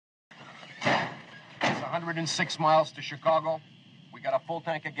106 miles to Chicago. We got a full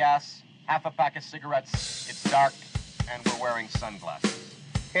tank of gas, half a pack of cigarettes. It's dark, and we're wearing sunglasses.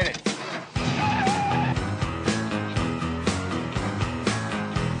 Hit it.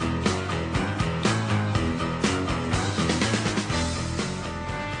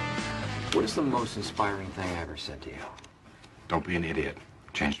 What is the most inspiring thing I ever said to you? Don't be an idiot.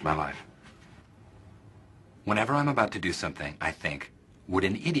 Changed my life. Whenever I'm about to do something, I think, would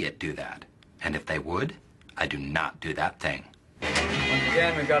an idiot do that? And if they would, I do not do that thing. Once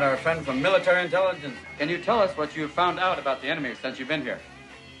again, we've got our friend from military intelligence. Can you tell us what you've found out about the enemy since you've been here?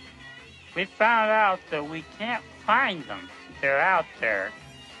 We found out that we can't find them. They're out there,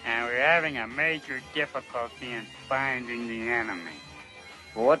 and we're having a major difficulty in finding the enemy.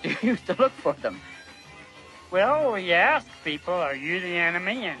 Well, what do you use to look for them? Well, we ask people, are you the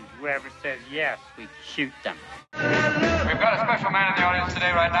enemy? And whoever says yes, we shoot them. We've got a special man in the audience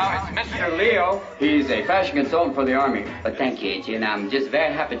today right now. It's Mr. Leo. He's a fashion consultant for the Army. Well, thank you, Agent. I'm just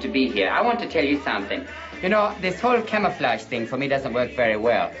very happy to be here. I want to tell you something. You know, this whole camouflage thing for me doesn't work very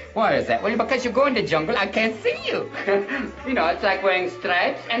well. Why is that? Well, because you go in the jungle, I can't see you. You know, it's like wearing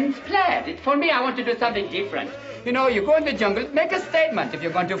stripes and plaid. For me, I want to do something different. You know, you go in the jungle, make a statement. If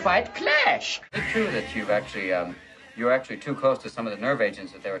you're going to fight, clash. Is it true that you're actually too close to some of the nerve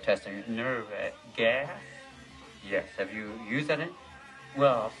agents that they were testing? Nerve gas? Yes. Have you used that?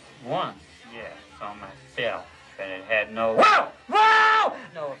 Well, once, yes, on myself. And it had no... Whoa! Whoa!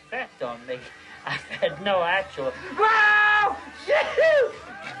 No effect on me. I had no actual... Whoa! Yahoo!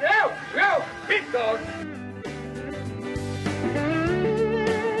 Yo! Yo! Beat dog!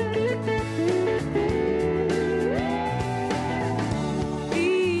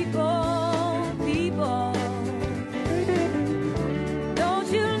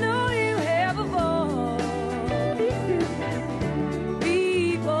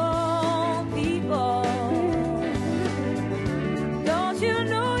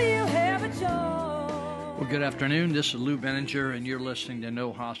 Good afternoon. This is Lou Benninger, and you're listening to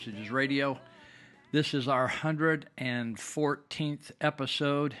No Hostages Radio. This is our 114th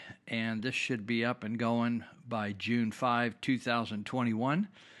episode, and this should be up and going by June 5, 2021.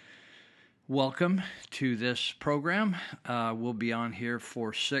 Welcome to this program. We'll be on here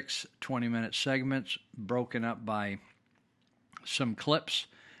for 6 20-minute segments broken up by some clips,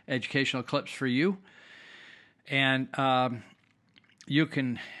 educational clips for you. And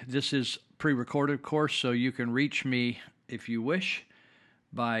this is pre-recorded, of course, so you can reach me if you wish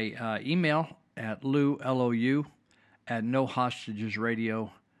by email at Lou at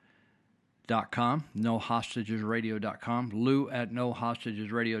nohostagesradio.com, nohostagesradio.com, Lou at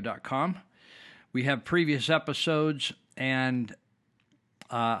nohostagesradio.com. We have previous episodes and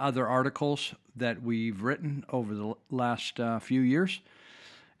other articles that we've written over the last few years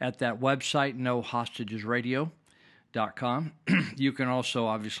at that website, nohostagesradio.com. You can also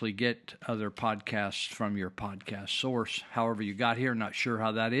obviously get other podcasts from your podcast source. However you got here, not sure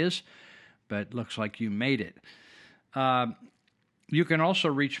how that is, but looks like you made it. You can also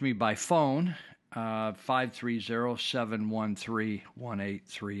reach me by phone,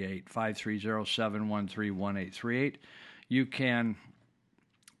 530-713-1838, 530-713-1838. You can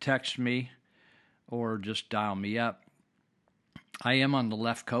text me or just dial me up. I am on the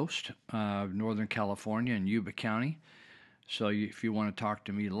left coast of Northern California in Yuba County, so if you want to talk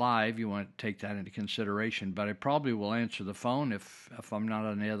to me live, you want to take that into consideration. But I probably will answer the phone if I'm not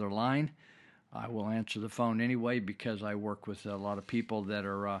on the other line. I will answer the phone anyway because I work with a lot of people that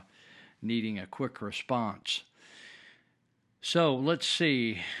are needing a quick response. So let's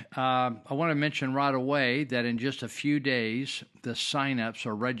see. I want to mention right away that in just a few days, the sign-ups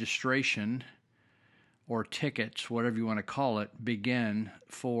or registration or tickets, whatever you want to call it, begin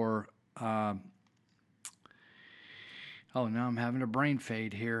for, now I'm having a brain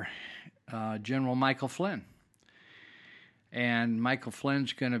fade here, General Michael Flynn. And Michael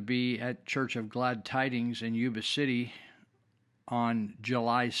Flynn's going to be at Church of Glad Tidings in Yuba City on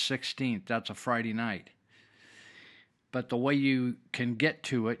July 16th. That's a Friday night. But the way you can get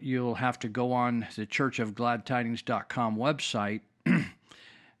to it, you'll have to go on the churchofgladtidings.com website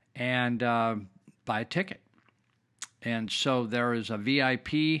and buy a ticket. And so there is a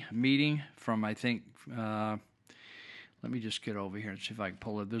VIP meeting from, I think, let me just get over here and see if I can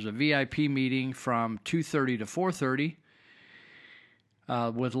pull it. There's a VIP meeting from 2:30 to 4:30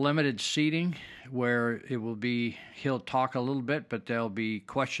 with limited seating where he'll talk a little bit, but there'll be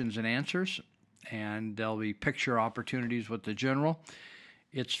questions and answers, and there'll be picture opportunities with the general.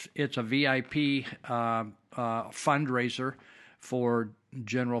 It's a VIP fundraiser for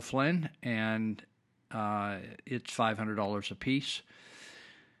General Flynn, and it's $500 a piece.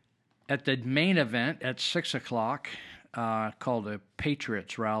 At the main event at 6 o'clock, called a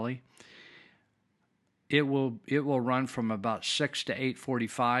Patriots Rally, it will run from about 6 to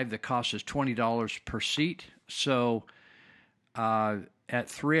 8:45. The cost is $20 per seat. So at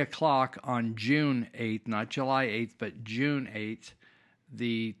 3 o'clock on June 8th, not July 8th, but June 8th,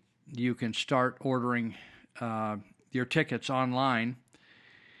 you can start ordering your tickets online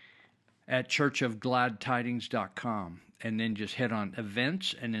at churchofgladtidings.com. And then just hit on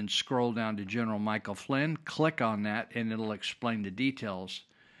events and then scroll down to General Michael Flynn. Click on that, and it'll explain the details.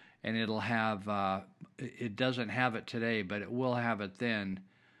 And it'll have, it doesn't have it today, but it will have it then.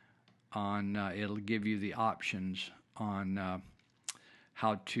 It'll give you the options on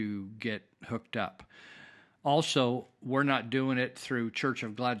how to get hooked up. Also, we're not doing it through Church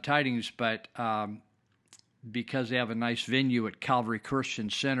of Glad Tidings, but because they have a nice venue at Calvary Christian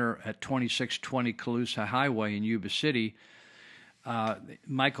Center at 2620 Colusa Highway in Yuba City,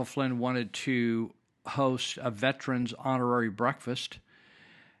 Michael Flynn wanted to host a veterans honorary breakfast,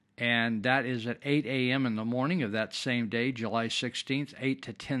 and that is at 8 a.m. in the morning of that same day, July 16th, 8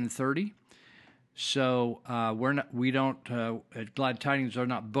 to 10:30. So at Glad Tidings are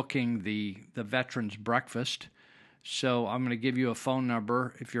not booking the veterans breakfast. So I'm going to give you a phone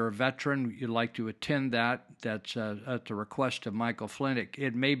number. If you're a veteran, you'd like to attend that, that's at the request of Michael Flynn.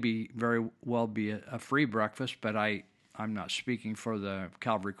 It may very well be a free breakfast, but I'm not speaking for the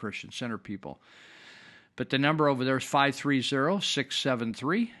Calvary Christian Center people. But the number over there is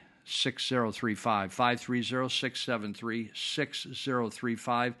 530-673-6035,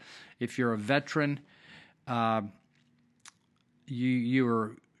 530-673-6035. If you're a veteran, you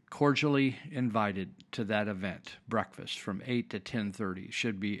are cordially invited to that event, breakfast from 8 to 10:30.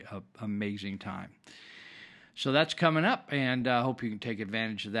 Should be an amazing time. So that's coming up, and I hope you can take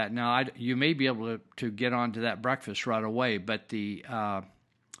advantage of that. Now, you may be able to get onto that breakfast right away, but the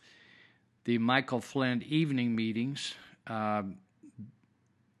Michael Flynn evening meetings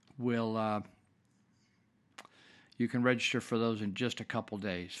you can register for those in just a couple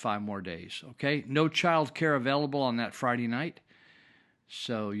days, 5 more days, okay? No child care available on that Friday night,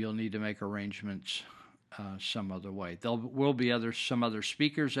 so you'll need to make arrangements some other way. There will be some other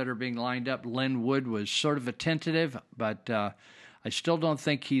speakers that are being lined up. Len Wood was sort of a tentative, but I still don't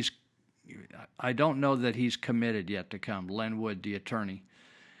think I don't know that he's committed yet to come. Len Wood, the attorney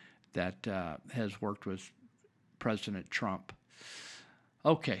that has worked with President Trump.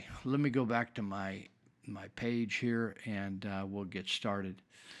 Okay, let me go back to my page here, and we'll get started.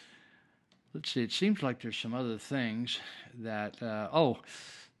 Let's see, it seems like there's some other things that, I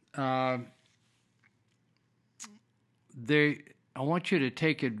want you to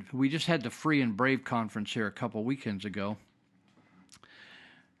take it. We just had the Free and Brave conference here a couple weekends ago,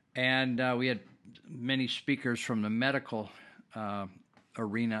 and we had many speakers from the medical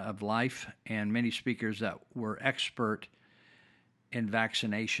arena of life, and many speakers that were expert in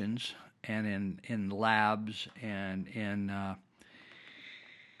vaccinations and in labs and in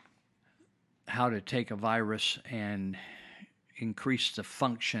how to take a virus and increase the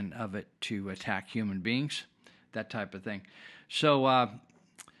function of it to attack human beings, that type of thing. So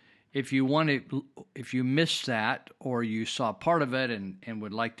if you missed that, or you saw part of it and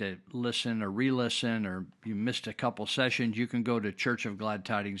would like to listen or re-listen, or you missed a couple sessions, you can go to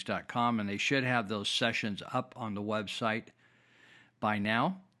churchofgladtidings.com, and they should have those sessions up on the website by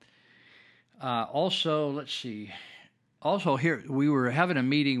now. Also, let's see. Also, here we were having a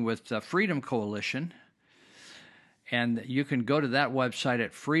meeting with the Freedom Coalition, and you can go to that website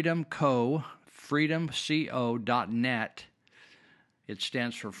at freedomco.net. It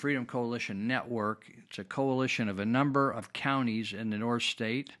stands for Freedom Coalition Network. It's a coalition of a number of counties in the North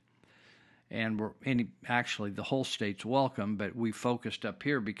State, and actually the whole state's welcome, but we focused up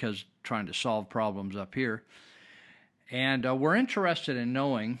here because trying to solve problems up here. And we're interested in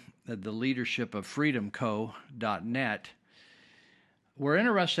knowing that the leadership of freedomco.net, we're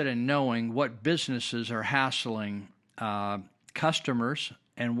interested in knowing what businesses are hassling customers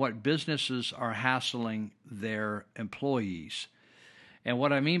and what businesses are hassling their employees. And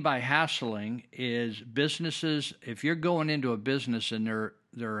what I mean by hassling is businesses, if you're going into a business and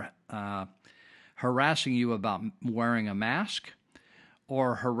they're harassing you about wearing a mask,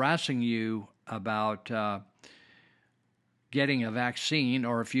 or harassing you about getting a vaccine,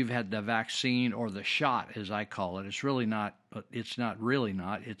 or if you've had the vaccine or the shot, as I call it, it's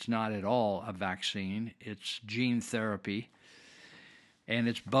not at all a vaccine. It's gene therapy, and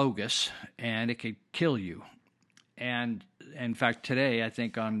it's bogus, and it could kill you. And in fact, today, I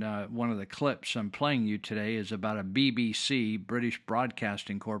think on one of the clips I'm playing you today is about a BBC, British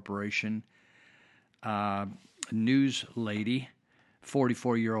Broadcasting Corporation, news lady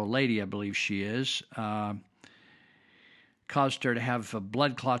 44-year-old lady, I believe she is, caused her to have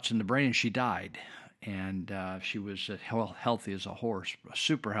blood clots in the brain, and she died. And she was healthy as a horse,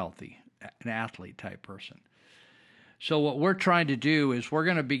 super healthy, an athlete type person. So what we're trying to do is we're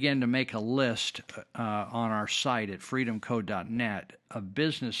going to begin to make a list on our site at freedomco.net of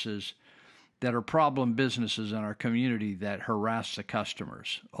businesses that are problem businesses in our community that harass the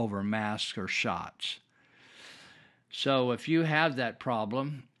customers over masks or shots. So if you have that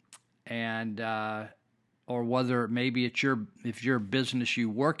problem, and or whether maybe it's your business you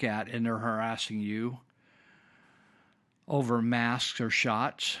work at and they're harassing you over masks or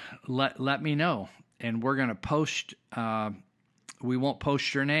shots, let me know. And we're going to post, we won't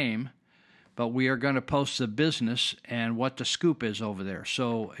post your name, but we are going to post the business and what the scoop is over there.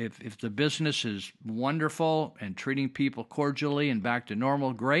 So if the business is wonderful and treating people cordially and back to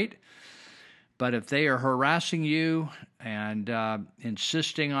normal, great. But if they are harassing you and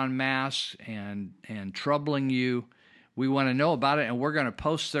insisting on masks and troubling you, we want to know about it, and we're going to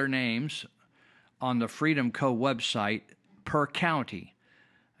post their names on the Freedom Co. website per county.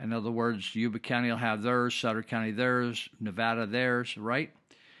 In other words, Yuba County will have theirs, Sutter County theirs, Nevada theirs, right?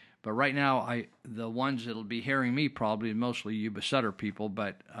 But right now, the ones that'll be hearing me probably mostly Yuba Sutter people,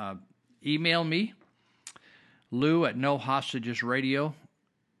 but email me,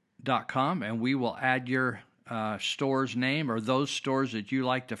 lou@nohostagesradio.com, and we will add your store's name or those stores that you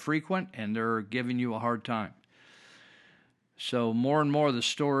like to frequent and they're giving you a hard time. So more and more of the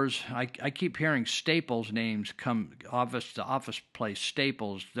stores, I keep hearing Staples names the office place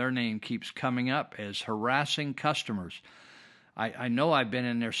Staples, their name keeps coming up as harassing customers. I know I've been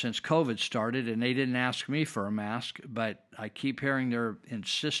in there since COVID started, and they didn't ask me for a mask, but I keep hearing they're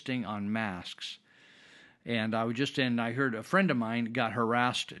insisting on masks. And I heard a friend of mine got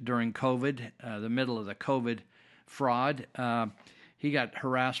harassed during COVID, the middle of the COVID fraud. He got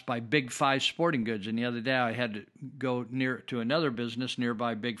harassed by Big Five Sporting Goods, and the other day I had to go to another business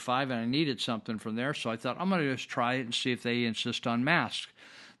nearby Big Five, and I needed something from there, so I thought, I'm going to just try it and see if they insist on masks.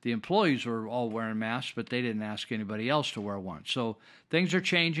 The employees were all wearing masks, but they didn't ask anybody else to wear one. So things are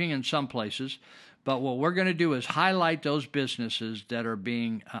changing in some places, but what we're going to do is highlight those businesses that are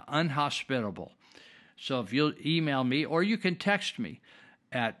being unhospitable. So if you'll email me, or you can text me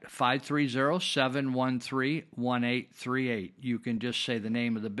at 530-713-1838. You can just say the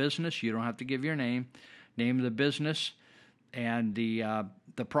name of the business. You don't have to give your name of the business, and the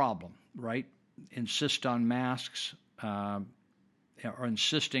problem, right? Insist on masks, or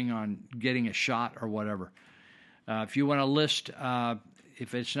insisting on getting a shot or whatever. If you want to list,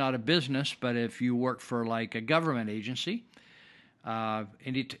 if it's not a business, but if you work for like a government agency,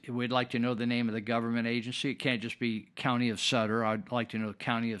 we'd like to know the name of the government agency. It can't just be County of Sutter. I'd like to know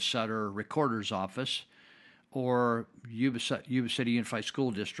County of Sutter Recorder's Office or Yuba City Unified School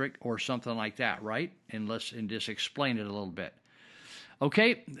District or something like that, right? And just explain it a little bit.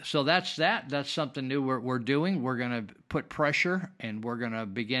 Okay, so that's that. That's something new we're doing. We're going to put pressure, and we're going to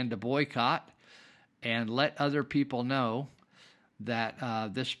begin to boycott and let other people know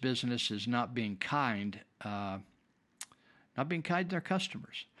that this business is not being kind to their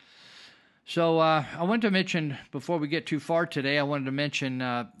customers. So I wanted to mention, before we get too far today, I wanted to mention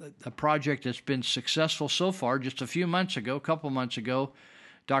a project that's been successful so far. Just a couple months ago,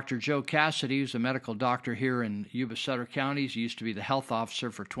 Dr. Joe Cassidy, who's a medical doctor here in Yuba Sutter counties, he used to be the health officer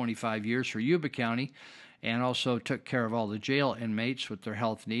for 25 years for Yuba County, and also took care of all the jail inmates with their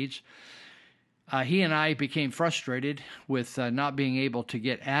health needs. He and I became frustrated with not being able to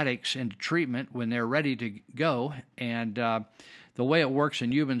get addicts into treatment when they're ready to go. And the way it works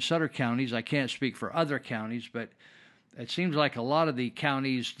in Yuba and Sutter counties, I can't speak for other counties, but it seems like a lot of the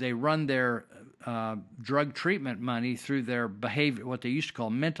counties, they run their drug treatment money through their behavior, what they used to call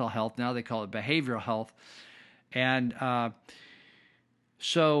mental health. Now they call it behavioral health. And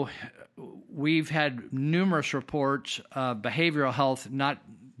so we've had numerous reports of behavioral health not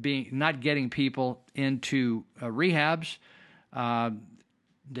getting people into rehabs.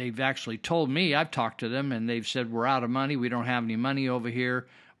 They've actually told me, I've talked to them, and they've said, we're out of money. We don't have any money over here.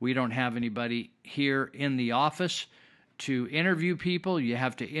 We don't have anybody here in the office to interview people. You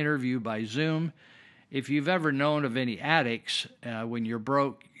have to interview by Zoom. If you've ever known of any addicts, when you're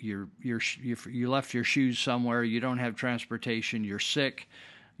broke, you left your shoes somewhere, you don't have transportation, you're sick,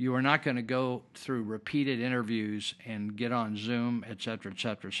 you are not going to go through repeated interviews and get on Zoom, et cetera, et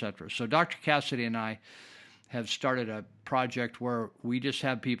cetera, et cetera. So Dr. Cassidy and I have started a project where we just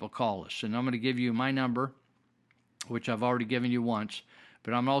have people call us. And I'm going to give you my number, which I've already given you once,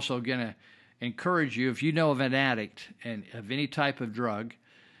 but I'm also going to encourage you, if you know of an addict and of any type of drug,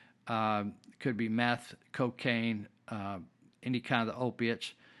 could be meth, cocaine, any kind of the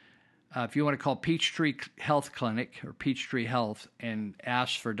opiates, if you want to call Peachtree Health Clinic or Peachtree Health and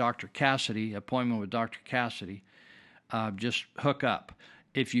ask for Dr. Cassidy, appointment with Dr. Cassidy, just hook up.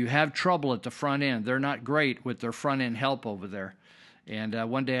 If you have trouble at the front end, they're not great with their front end help over there. And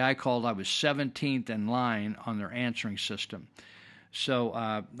one day I called, I was 17th in line on their answering system. So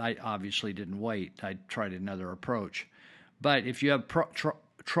I obviously didn't wait. I tried another approach. But if you have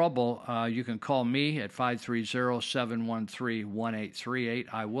trouble, you can call me at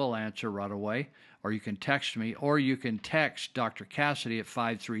 530-713-1838. I will answer right away. Or you can text me, or you can text Dr. Cassidy at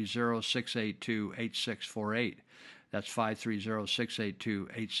 530-682-8648. That's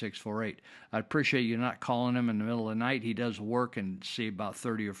 530-682-8648. I appreciate you not calling him in the middle of the night. He does work and see about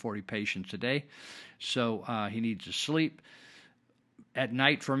 30 or 40 patients a day, so he needs to sleep. At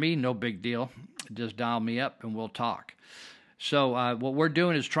night for me, no big deal. Just dial me up and we'll talk. So what we're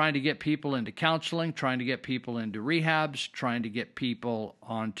doing is trying to get people into counseling, trying to get people into rehabs, trying to get people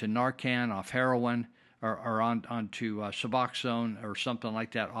onto Narcan off heroin, or onto Suboxone or something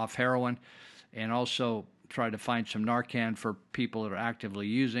like that off heroin, and also try to find some Narcan for people that are actively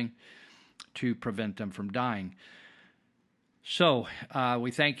using to prevent them from dying. So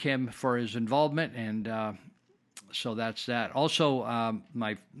we thank him for his involvement, and so that's that. Also,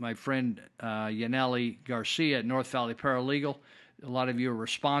 my friend Yaneli Garcia at North Valley Paralegal, a lot of you are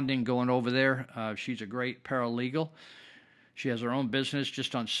responding, going over there. She's a great paralegal. She has her own business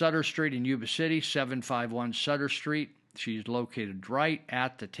just on Sutter Street in Yuba City, 751 Sutter Street. She's located right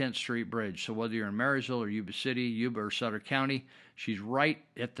at the 10th Street Bridge. So whether you're in Marysville or Yuba City, Yuba or Sutter County, she's right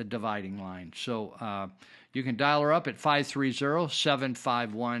at the dividing line. So you can dial her up at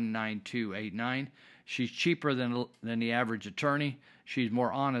 530-751-9289. She's cheaper than the average attorney. She's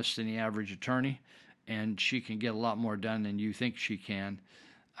more honest than the average attorney, and she can get a lot more done than you think she can.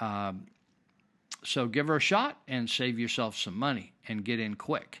 So give her a shot and save yourself some money and get in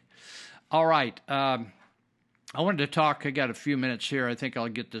quick. All right. I wanted to talk, I got a few minutes here. I think I'll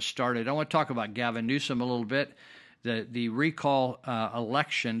get this started. I want to talk about Gavin Newsom a little bit. The recall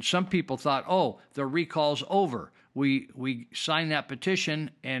election, some people thought, oh, the recall's over. We signed that petition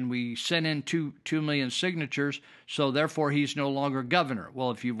and we sent in 2 million signatures, so therefore he's no longer governor.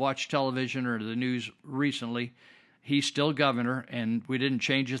 Well, if you've watched television or the news recently, he's still governor and we didn't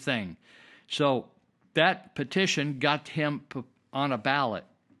change a thing. So that petition got him on a ballot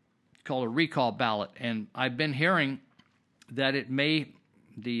called a recall ballot, and I've been hearing that the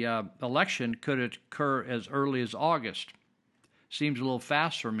election could occur as early as August. Seems a little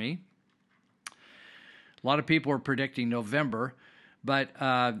fast for me. A lot of people are predicting November, but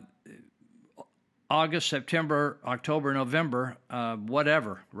August, September, October, November,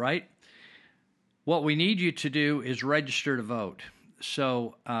 whatever, right? What we need you to do is register to vote.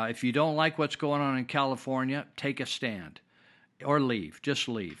 So if you don't like what's going on in California, take a stand or leave. Just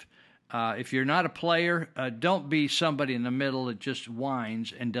leave. If you're not a player, don't be somebody in the middle that just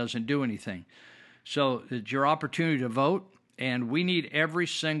whines and doesn't do anything. So it's your opportunity to vote, and we need every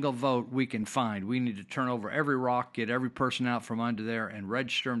single vote we can find. We need to turn over every rock, get every person out from under there, and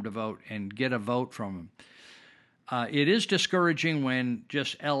register them to vote and get a vote from them. It is discouraging when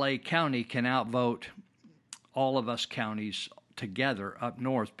just L.A. County can outvote all of us counties together up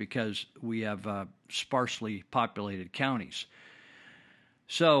north because we have sparsely populated counties.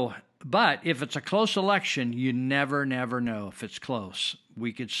 So, but if it's a close election, you never know if it's close.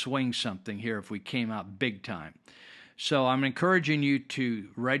 We could swing something here if we came out big time. So I'm encouraging you to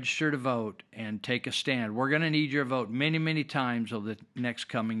register to vote and take a stand. We're going to need your vote many times over the next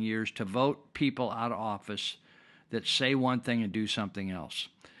coming years to vote people out of office that say one thing and do something else.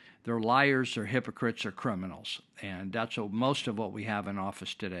 They're liars, they're hypocrites, they're criminals. And that's most of what we have in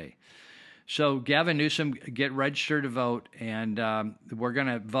office today. So Gavin Newsom, get registered to vote, and we're going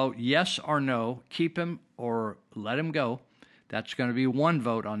to vote yes or no, keep him or let him go. That's going to be one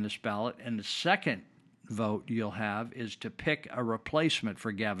vote on this ballot. And the second vote you'll have is to pick a replacement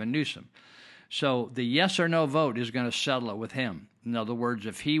for Gavin Newsom. So the yes or no vote is going to settle it with him. In other words,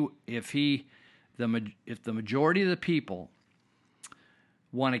 if the majority of the people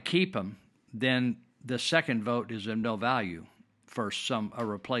want to keep him, then the second vote is of no value for a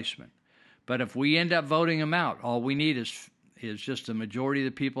replacement. But if we end up voting him out, all we need is just the majority of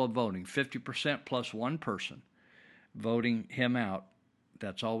the people voting, 50% plus one person voting him out.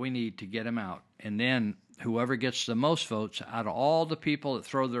 That's all we need to get him out. And then whoever gets the most votes out of all the people that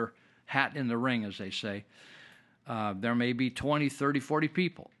throw their hat in the ring, as they say, there may be 20, 30, 40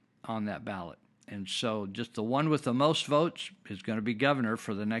 people on that ballot. And so just the one with the most votes is going to be governor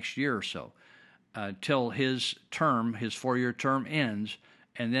for the next year or so, until his 4-year term ends.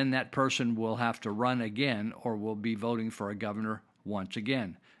 and then that person will have to run again or will be voting for a governor once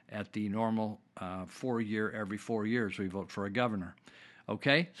again at the normal every 4 years we vote for a governor.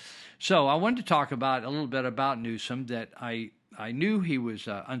 Okay? So I wanted to talk about a little bit about Newsom, that I knew he was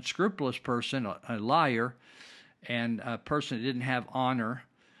an unscrupulous person, a liar, and a person that didn't have honor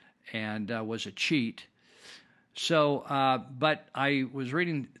and was a cheat. So, but I was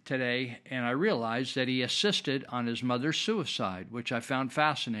reading today, and I realized that he assisted on his mother's suicide, which I found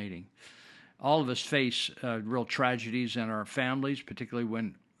fascinating. All of us face real tragedies in our families, particularly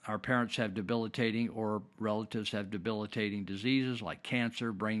when our parents have debilitating or relatives have debilitating diseases like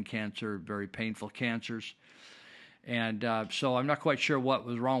cancer, brain cancer, very painful cancers. And so I'm not quite sure what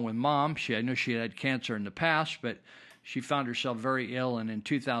was wrong with Mom. I knew she had cancer in the past, but she found herself very ill, and in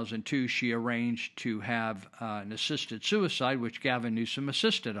 2002 she arranged to have an assisted suicide, which Gavin Newsom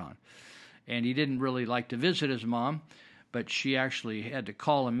assisted on. And he didn't really like to visit his mom, but she actually had to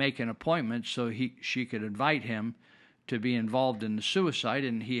call and make an appointment so she could invite him to be involved in the suicide,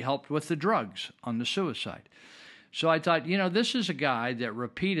 and he helped with the drugs on the suicide. So I thought, this is a guy that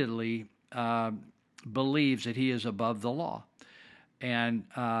repeatedly believes that he is above the law. And,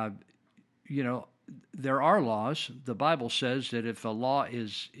 there are laws. The Bible says that if a law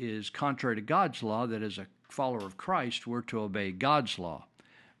is contrary to God's law, that as a follower of Christ, we're to obey God's law,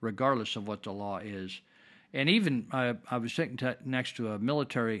 regardless of what the law is. And even I was sitting next to a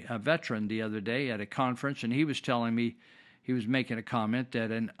military veteran the other day at a conference, and he was telling me, he was making a comment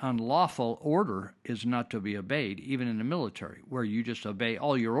that an unlawful order is not to be obeyed, even in the military, where you just obey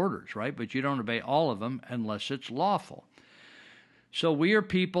all your orders, right? But you don't obey all of them unless it's lawful. So we are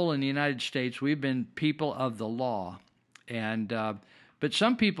people in the United States. We've been people of the law, and but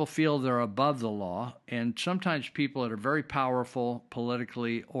some people feel they're above the law, and sometimes people that are very powerful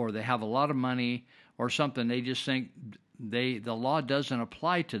politically, or they have a lot of money or something, they just think the law doesn't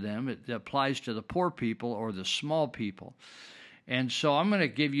apply to them. It applies to the poor people or the small people. And so I'm going to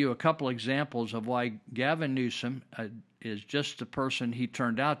give you a couple examples of why Gavin Newsom is just the person he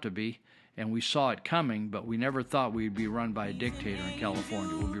turned out to be. And we saw it coming, but we never thought we'd be run by a dictator in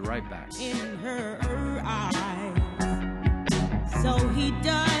California. We'll be right back. In her eyes, so he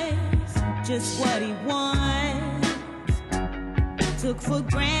does just what he wants. Took for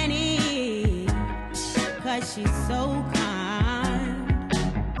granted, 'cause she's so kind.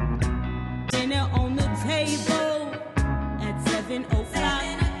 Dinner on the table at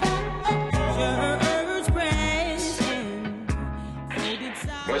 7:05.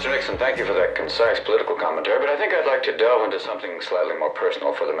 Mr. Nixon, thank you for that concise political commentary, but I think I'd like to delve into something slightly more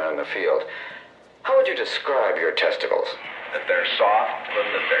personal for the men in the field. How would you describe your testicles? That they're soft,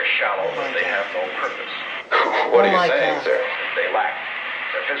 that they're shallow, that they have no purpose. What are you saying, sir? They lack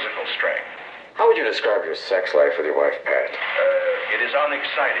their physical strength. How would you describe your sex life with your wife, Pat? It is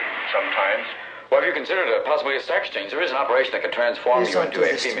unexciting sometimes. Well, have you considered possibly a sex change? There is an operation that can transform you into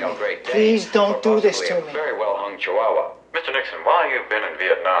a female Great Dane. Please don't do this to me. A very well-hung Chihuahua. Mr. Nixon, while you've been in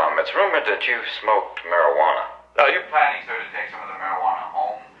Vietnam, it's rumored that you've smoked marijuana. Are you planning, sir, to take some of the marijuana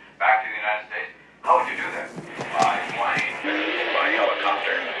home, back to the United States? How would you do that? By plane, by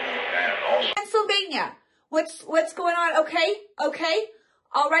helicopter, and also... Pennsylvania, what's going on? Okay.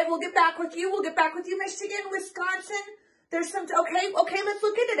 All right, we'll get back with you. Michigan, Wisconsin. There's some, okay, let's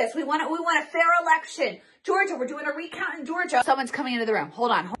look into this. We want a fair election. Georgia, we're doing a recount in Georgia. Someone's coming into the room.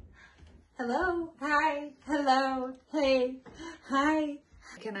 Hold on. Hello. Hi. Hello. Hey. Hi.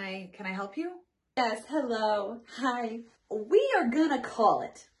 Can I help you? Yes. Hello. Hi. We are gonna call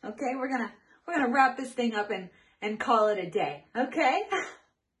it. Okay. We're gonna wrap this thing up and call it a day. Okay.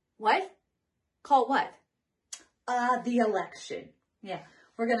 What? Call what? The election. Yeah.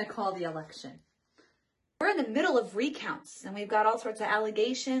 We're gonna call the election. We're in the middle of recounts, and we've got all sorts of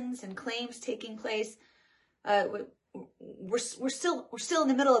allegations and claims taking place. We're still in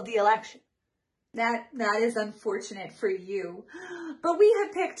the middle of the election. That is unfortunate for you, but we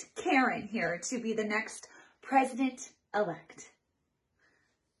have picked Karen here to be the next president-elect.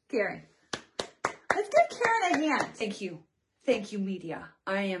 Karen, let's give Karen a hand. Thank you, media.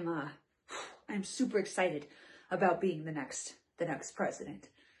 I'm super excited about being the next president.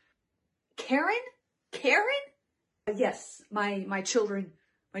 Karen? Yes, my children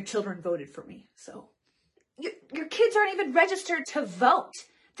voted for me. So your kids aren't even registered to vote.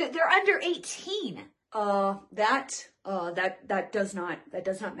 They're under 18. That does not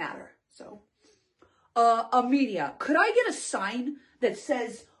matter. So, media, could I get a sign that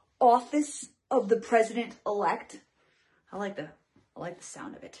says Office of the President-elect? I like the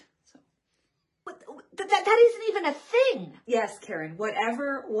sound of it. So, that isn't even a thing. Yes, Karen,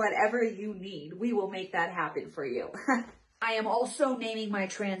 whatever you need, we will make that happen for you. I am also naming my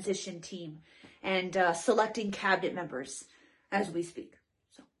transition team and selecting cabinet members as we speak.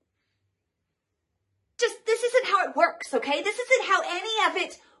 So, this isn't how it works, okay? This isn't how any of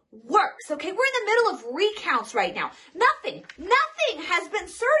it works, okay? We're in the middle of recounts right now. Nothing has been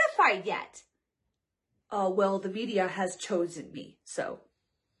certified yet. Well, the media has chosen me, so.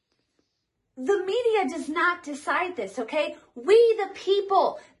 The media does not decide this, okay? We, the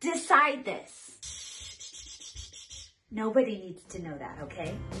people, decide this. Nobody needs to know that,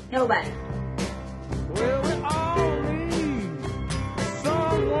 okay? Nobody. Well, we all need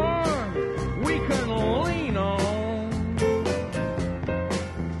someone we can lean on.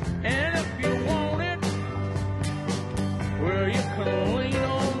 And if you want it, well, you can lean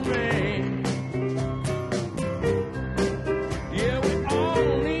on me. Yeah, we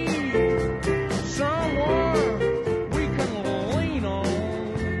all need someone we can lean on.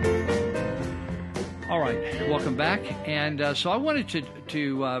 All right, welcome back. And so I wanted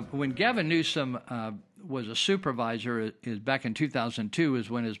to when Gavin Newsom was a supervisor, back in 2002 is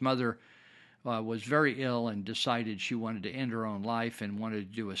when his mother was very ill and decided she wanted to end her own life and wanted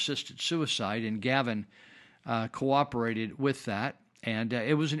to do assisted suicide, and Gavin cooperated with that. And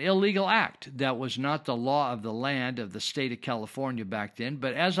it was an illegal act. That was not the law of the land of the state of California back then.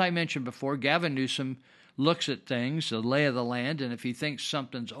 But as I mentioned before, Gavin Newsom looks at things, the lay of the land, and if he thinks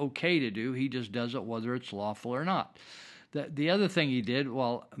something's okay to do, he just does it whether it's lawful or not. The other thing he did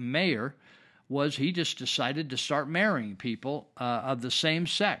while mayor was he just decided to start marrying people of the same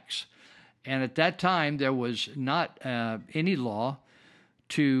sex. And at that time, there was not any law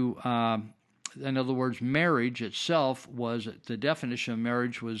to, in other words, marriage itself was, the definition of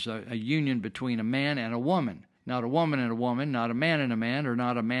marriage was a union between a man and a woman. Not a woman and a woman, not a man and a man, or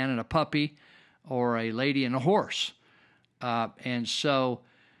not a man and a puppy, or a lady and a horse. And so,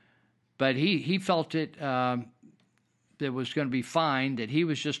 but he felt it, that was going to be fine, that he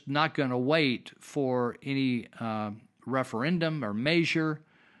was just not going to wait for any referendum or measure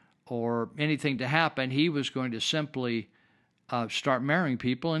or anything to happen. He was going to simply start marrying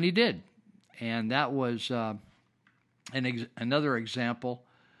people, and he did. And that was another example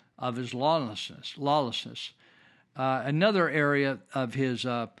of his lawlessness. Another area of his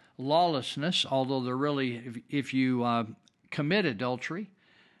lawlessness, although they're really, if you commit adultery,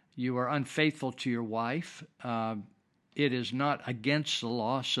 you are unfaithful to your wife. It is not against the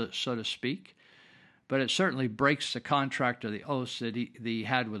law, so to speak, but it certainly breaks the contract or the oaths that he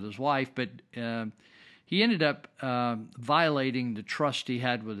had with his wife. But he ended up violating the trust he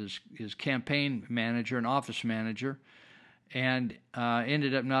had with his campaign manager and office manager, and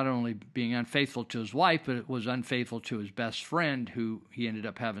ended up not only being unfaithful to his wife, but it was unfaithful to his best friend, who he ended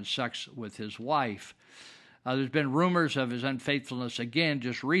up having sex with his wife. There's been rumors of his unfaithfulness again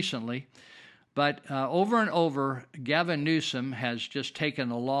just recently, but over and over, Gavin Newsom has just taken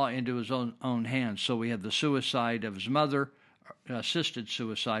the law into his own hands. So we have the suicide of his mother, assisted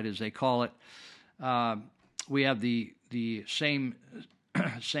suicide as they call it. We have the same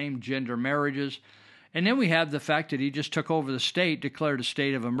gender marriages. And then we have the fact that he just took over the state, declared a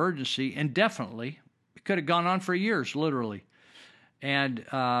state of emergency indefinitely. It could have gone on for years, literally, and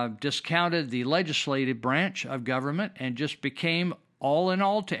discounted the legislative branch of government and just became all in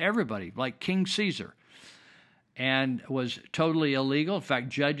all to everybody, like King Caesar, and was totally illegal. In fact,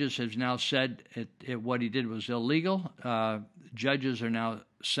 judges have now said what he did was illegal. Judges are now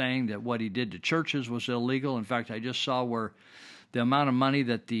saying that what he did to churches was illegal. In fact, I just saw where the amount of money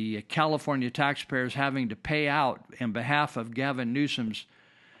that the California taxpayers having to pay out in behalf of Gavin Newsom's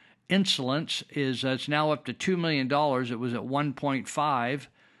insolence is it's now up to $2 million. It was at 1.5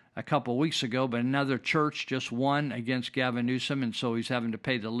 a couple of weeks ago, but another church just won against Gavin Newsom, and so he's having to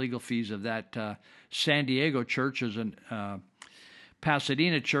pay the legal fees of that. San Diego church is a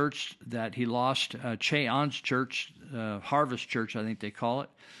Pasadena church that he lost, Che Ann's church, Harvest Church, I think they call it.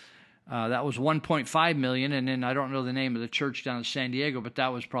 That was $1.5 million, and then I don't know the name of the church down in San Diego, but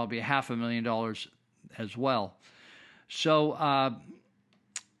that was probably $500,000 as well. So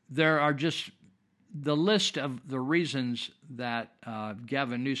there are just the list of the reasons that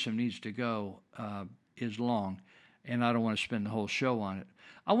Gavin Newsom needs to go is long, and I don't want to spend the whole show on it.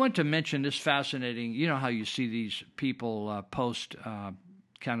 I want to mention this fascinating, you know how you see these people post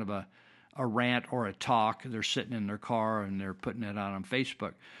kind of a rant or a talk. They're sitting in their car and they're putting it out on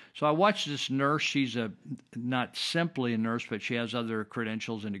Facebook. So I watched this nurse. She's not simply a nurse, but she has other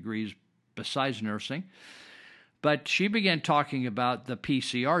credentials and degrees besides nursing. But she began talking about the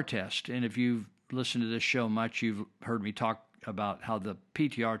PCR test. And if you've listened to this show much, you've heard me talk about how the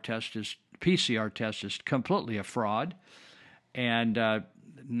PCR test is completely a fraud. And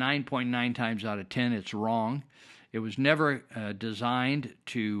 9.9 times out of 10, it's wrong. It was never designed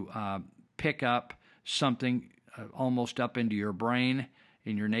to pick up something almost up into your brain,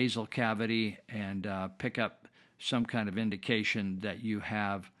 in your nasal cavity, and pick up some kind of indication that you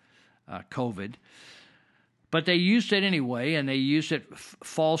have COVID. But they used it anyway, and they used it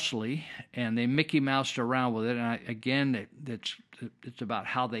falsely, and they Mickey Moused around with it. And it's about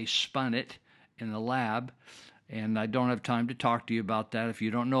how they spun it in the lab, and I don't have time to talk to you about that. If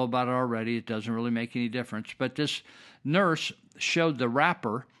you don't know about it already, it doesn't really make any difference. But this nurse showed the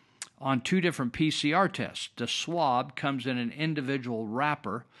wrapper on 2 different PCR tests. The swab comes in an individual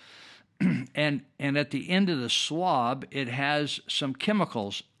wrapper, and at the end of the swab, it has some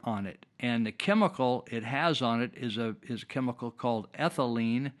chemicals on it. And the chemical it has on it is a chemical called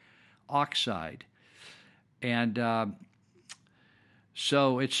ethylene oxide. And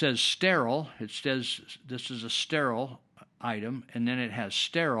so it says sterile. It says this is a sterile item, and then it has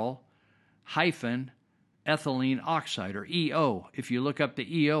sterile hyphen ethylene oxide, or EO. If you look up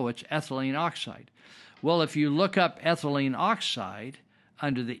the EO, it's ethylene oxide. Well, if you look up ethylene oxide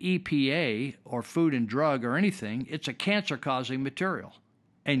under the EPA or Food and Drug or anything, it's a cancer-causing material,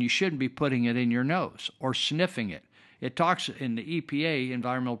 and you shouldn't be putting it in your nose or sniffing it. It talks in the EPA,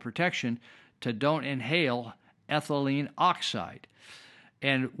 Environmental Protection, to don't inhale ethylene oxide.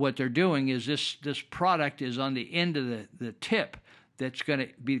 And what they're doing is this product is on the end of the tip that's going to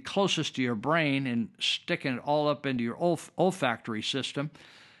be closest to your brain and sticking it all up into your olfactory system.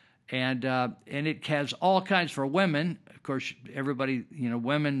 And it has all kinds for women. Of course, everybody,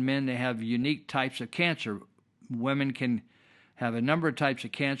 women, men, they have unique types of cancer. Women can have a number of types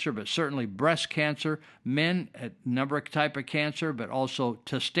of cancer, but certainly breast cancer. Men, a number of type of cancer, but also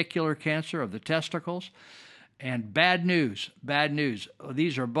testicular cancer of the testicles. And bad news.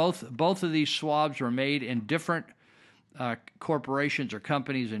 These are both of these swabs were made in different corporations or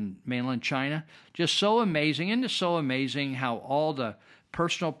companies in mainland China. Just so amazing. Isn't it so amazing how all the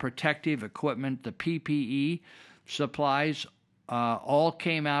personal protective equipment, the PPE supplies, all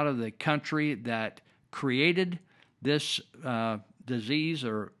came out of the country that created this disease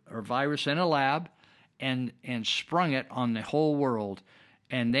or virus in a lab and sprung it on the whole world.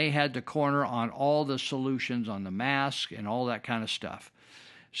 And they had the corner on all the solutions, on the mask and all that kind of stuff.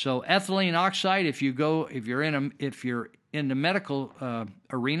 So ethylene oxide, if you're in the medical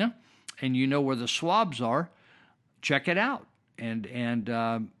arena and you know where the swabs are, check it out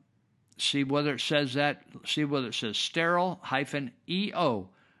and see whether it says that. See whether it says sterile hyphen EO,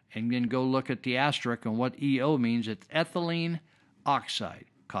 and then go look at the asterisk on what EO means. It's ethylene oxide,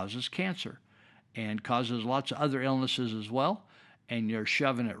 causes cancer and causes lots of other illnesses as well. And you're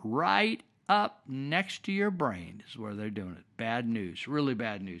shoving it right up next to your brain is where they're doing it. Bad news, really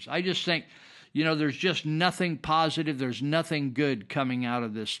bad news. I just think, there's just nothing positive. There's nothing good coming out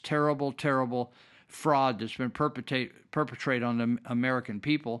of this terrible, terrible fraud that's been perpetrated on the American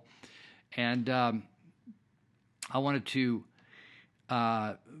people. And I wanted to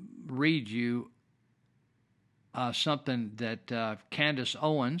read you something that Candace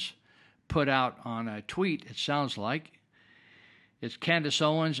Owens put out on a tweet, it sounds like. It's Candace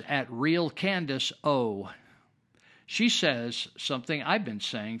Owens at Real Candace O. She says something I've been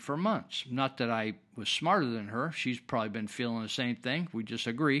saying for months. Not that I was smarter than her. She's probably been feeling the same thing. We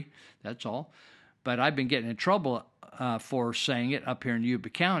disagree. That's all. But I've been getting in trouble for saying it up here in Yuba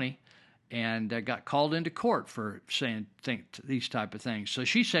County, and got called into court for saying these type of things. So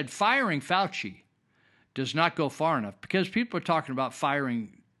she said firing Fauci does not go far enough, because people are talking about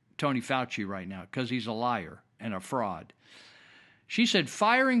firing Tony Fauci right now because he's a liar and a fraud. She said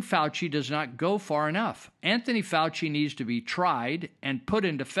firing Fauci does not go far enough. Anthony Fauci needs to be tried and put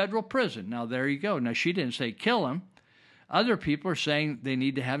into federal prison. Now, there you go. Now, she didn't say kill him. Other people are saying they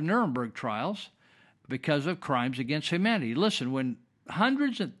need to have Nuremberg trials because of crimes against humanity. Listen, when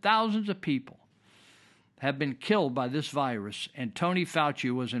hundreds and thousands of people have been killed by this virus, and Tony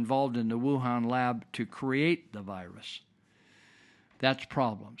Fauci was involved in the Wuhan lab to create the virus, that's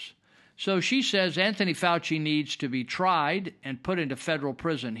problems. So she says Anthony Fauci needs to be tried and put into federal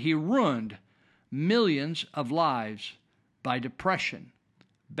prison. He ruined millions of lives by depression,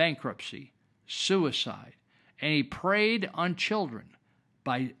 bankruptcy, suicide, and he preyed on children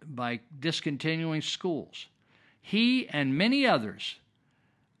by discontinuing schools. He and many others,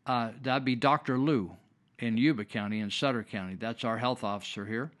 that'd be Dr. Lou in Yuba County and Sutter County, that's our health officer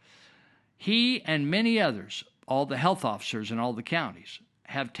here. He and many others, all the health officers in all the counties,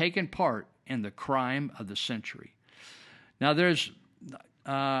 have taken part in the crime of the century. Now, if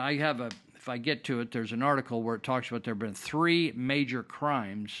I get to it, there's an article where it talks about there have been 3 major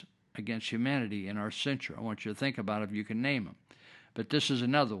crimes against humanity in our century. I want you to think about it if you can name them. But this is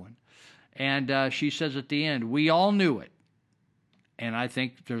another one. And she says at the end, we all knew it. And I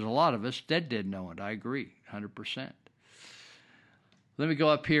think there's a lot of us that did know it. I agree, 100%. Let me go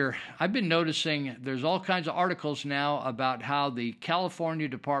up here. I've been noticing there's all kinds of articles now about how the California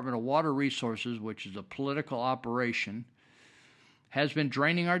Department of Water Resources, which is a political operation, has been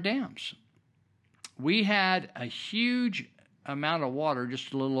draining our dams. We had a huge amount of water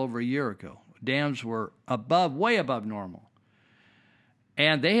just a little over a year ago. Dams were way above normal.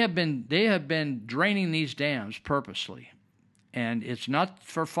 And they have been draining these dams purposely. And it's not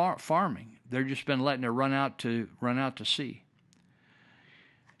for farming. They've just been letting it run out to sea.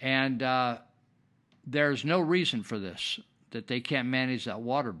 And there's no reason for this, that they can't manage that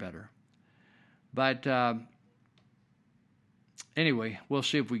water better. But anyway, we'll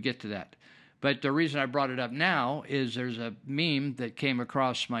see if we get to that. But the reason I brought it up now is there's a meme that came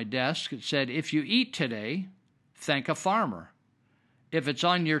across my desk. It said, if you eat today, thank a farmer. If it's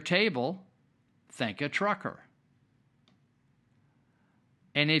on your table, thank a trucker.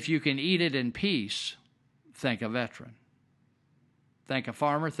 And if you can eat it in peace, thank a veteran. Thank a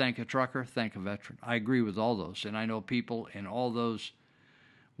farmer, thank a trucker, thank a veteran. I agree with all those, and I know people in all those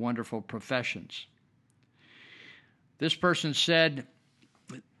wonderful professions. This person said,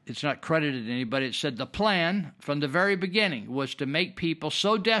 it's not credited to anybody, it said the plan from the very beginning was to make people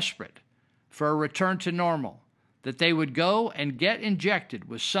so desperate for a return to normal that they would go and get injected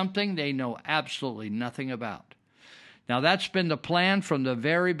with something they know absolutely nothing about. Now, that's been the plan from the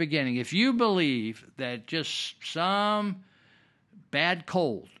very beginning. If you believe that just some bad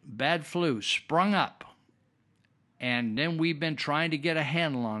cold, bad flu sprung up, and then we've been trying to get a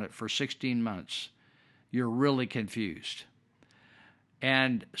handle on it for 16 months, you're really confused.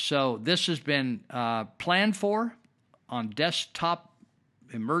 And so this has been planned for on desktop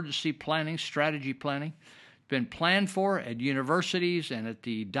emergency planning, strategy planning. It's been planned for at universities and at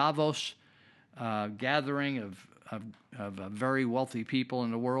the Davos gathering of very wealthy people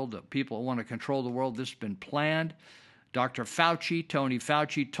in the world, the people that want to control the world. This has been planned. Dr. Fauci, Tony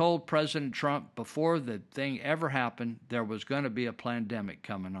Fauci, told President Trump before the thing ever happened there was going to be a pandemic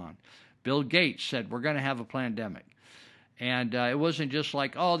coming on. Bill Gates said, we're going to have a pandemic. And it wasn't just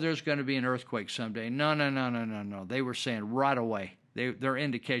like, oh, there's going to be an earthquake someday. No. They were saying right away. Their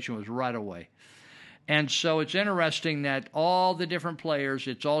indication was right away. And so it's interesting that all the different players,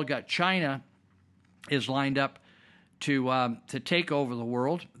 it's all got China is lined up to take over the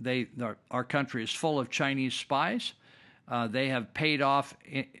world. Our country is full of Chinese spies. They have paid off,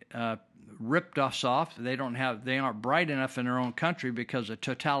 ripped us off. They aren't bright enough in their own country because of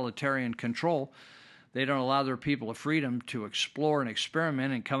totalitarian control. They don't allow their people the freedom to explore and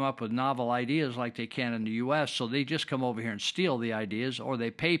experiment and come up with novel ideas like they can in the U.S. So they just come over here and steal the ideas, or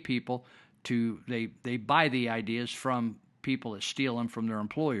they pay people they buy the ideas from people that steal them from their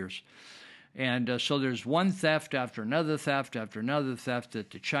employers. And so there's one theft after another theft after another theft that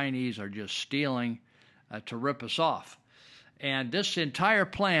the Chinese are just stealing to rip us off. And this entire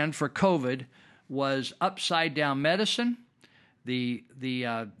plan for COVID was upside-down medicine. The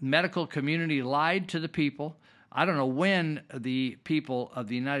medical community lied to the people. I don't know when the people of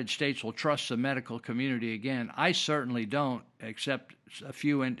the United States will trust the medical community again. I certainly don't, except a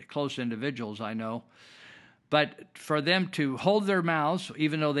few close individuals I know. But for them to hold their mouths,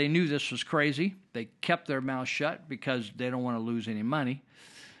 even though they knew this was crazy, they kept their mouths shut because they don't want to lose any money.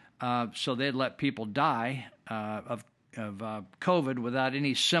 So they'd let people die of COVID without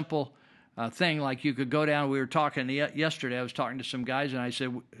any simple thing. Like you could go down, we were talking yesterday, I was talking to some guys, and I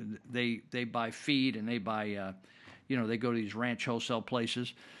said they buy feed and they buy, they go to these ranch wholesale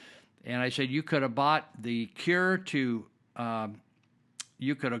places. And I said, you could have bought the cure to,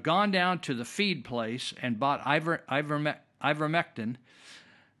 you could have gone down to the feed place and bought ivermectin,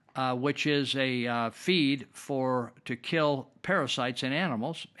 which is a feed to kill parasites in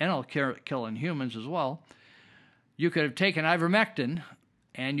animals, and it'll kill in humans as well. You could have taken ivermectin,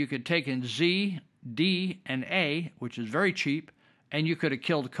 and you could take in Z, D, and A, which is very cheap, and you could have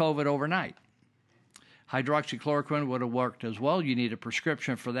killed COVID overnight. Hydroxychloroquine would have worked as well. You need a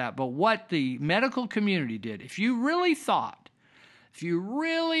prescription for that. But what the medical community did, if you really,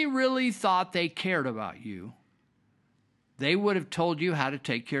 really thought they cared about you, they would have told you how to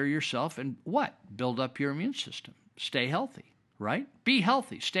take care of yourself and what? Build up your immune system. Stay healthy, right? Be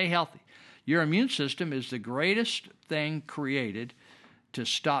healthy. Stay healthy. Your immune system is the greatest thing created to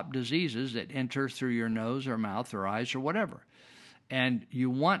stop diseases that enter through your nose or mouth or eyes or whatever. And you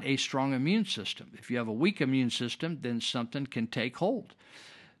want a strong immune system. If you have a weak immune system, then something can take hold.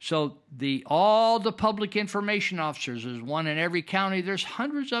 So all the public information officers, there's one in every county, there's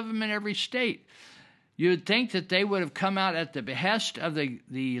hundreds of them in every state. You'd think that they would have come out at the behest of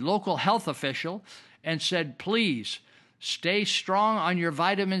the local health official and said, please, stay strong on your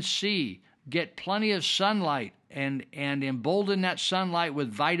vitamin C, get plenty of sunlight, and embolden that sunlight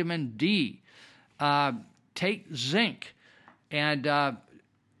with vitamin D. Take zinc, and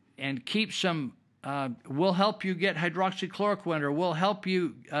keep some. We'll help you get hydroxychloroquine, or we'll help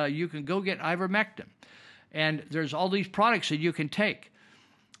you. You can go get ivermectin, and there's all these products that you can take.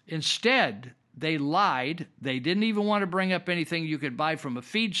 Instead, they lied. They didn't even want to bring up anything you could buy from a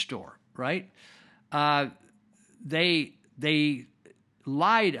feed store, right? They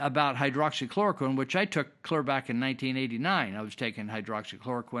lied about hydroxychloroquine, which I took clear back in 1989. I was taking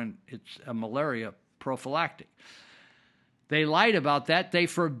hydroxychloroquine. It's a malaria prophylactic. They lied about that. They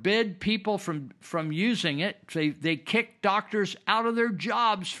forbid people from using it. They kicked doctors out of their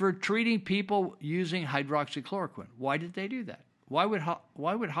jobs for treating people using hydroxychloroquine. Why did they do that? Why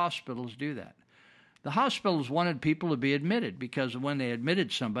would hospitals do that? The hospitals wanted people to be admitted, because when they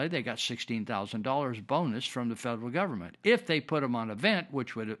admitted somebody, they got $16,000 bonus from the federal government. If they put them on a vent,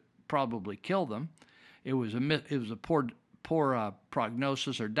 which would probably kill them, it was a poor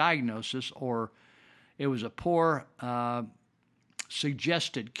prognosis or diagnosis, or it was a poor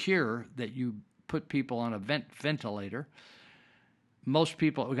suggested cure that you put people on a ventilator. Most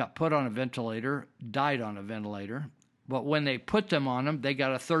people who got put on a ventilator died on a ventilator. But when they put them on them, they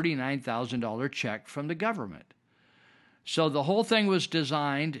got a $39,000 check from the government. So the whole thing was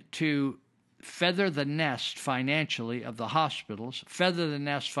designed to feather the nest financially of the hospitals, feather the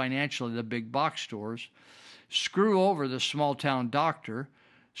nest financially of the big box stores, screw over the small-town doctor,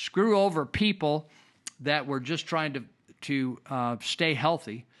 screw over people that were just trying to stay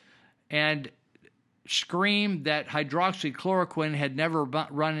healthy, and scream that hydroxychloroquine had never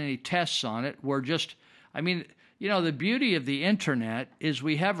run any tests on it. The beauty of the internet is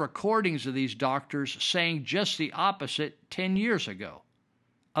we have recordings of these doctors saying just the opposite 10 years ago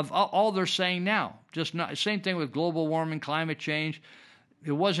of all they're saying now. Same thing with global warming, climate change.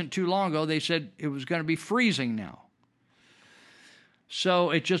 It wasn't too long ago they said it was going to be freezing now.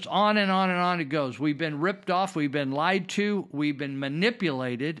 So it's just on and on and on it goes. We've been ripped off. We've been lied to. We've been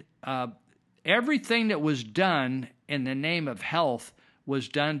manipulated. Everything that was done in the name of health was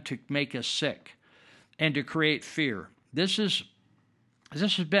done to make us sick and to create fear. This has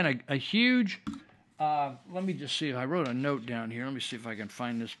been a huge. Let me just see if I wrote a note down here. Let me see if I can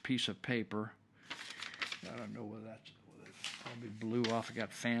find this piece of paper. I don't know whether that's probably blew off. I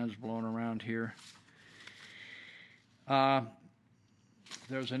got fans blowing around here.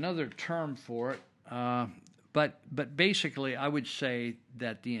 There's another term for it, but basically, I would say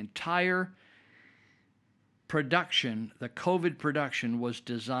that the entire production, the COVID production, was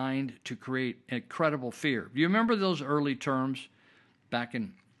designed to create incredible fear. Do you remember those early terms back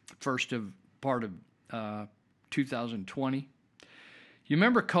in part of 2020? You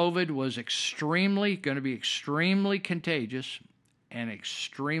remember COVID was going to be extremely contagious and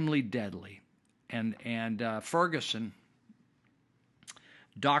extremely deadly. And Ferguson,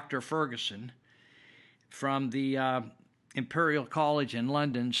 Dr. Ferguson from the Imperial College in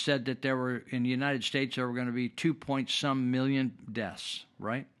London said that in the United States, there were going to be 2-point-some million deaths,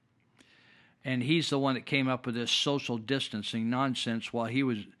 right? And he's the one that came up with this social distancing nonsense while he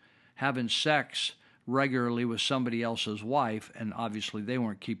was having sex regularly with somebody else's wife, and obviously they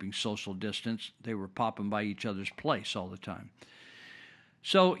weren't keeping social distance. They were popping by each other's place all the time.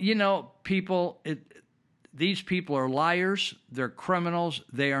 So, these people are liars, they're criminals,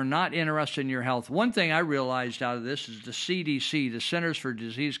 they are not interested in your health. One thing I realized out of this is the CDC, the Centers for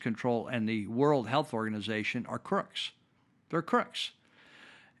Disease Control, and the World Health Organization are crooks. They're crooks.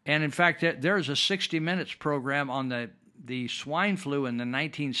 And in fact, there's a 60 Minutes program on the swine flu in the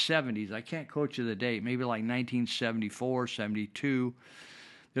 1970s. I can't quote you the date, maybe like 1974, 72.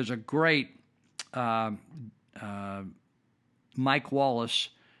 There's a great Mike Wallace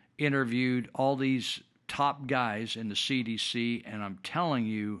interviewed all these top guys in the CDC, and I'm telling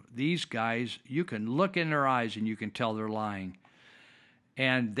you, these guys, you can look in their eyes and you can tell they're lying.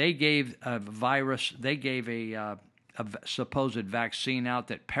 And they gave a supposed vaccine out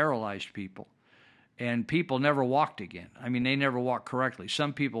that paralyzed people, and people never walked again. I mean, they never walked correctly.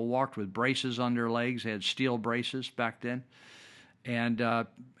 Some people walked with braces on their legs. They had steel braces back then. And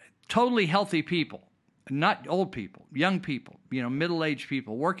totally healthy people, not old people, young people, middle-aged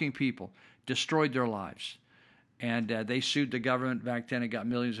people, working people, destroyed their lives. And they sued the government back then and got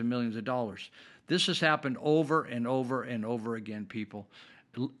millions and millions of dollars. This has happened over and over and over again, people.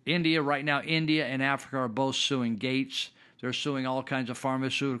 India and Africa are both suing Gates. They're suing all kinds of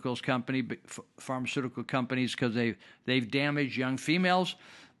pharmaceutical companies because they've damaged young females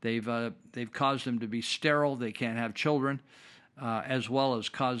They've caused them to be sterile. They can't have children, as well as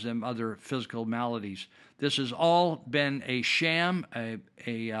cause them other physical maladies. This has all been a sham, a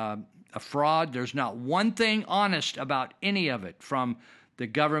fraud. There's not one thing honest about any of it, from the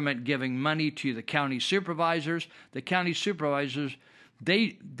government giving money to the county supervisors. The county supervisors,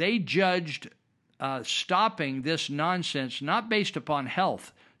 they judged stopping this nonsense not based upon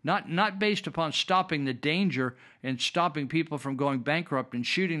health, not based upon stopping the danger and stopping people from going bankrupt and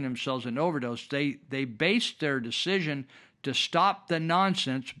shooting themselves in overdose. They based their decision to stop the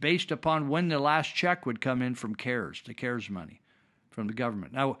nonsense based upon when the last check would come in from CARES, the CARES money from the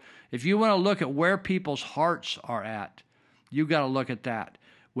government. Now, if you want to look at where people's hearts are at, you've got to look at that.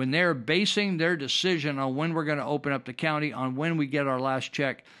 When they're basing their decision on when we're going to open up the county, on when we get our last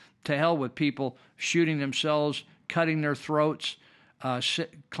check, to hell with people shooting themselves, cutting their throats,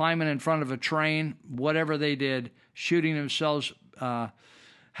 climbing in front of a train, whatever they did, shooting themselves,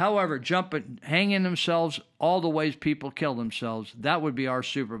 however, jumping, hanging themselves, all the ways people kill themselves. That would be our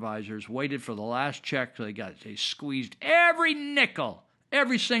supervisors. Waited for the last check till they squeezed every nickel,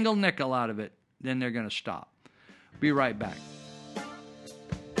 every single nickel out of it. Then they're going to stop. Be right back.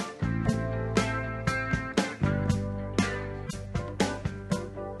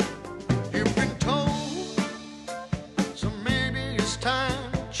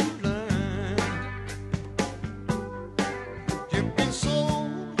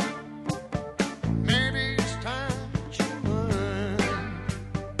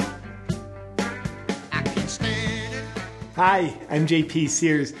 Hi, I'm JP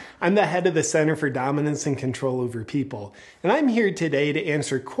Sears. I'm the head of the Center for Dominance and Control Over People, and I'm here today to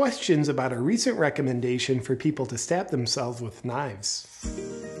answer questions about a recent recommendation for people to stab themselves with knives.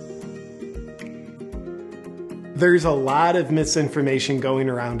 There's a lot of misinformation going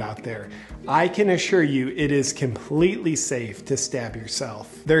around out there. I can assure you it is completely safe to stab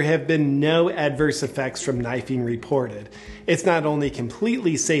yourself. There have been no adverse effects from knifing reported. It's not only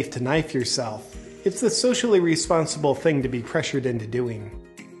completely safe to knife yourself, it's the socially responsible thing to be pressured into doing.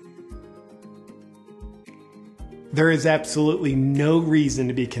 There is absolutely no reason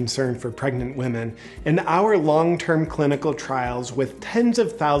to be concerned for pregnant women. In our long-term clinical trials with tens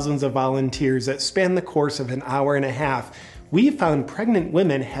of thousands of volunteers that span the course of an hour and a half, we found pregnant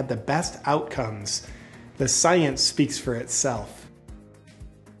women had the best outcomes. The science speaks for itself.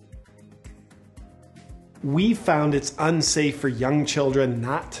 We found it's unsafe for young children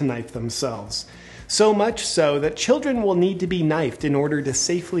not to knife themselves. So much so that children will need to be knifed in order to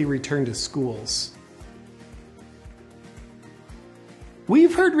safely return to schools.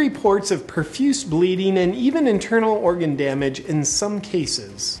 We've heard reports of profuse bleeding and even internal organ damage in some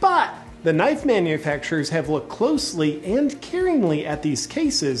cases. But the knife manufacturers have looked closely and caringly at these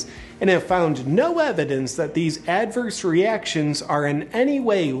cases and have found no evidence that these adverse reactions are in any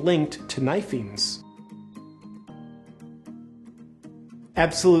way linked to knifings.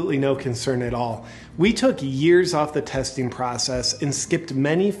 Absolutely no concern at all. We took years off the testing process and skipped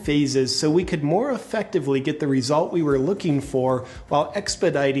many phases so we could more effectively get the result we were looking for while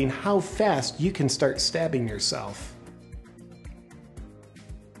expediting how fast you can start stabbing yourself.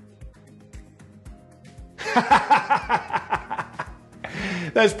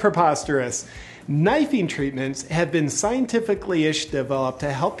 That's preposterous. Knifing treatments have been scientifically developed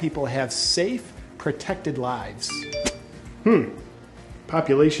to help people have safe, protected lives.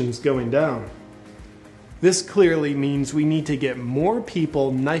 Population's going down. This clearly means we need to get more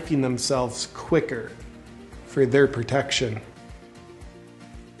people knifing themselves quicker for their protection.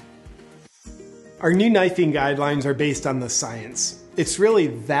 Our new knifing guidelines are based on the science. It's really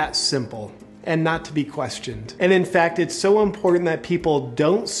that simple and not to be questioned. And in fact, it's so important that people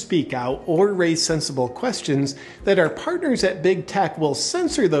don't speak out or raise sensible questions that our partners at Big Tech will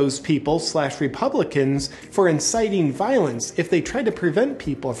censor those people/Republicans for inciting violence if they try to prevent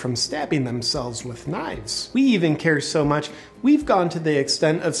people from stabbing themselves with knives. We even care so much, we've gone to the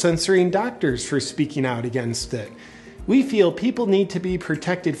extent of censoring doctors for speaking out against it. We feel people need to be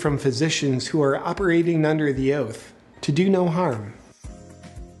protected from physicians who are operating under the oath to do no harm.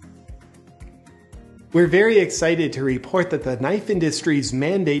 We're very excited to report that the knife industry's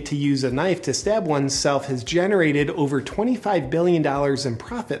mandate to use a knife to stab oneself has generated over $25 billion in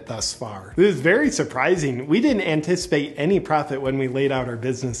profit thus far. This is very surprising. We didn't anticipate any profit when we laid out our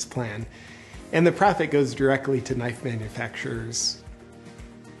business plan. And the profit goes directly to knife manufacturers.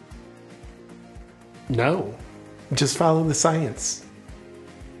 No, just follow the science.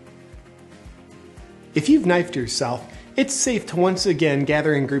 If you've knifed yourself, it's safe to once again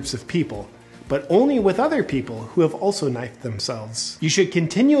gather in groups of people, but only with other people who have also knifed themselves. You should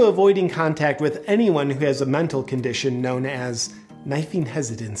continue avoiding contact with anyone who has a mental condition known as knifing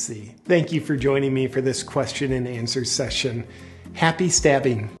hesitancy. Thank you for joining me for this question and answer session. Happy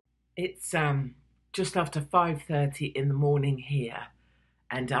stabbing. It's just after 5:30 in the morning here,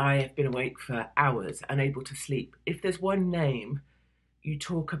 and I have been awake for hours, unable to sleep. If there's one name you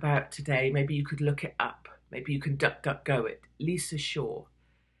talk about today, maybe you could look it up. Maybe you can DuckDuckGo it. Lisa Shaw.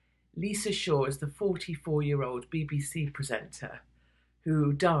 Lisa Shaw is the 44-year-old BBC presenter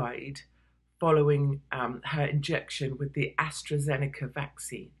who died following her injection with the AstraZeneca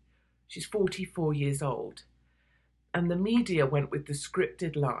vaccine. She's 44 years old. And the media went with the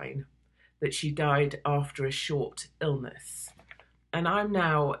scripted line that she died after a short illness. And I'm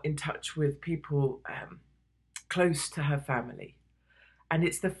now in touch with people close to her family. And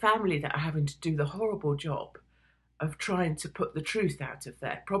it's the family that are having to do the horrible job of trying to put the truth out of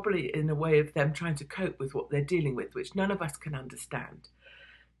there, probably in a way of them trying to cope with what they're dealing with, which none of us can understand.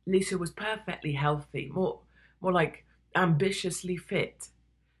 Lisa was perfectly healthy, more like ambitiously fit.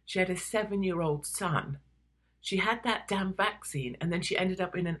 She had a 7-year-old son. She had that damn vaccine, and then she ended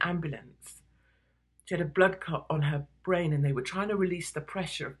up in an ambulance. She had a blood clot on her brain, and they were trying to release the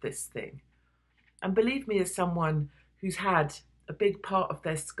pressure of this thing. And believe me, as someone who's had a big part of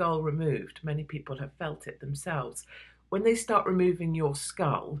their skull removed, many people have felt it themselves. When they start removing your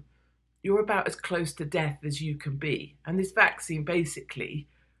skull, you're about as close to death as you can be. And this vaccine basically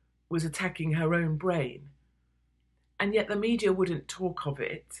was attacking her own brain. And yet the media wouldn't talk of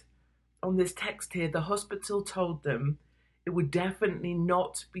it. On this text here, the hospital told them it would definitely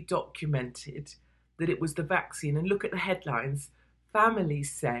not be documented that it was the vaccine. And look at the headlines.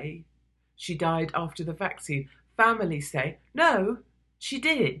 Families say she died after the vaccine. Families say, no, she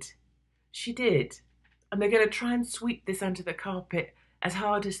did. She did. And they're going to try and sweep this under the carpet as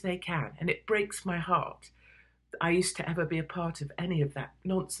hard as they can. And it breaks my heart that I used to ever be a part of any of that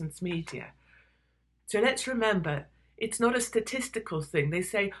nonsense media. So let's remember, it's not a statistical thing. They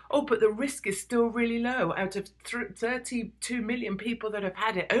say, oh, but the risk is still really low. Out of 32 million people that have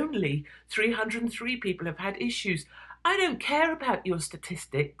had it, only 303 people have had issues. I don't care about your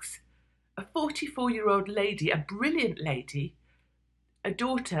statistics. A 44-year-old lady, a brilliant lady, a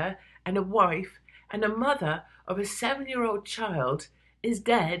daughter and a wife and a mother of a 7-year-old child is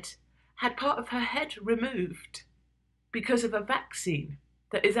dead, had part of her head removed because of a vaccine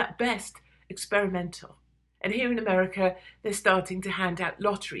that is at best experimental. And here in America, they're starting to hand out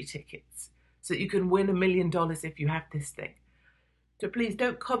lottery tickets so that you can win $1 million if you have this thing. So please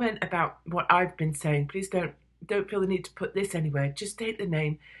don't comment about what I've been saying. Please don't feel the need to put this anywhere. Just state the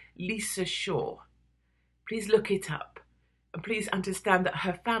name, Lisa Shaw. Please look it up. And please understand that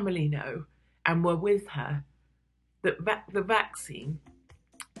her family know and were with her that the vaccine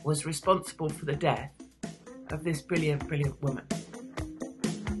was responsible for the death of this brilliant, brilliant woman.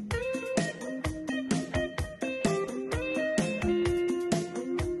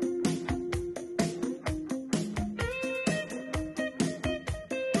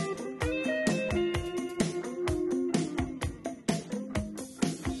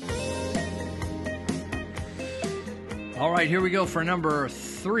 All right, here we go for number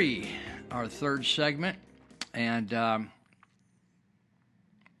 3, our third segment. And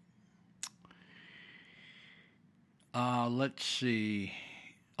let's see.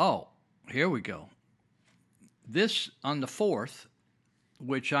 Oh, here we go. This on the 4th,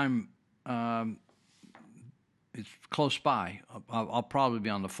 which it's close by. I'll probably be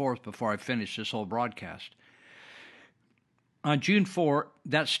on the 4th before I finish this whole broadcast. On June 4,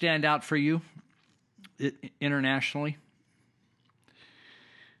 that stand out for you internationally?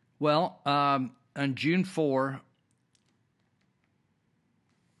 Well, on June 4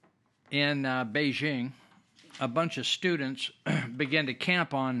 in Beijing, a bunch of students began to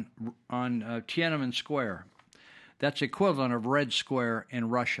camp on Tiananmen Square. That's equivalent of Red Square in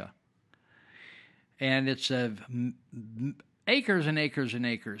Russia. And it's acres and acres and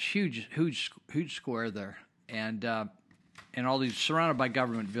acres, huge square there. And all these surrounded by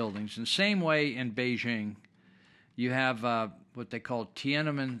government buildings. And same way in Beijing, you have what they call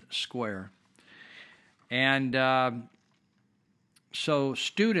Tiananmen Square. And so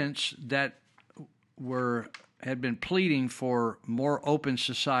students that had been pleading for more open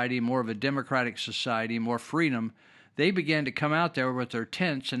society, more of a democratic society, more freedom, they began to come out there with their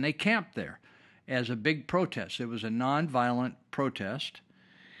tents and they camped there as a big protest. It was a nonviolent protest.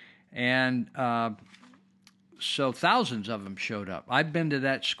 And so thousands of them showed up. I've been to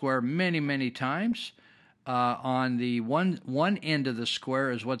that square many, many times. On the one end of the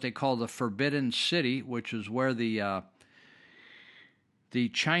square is what they call the Forbidden City, which is where the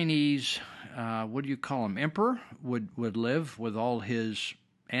Chinese, what do you call him, emperor would live with all his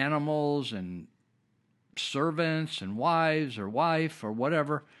animals and servants and wives or wife or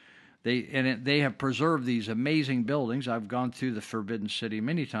whatever. They have preserved these amazing buildings. I've gone through the Forbidden City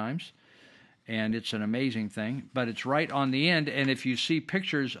many times, and it's an amazing thing. But it's right on the end, and if you see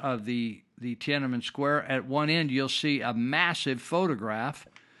pictures of the Tiananmen Square, at one end you'll see a massive photograph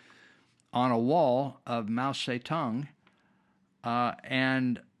on a wall of Mao Zedong,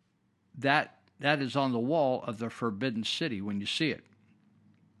 and that is on the wall of the Forbidden City when you see it.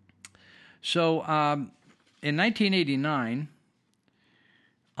 So in 1989,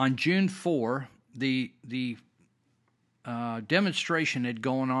 on June 4, the demonstration had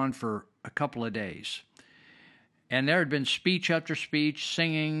gone on for a couple of days. And there had been speech after speech,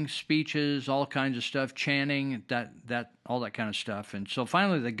 singing, speeches, all kinds of stuff, chanting, all that kind of stuff. And so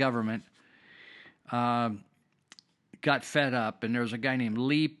finally the government got fed up, and there was a guy named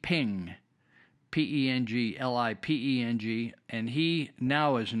Li Peng, P-E-N-G, L-I-P-E-G, and he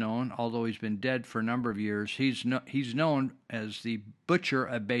now is known, although he's been dead for a number of years, he's known as the Butcher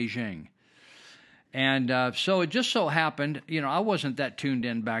of Beijing. And so it just so happened, I wasn't that tuned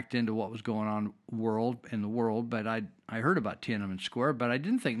in back then to what was going on in the world, but I heard about Tiananmen Square, but I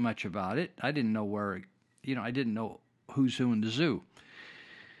didn't think much about it. I didn't know where, I didn't know who's who in the zoo.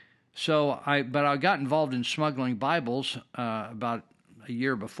 So I got involved in smuggling Bibles about a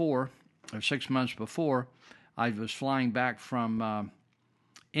year before, or 6 months before. I was flying back from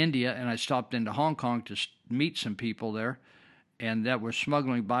India, and I stopped into Hong Kong to meet some people there, and that were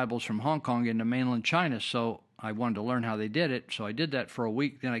smuggling Bibles from Hong Kong into mainland China. So I wanted to learn how they did it. So I did that for a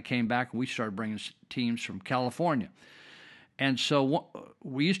week. Then I came back, and we started bringing teams from California. And so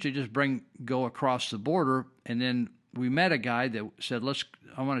we used to just go across the border, and then we met a guy that said,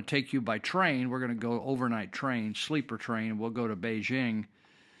 I want to take you by train. We're going to go overnight train, sleeper train. We'll go to Beijing,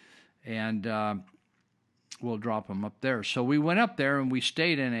 and we'll drop them up there. So we went up there, and we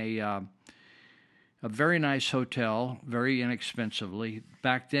stayed in a very nice hotel, very inexpensively.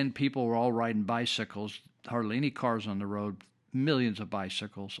 Back then, people were all riding bicycles, hardly any cars on the road, millions of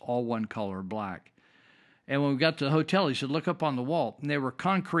bicycles, all one color, black. And when we got to the hotel, he said, look up on the wall. And they were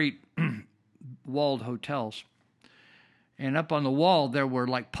concrete walled hotels. And up on the wall, there were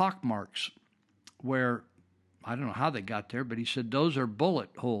like pock marks where, I don't know how they got there, but he said, those are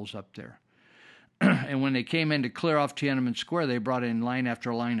bullet holes up there. And when they came in to clear off Tiananmen Square, they brought in line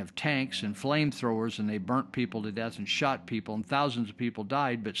after line of tanks and flamethrowers, and they burnt people to death and shot people, and thousands of people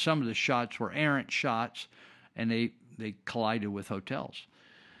died, but some of the shots were errant shots, and they collided with hotels.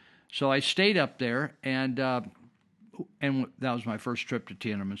 So I stayed up there, and that was my first trip to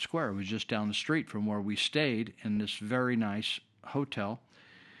Tiananmen Square. It was just down the street from where we stayed in this very nice hotel.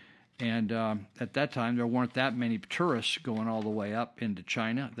 And at that time, there weren't that many tourists going all the way up into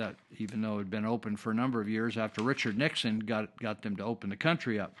China, that even though it had been open for a number of years after Richard Nixon got them to open the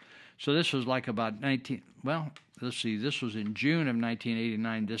country up. So this was like about this was in June of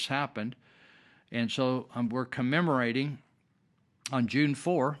 1989 this happened. And so we're commemorating on June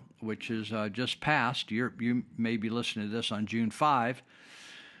 4, which is just passed. You may be listening to this on June 5.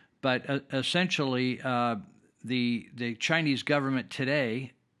 But essentially, the Chinese government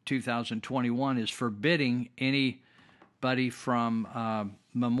today, 2021, is forbidding anybody from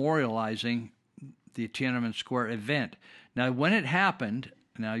memorializing the Tiananmen Square event. Now, when it happened,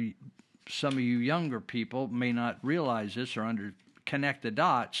 some of you younger people may not realize this or connect the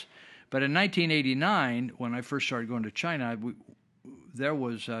dots, but in 1989, when I first started going to China, there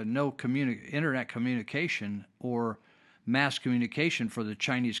was no internet communication or mass communication for the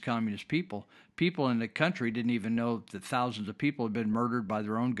Chinese Communist people. People in the country didn't even know that thousands of people had been murdered by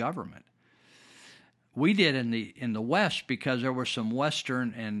their own government. We did in the West because there were some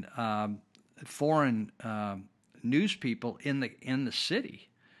Western and foreign news people in the city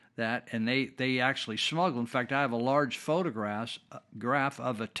and they actually smuggled. In fact, I have a large graph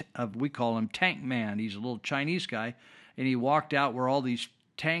of we call him Tank Man. He's a little Chinese guy, and he walked out where all these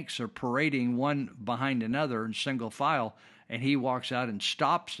tanks are parading one behind another in single file, and he walks out and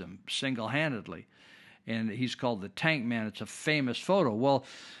stops them single-handedly. And he's called the Tank Man. It's a famous photo. Well,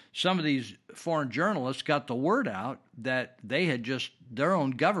 some of these foreign journalists got the word out that they had their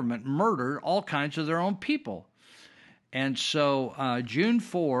own government murdered all kinds of their own people. And so June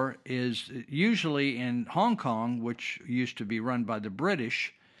 4 is usually in Hong Kong, which used to be run by the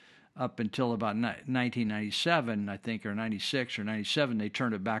British, up until about 1997, I think, or 96 or 97, they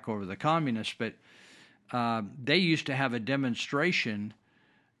turned it back over to the communists. But they used to have a demonstration,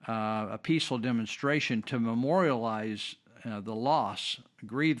 a peaceful demonstration, to memorialize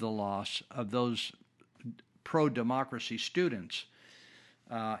grieve the loss of those pro-democracy students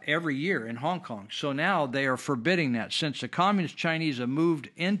every year in Hong Kong. So now they are forbidding that. Since the Communist Chinese have moved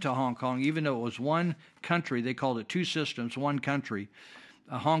into Hong Kong, even though it was one country, they called it two systems, one country.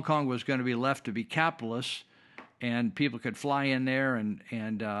 Hong Kong was going to be left to be capitalist, and people could fly in there and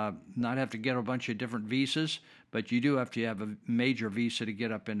not have to get a bunch of different visas, but you do have to have a major visa to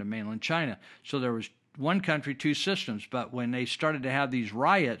get up into mainland China. So there was one country, two systems. But when they started to have these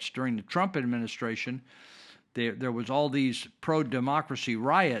riots during the Trump administration, there was all these pro-democracy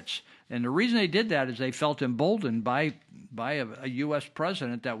riots, and the reason they did that is they felt emboldened by a U.S.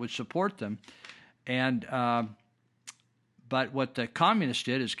 president that would support them. And but what the communists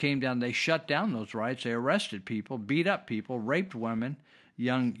did is came down. They shut down those riots. They arrested people, beat up people, raped women,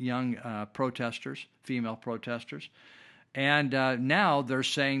 young protesters, female protesters, and now they're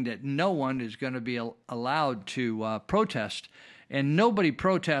saying that no one is going to be allowed to protest. And nobody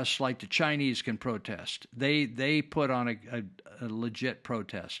protests like the Chinese can protest. They put on a legit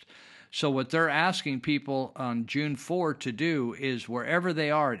protest. So what they're asking people on June 4 to do is wherever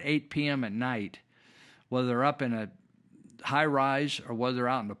they are at 8 p.m. at night, whether they're up in a high rise or whether they're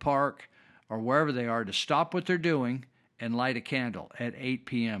out in the park or wherever they are, to stop what they're doing and light a candle at 8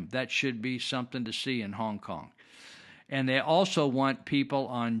 p.m. That should be something to see in Hong Kong. And they also want people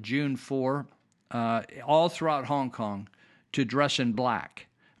on June 4 all throughout Hong Kong to dress in black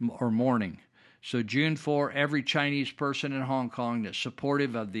or mourning. So June 4, every Chinese person in Hong Kong that's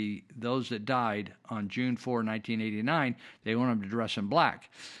supportive of those that died on June 4, 1989, they want them to dress in black.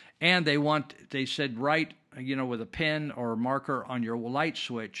 And they said write, with a pen or a marker on your light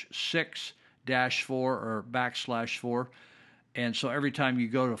switch 6-4 or \4. And so every time you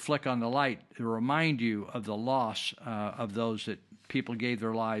go to flick on the light, to remind you of the loss of those that people gave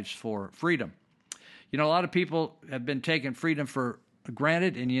their lives for freedom. A lot of people have been taking freedom for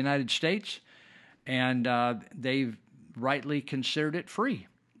granted in the United States, and they've rightly considered it free.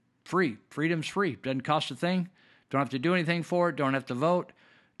 Free. Freedom's free. Doesn't cost a thing. Don't have to do anything for it. Don't have to vote.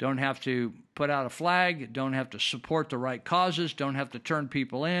 Don't have to put out a flag. Don't have to support the right causes. Don't have to turn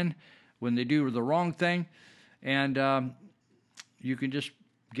people in when they do the wrong thing. And you can just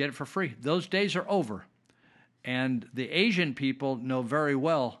get it for free. Those days are over. And the Asian people know very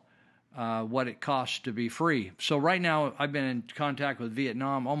well what it costs to be free. So right now, I've been in contact with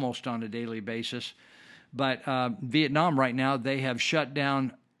Vietnam almost on a daily basis. But Vietnam right now, they have shut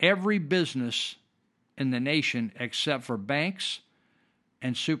down every business in the nation except for banks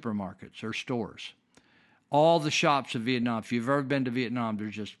and supermarkets or stores. All the shops of Vietnam, if you've ever been to Vietnam,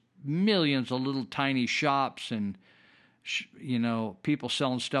 there's just millions of little tiny shops and, people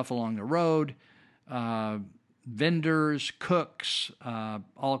selling stuff along the road, vendors, cooks,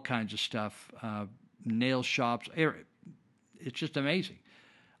 all kinds of stuff, nail shops. It's just amazing.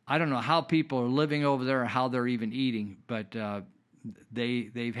 I don't know how people are living over there or how they're even eating, but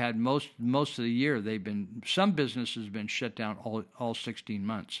they've had most of the year. Some businesses have been shut down all 16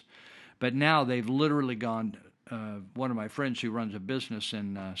 months, but now they've literally gone. One of my friends who runs a business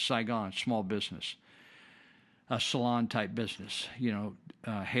in Saigon, small business, a salon type business,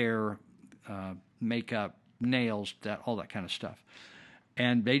 hair, makeup, nails, all that kind of stuff.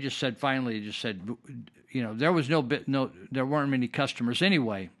 And they just said, there was there weren't many customers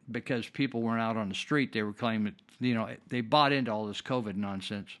anyway because people weren't out on the street. They were claiming, they bought into all this COVID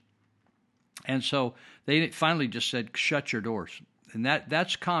nonsense. And so they finally just said, shut your doors. And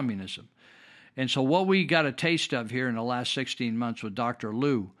that's communism. And so what we got a taste of here in the last 16 months with Dr.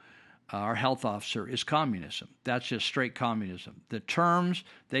 Liu, our health officer, is communism. That's just straight communism. The terms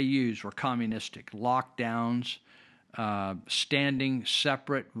they used were communistic. Lockdowns, standing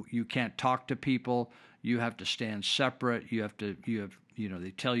separate. You can't talk to people. You have to stand separate.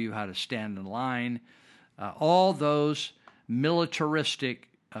 They tell you how to stand in line. All those militaristic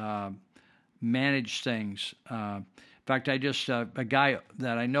managed things. In fact, a guy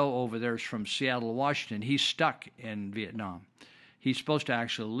that I know over there is from Seattle, Washington. He's stuck in Vietnam. He's supposed to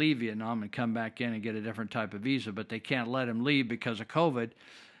actually leave Vietnam and come back in and get a different type of visa, but they can't let him leave because of COVID.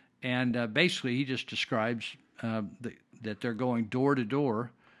 And basically, he just describes that they're going door to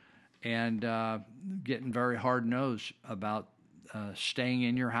door and getting very hard-nosed about staying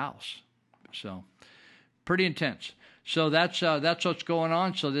in your house. So pretty intense. So that's what's going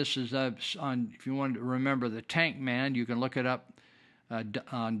on. So this is on. If you want to remember the Tank Man, you can look it up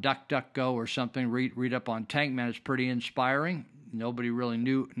on DuckDuckGo or something. Read up on Tank Man. It's pretty inspiring. Nobody really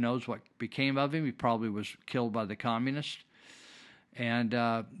knows what became of him. He probably was killed by the communists. And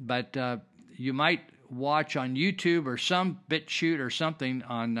but you might watch on YouTube or some BitChute or something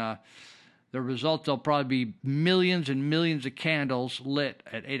on the results. There'll probably be millions and millions of candles lit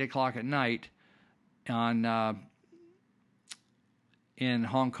at 8 o'clock at night on in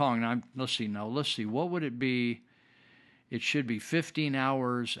Hong Kong. Now, let's see. What would it be? It should be 15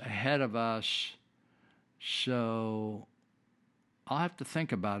 hours ahead of us. So I'll have to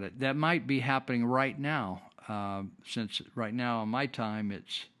think about it. That might be happening right now, since right now on my time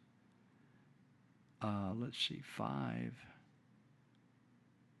it's, let's see, 5,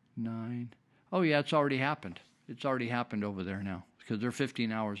 9. Oh, yeah, it's already happened. It's already happened over there now because they're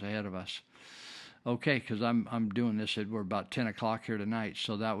 15 hours ahead of us. Okay, because I'm doing this we're about 10 o'clock here tonight,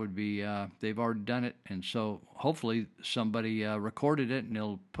 so that would be, they've already done it, and so hopefully somebody recorded it and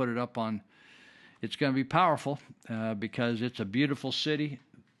they'll put it up on, it's going to be powerful because it's a beautiful city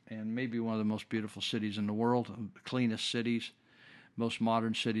and maybe one of the most beautiful cities in the world, the cleanest cities, most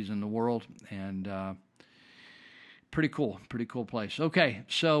modern cities in the world, and pretty cool place. Okay,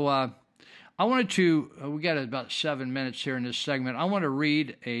 so I wanted to, we got about 7 minutes here in this segment. I want to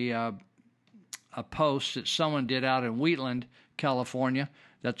read a post that someone did out in Wheatland, California.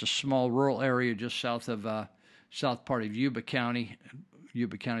 That's a small rural area just south of south part of Yuba County.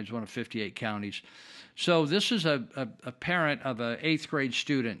 Yuba County is one of 58 counties. So this is a parent of an 8th grade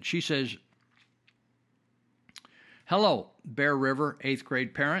student. She says, "Hello, Bear River 8th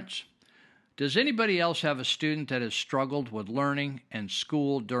grade parents. Does anybody else have a student that has struggled with learning and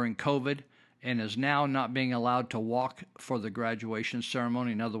school during COVID and is now not being allowed to walk for the graduation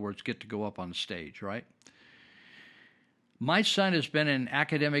ceremony?" In other words, get to go up on the stage, right? "My son has been in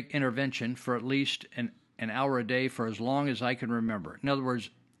academic intervention for at least an hour a day for as long as I can remember." In other words,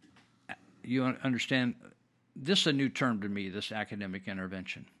 you understand, this is a new term to me, this academic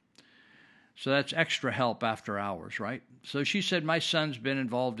intervention. So that's extra help after hours, right? So she said, "My son's been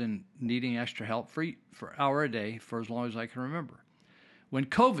involved in needing extra help for an hour a day for as long as I can remember. When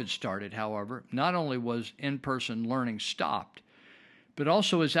COVID started, however, not only was in-person learning stopped, but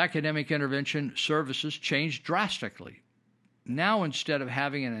also his academic intervention services changed drastically. Now, instead of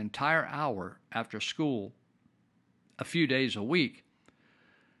having an entire hour after school a few days a week,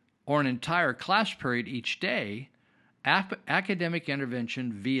 or an entire class period each day, academic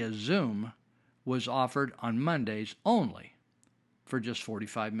intervention via Zoom was offered on Mondays only for just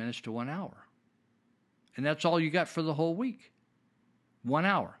 45 minutes to 1 hour. And that's all you got for the whole week. 1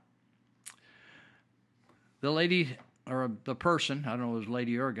 hour. The lady, or the person, I don't know if it was a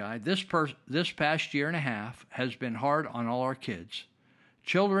lady or a guy, this past year and a half has been hard on all our kids.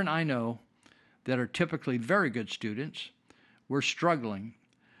 Children I know that are typically very good students were struggling.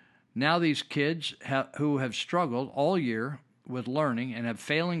 Now these kids who have struggled all year with learning and have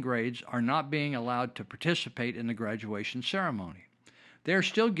failing grades are not being allowed to participate in the graduation ceremony. They're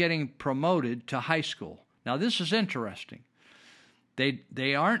still getting promoted to high school. Now this is interesting. They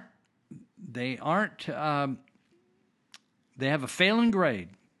have a failing grade,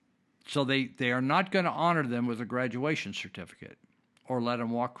 so they are not going to honor them with a graduation certificate or let them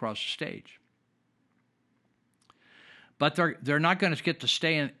walk across the stage. But they're not going to get to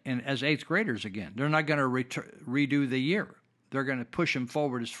stay in as 8th graders again. They're not going to redo the year. They're going to push them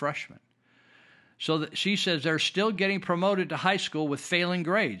forward as freshmen. So she says they're still getting promoted to high school with failing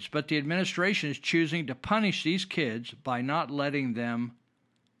grades, but the administration is choosing to punish these kids by not letting them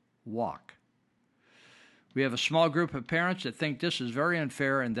walk. We have a small group of parents that think this is very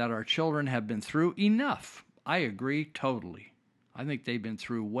unfair and that our children have been through enough. I agree totally. I think they've been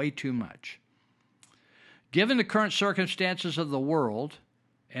through way too much. Given the current circumstances of the world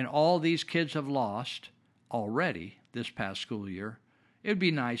and all these kids have lost already this past school year, it would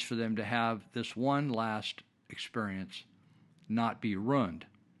be nice for them to have this one last experience not be ruined.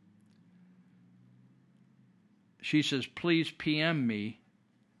 She says, "Please PM me,"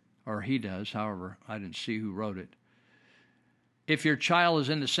 or he does, however, I didn't see who wrote it, "if your child is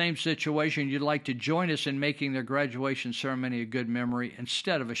in the same situation, you'd like to join us in making their graduation ceremony a good memory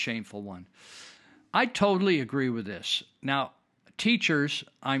instead of a shameful one." I totally agree with this. Now, teachers,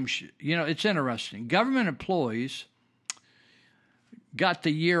 it's interesting. Government employees got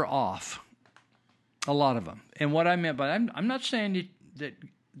the year off, a lot of them. And what I meant by that, I'm not saying that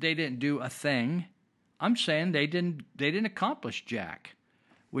they didn't do a thing. I'm saying they didn't accomplish jack.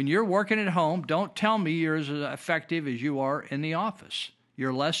 When you're working at home, don't tell me you're as effective as you are in the office.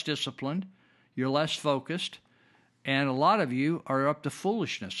 You're less disciplined, you're less focused, and a lot of you are up to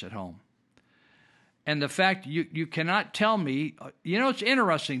foolishness at home. And the fact you cannot tell me, it's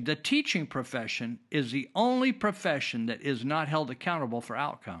interesting. The teaching profession is the only profession that is not held accountable for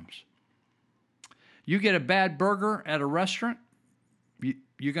outcomes. You get a bad burger at a restaurant,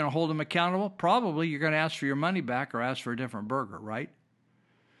 you're going to hold them accountable? Probably you're going to ask for your money back or ask for a different burger, right?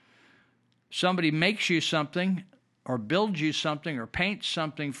 Somebody makes you something or builds you something or paints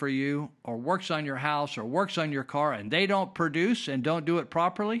something for you or works on your house or works on your car and they don't produce and don't do it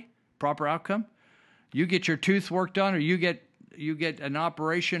properly, proper outcome, you get your tooth worked on or you get an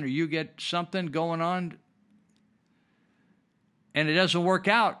operation or you get something going on and it doesn't work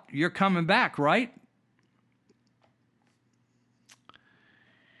out, you're coming back, right?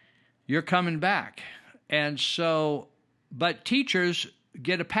 You're coming back. And so, but teachers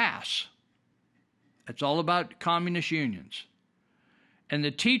get a pass. It's all about communist unions. And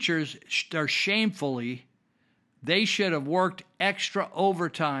the teachers are shamefully, they should have worked extra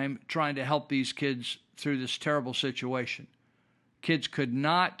overtime trying to help these kids through this terrible situation. Kids could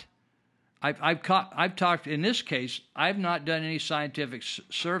not, I've talked, in this case, I've not done any scientific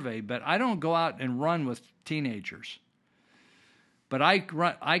survey, but I don't go out and run with teenagers. But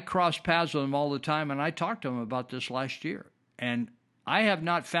I cross paths with them all the time, and I talked to them about this last year. And I have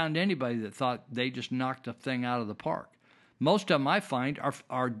not found anybody that thought they just knocked the thing out of the park. Most of them I find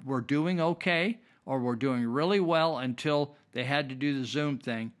were doing okay or were doing really well until they had to do the Zoom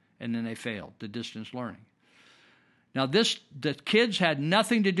thing, and then they failed, the distance learning. Now, the kids had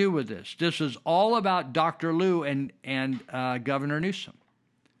nothing to do with this. This is all about Dr. Liu and Governor Newsom.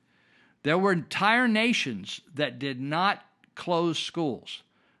 There were entire nations that did not close schools.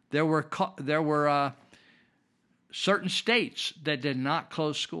 There were certain states that did not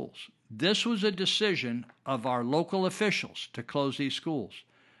close schools. This was a decision of our local officials to close these schools.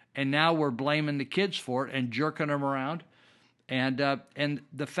 And now we're blaming the kids for it and jerking them around. And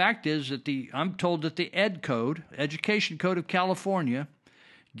the fact is that I'm told that the Ed Code, Education Code of California,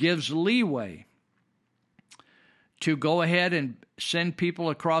 gives leeway to go ahead and send people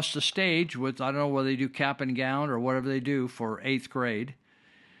across the stage with, I don't know whether they do cap and gown or whatever they do for 8th grade,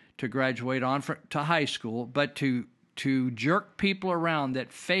 to graduate on to high school, but to jerk people around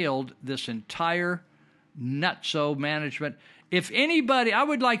that failed this entire nutso management. If anybody, I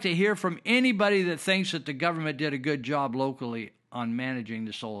would like to hear from anybody that thinks that the government did a good job locally on managing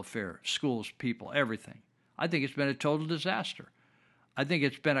this whole affair, schools, people, everything. I think it's been a total disaster. I think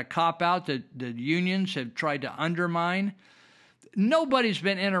it's been a cop-out that the unions have tried to undermine. Nobody's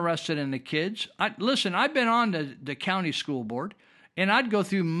been interested in the kids. Listen, I've been on the county school board, and I'd go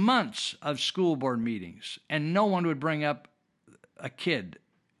through months of school board meetings, and no one would bring up a kid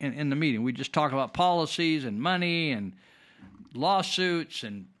in the meeting. We'd just talk about policies and money and lawsuits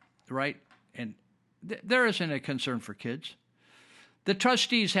and there isn't a concern for kids. The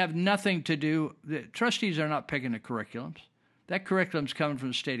trustees have nothing to do. The trustees are not picking the curriculums. That curriculum's coming from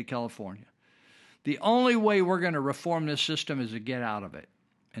the state of California. The only way we're going to reform this system is to get out of it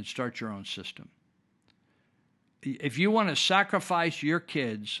and start your own system. If you want to sacrifice your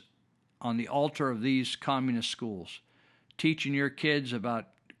kids on the altar of these communist schools, teaching your kids about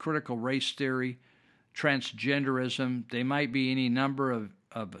critical race theory, transgenderism, they might be any number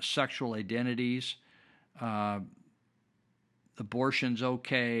of sexual identities, abortion's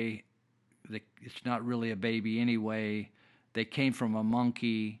okay, it's not really a baby anyway, they came from a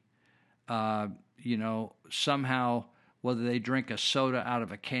monkey, somehow whether they drink a soda out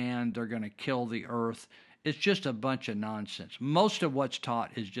of a can, they're going to kill the earth. It's just a bunch of nonsense. Most of what's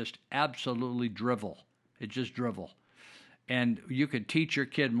taught is just absolutely drivel. It's just drivel. And you could teach your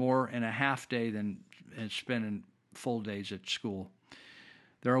kid more in a half day than spending full days at school.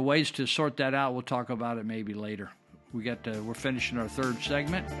 There are ways to sort that out. We'll talk about it maybe later. We're finishing our third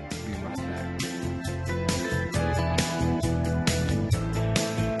segment. We'll be right back.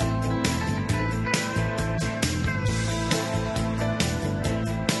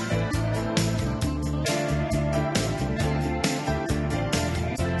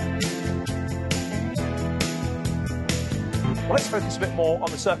 Well, let's focus a bit more on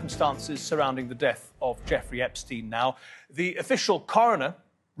the circumstances surrounding the death of Jeffrey Epstein now. The official coroner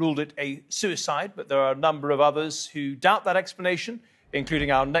ruled it a suicide, but there are a number of others who doubt that explanation,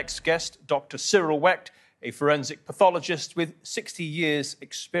 including our next guest, Dr. Cyril Wecht, a forensic pathologist with 60 years'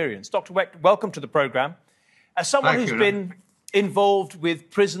 experience. Dr. Wecht, welcome to the programme. As someone who's been involved with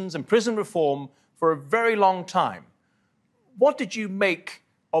prisons and prison reform for a very long time, what did you make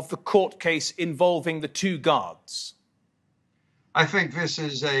of the court case involving the two guards? I think this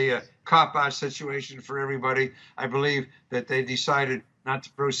is a cop-out situation for everybody. I believe that they decided not to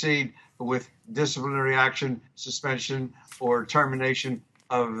proceed with disciplinary action, suspension, or termination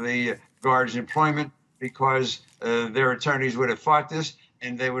of the guards' employment because their attorneys would have fought this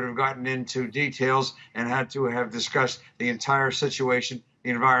and they would have gotten into details and had to have discussed the entire situation, the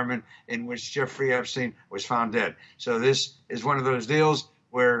environment in which Jeffrey Epstein was found dead. So this is one of those deals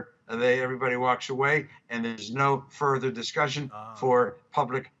where everybody walks away, and there's no further discussion for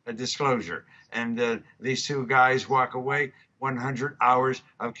public disclosure. And these two guys walk away, 100 hours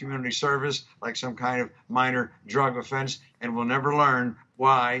of community service, like some kind of minor drug offense, and will never learn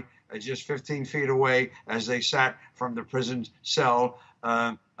why, just 15 feet away, as they sat from the prison cell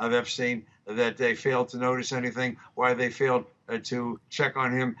of Epstein, that they failed to notice anything, why they failed to check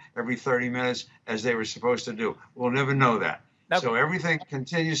on him every 30 minutes as they were supposed to do. We'll never know that. Now, so everything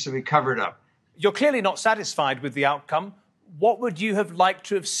continues to be covered up. You're clearly not satisfied with the outcome. What would you have liked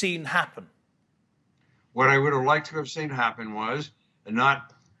to have seen happen? What I would have liked to have seen happen was,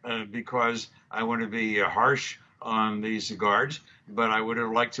 not because I want to be harsh on these guards, but I would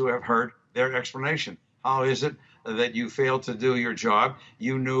have liked to have heard their explanation. How is it that you failed to do your job?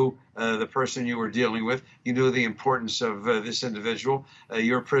 You knew the person you were dealing with. You knew the importance of this individual.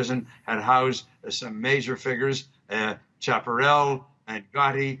 Your prison had housed some major figures, Chaparral and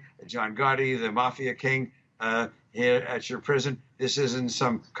Gotti, John Gotti, the mafia king, here at your prison. This isn't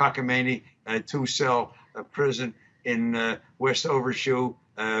some cockamamie two-cell prison in West Overshoe,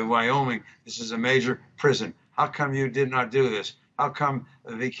 Wyoming. This is a major prison. How come you did not do this? How come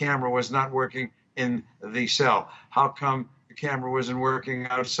the camera was not working in the cell? How come the camera wasn't working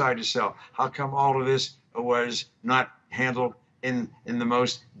outside the cell? How come all of this was not handled in the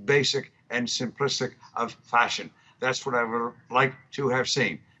most basic and simplistic of fashion? That's what I would like to have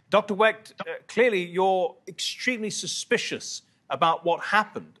seen. Dr. Wecht, clearly you're extremely suspicious about what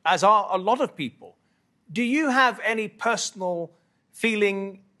happened, as are a lot of people. Do you have any personal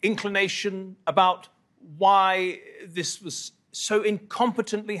feeling, inclination about why this was so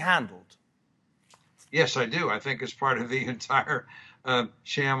incompetently handled? Yes, I do. I think it's part of the entire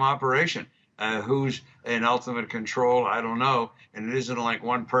sham operation. Who's in ultimate control, I don't know. And it isn't like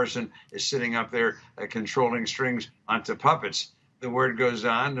one person is sitting up there controlling strings onto puppets. The word goes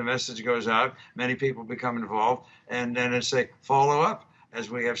on, the message goes out, many people become involved, and then it's a follow-up, as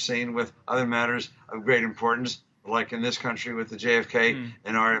we have seen with other matters of great importance, like in this country with the JFK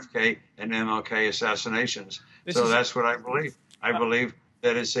and RFK and MLK assassinations. So that's what I believe. I believe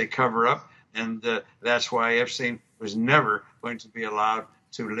that it's a cover-up, and that's why Epstein was never going to be allowed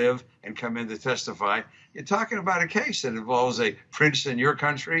to live and come in to testify. You're talking about a case that involves a prince in your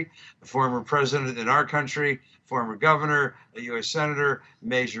country, a former president in our country, former governor, a U.S. senator,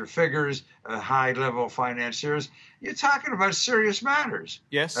 major figures, high-level financiers. You're talking about serious matters.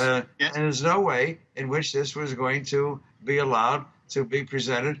 Yes. And there's no way in which this was going to be allowed to be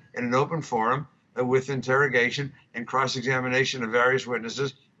presented in an open forum with interrogation and cross-examination of various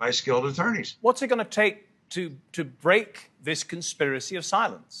witnesses by skilled attorneys. What's it going to take to break this conspiracy of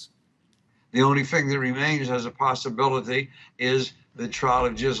silence? The only thing that remains as a possibility is the trial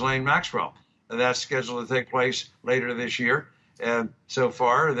of Ghislaine Maxwell. That's scheduled to take place later this year. So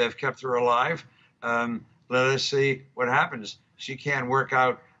far, they've kept her alive. Let us see what happens. She can't work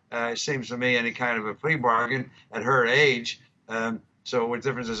out, it seems to me, any kind of a plea bargain at her age. So what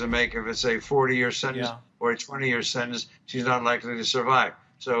difference does it make if it's a 40-year sentence or a 20-year sentence? She's not likely to survive.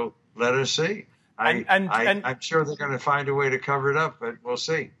 So let us see. I'm sure they're going to find a way to cover it up, but we'll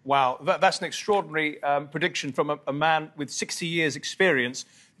see. Wow, that's an extraordinary prediction from a man with 60 years' experience.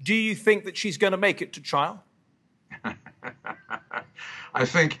 Do you think that she's going to make it to trial? I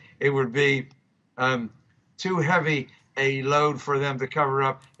think it would be too heavy a load for them to cover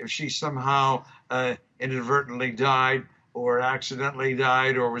up if she somehow inadvertently died or accidentally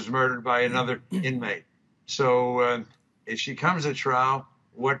died or was murdered by another inmate. So if she comes to trial,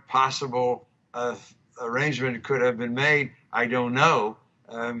 what possible arrangement could have been made, I don't know.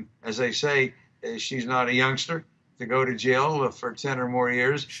 As I say, she's not a youngster. To go to jail for 10 or more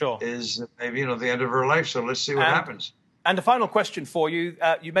years is maybe the end of her life. So let's see what happens. And a final question for you.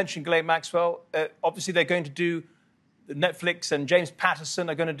 You mentioned Ghislaine Maxwell. Obviously, they're going to do Netflix, and James Patterson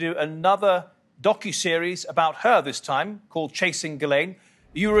are going to do another docuseries about her this time called Chasing Ghislaine.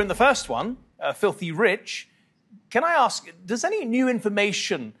 You were in the first one, Filthy Rich. Can I ask, does any new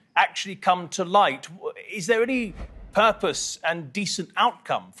information actually come to light? Is there any purpose and decent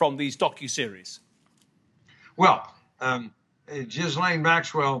outcome from these docuseries? Well, Ghislaine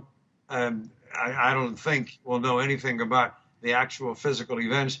Maxwell, I don't think will know anything about the actual physical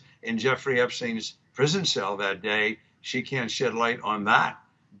events in Jeffrey Epstein's prison cell that day. She can't shed light on that.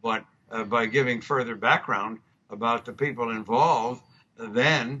 But by giving further background about the people involved,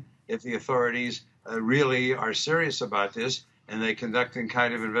 then if the authorities really are serious about this and they conduct a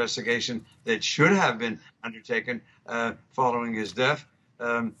kind of investigation that should have been undertaken following his death,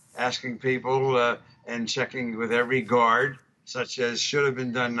 asking people and checking with every guard, such as should have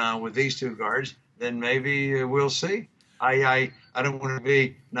been done now with these two guards, then maybe we'll see. I don't want to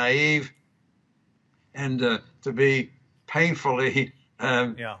be naive and to be painfully,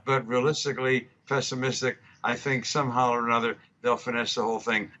 but realistically pessimistic. I think somehow or another they'll finesse the whole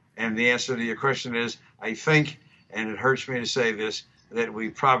thing. And the answer to your question is, I think, and it hurts me to say this, that we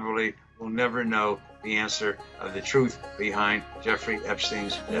probably will never know the answer of the truth behind Jeffrey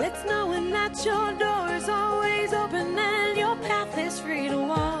Epstein's death. It's knowing that your door is always open and your path is free to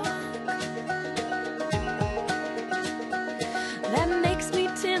walk. That makes me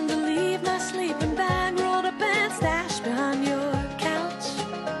tend to leave my sleeping bag rolled up and stashed behind your couch.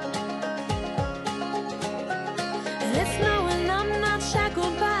 And it's knowing I'm not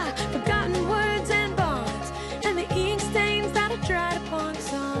shackled by forgotten words and bonds and the ink stains that are dried upon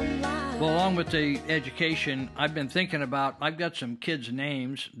some line. Well, along with the education, I've been thinking about, I've got some kids'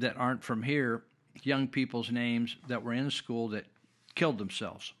 names that aren't from here, young people's names that were in school that killed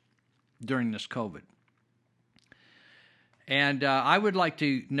themselves during this COVID. And I would like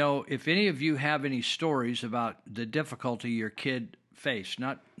to know if any of you have any stories about the difficulty your kid faced.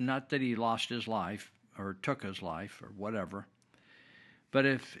 Not that he lost his life or took his life or whatever, but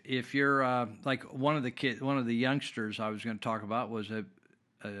if you're like one of the youngsters I was going to talk about was a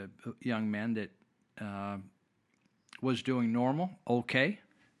young man that was doing normal, okay,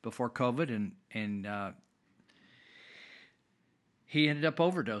 before COVID, and he ended up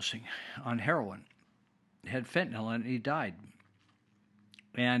overdosing on heroin. Had fentanyl in it, and he died.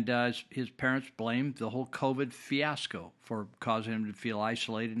 And his parents blamed the whole COVID fiasco for causing him to feel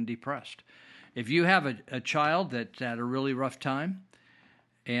isolated and depressed. If you have a child that's had a really rough time,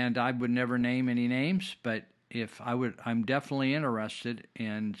 and I would never name any names, but I'm definitely interested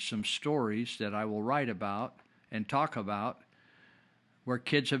in some stories that I will write about and talk about where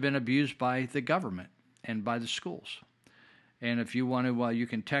kids have been abused by the government and by the schools. And if you want to, you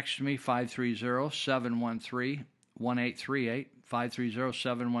can text me, 530-713-1838,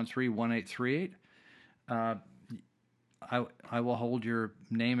 530-713-1838. I will hold your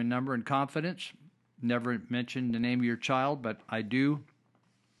name and number in confidence. Never mention the name of your child, but I do.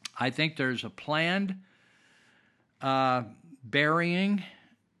 I think there's a planned burying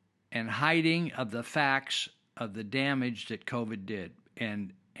and hiding of the facts of the damage that COVID did.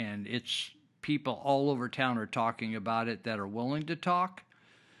 And it's people all over town are talking about it that are willing to talk,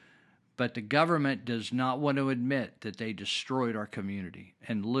 but the government does not want to admit that they destroyed our community,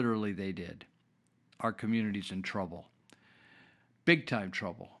 and literally they did. Our community's in trouble, big time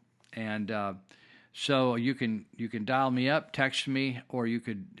trouble. And so you can dial me up, text me, or you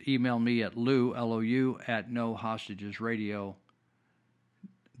could email me at Lou, L-O-U, at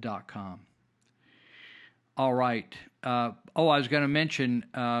nohostagesradio.com. All right. I was going to mention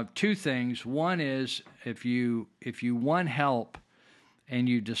two things. One is if you want help and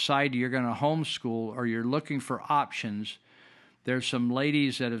you decide you're going to homeschool or you're looking for options, there's some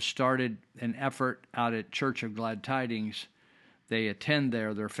ladies that have started an effort out at Church of Glad Tidings. They attend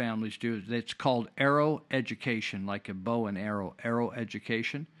there, their families do. It's called Arrow Education, like a bow and arrow, Arrow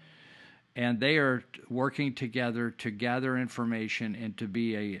Education. And they are working together to gather information and to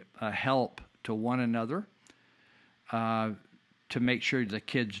be a help to one another. To make sure the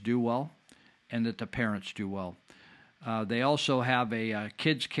kids do well and that the parents do well. They also have a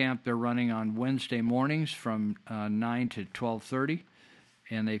kids camp they're running on Wednesday mornings from 9 to 12:30,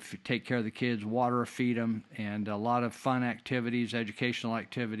 and they take care of the kids, water, feed them, and a lot of fun activities, educational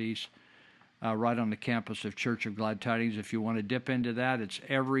activities, right on the campus of Church of Glad Tidings. If you want to dip into that, it's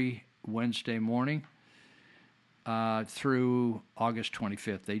every Wednesday morning through August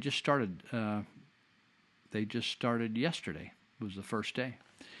 25th. They just started. They just started yesterday. It was the first day.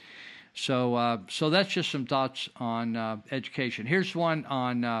 So that's just some thoughts on education. Here's one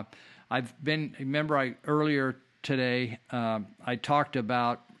on, earlier today, I talked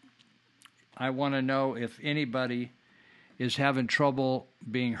about, I want to know if anybody is having trouble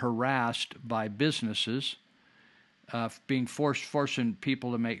being harassed by businesses, forcing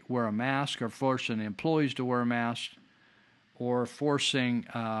people to wear a mask, or forcing employees to wear a mask, or forcing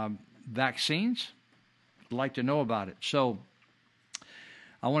vaccines. I'd like to know about it. So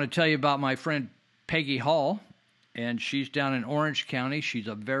I want to tell you about my friend Peggy Hall, and she's down in Orange County. She's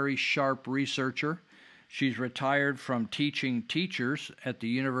a very sharp researcher. She's retired from teaching teachers at the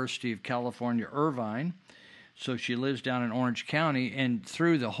University of California, Irvine. So she lives down in Orange County, and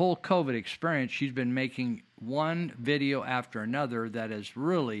through the whole COVID experience, she's been making one video after another that has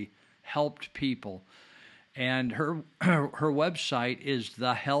really helped people. And her website is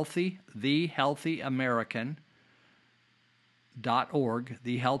thehealthyamerican.org,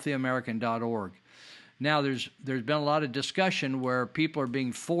 thehealthyamerican.org. Now, there's been a lot of discussion where people are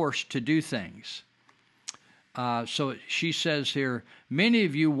being forced to do things. So she says here, many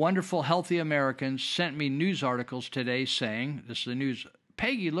of you wonderful, healthy Americans sent me news articles today saying, this is the news,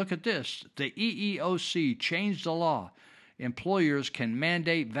 Peggy, look at this. The EEOC changed the law. Employers can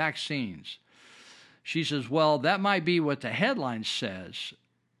mandate vaccines. She says, well, that might be what the headline says,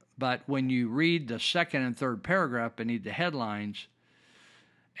 but when you read the second and third paragraph beneath the headlines,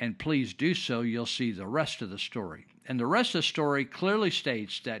 and please do so, you'll see the rest of the story. And the rest of the story clearly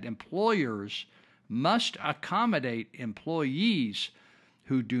states that employers must accommodate employees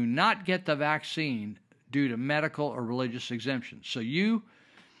who do not get the vaccine due to medical or religious exemptions. So you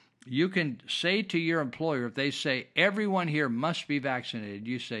can say to your employer, if they say everyone here must be vaccinated,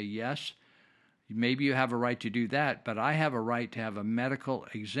 you say yes. Maybe you have a right to do that, but I have a right to have a medical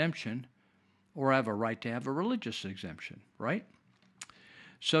exemption, or I have a right to have a religious exemption, right?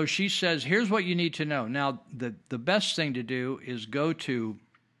 So she says, here's what you need to know. Now, the best thing to do is go to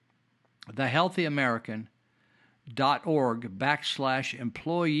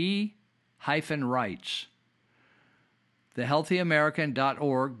thehealthyamerican.org/employee-rights.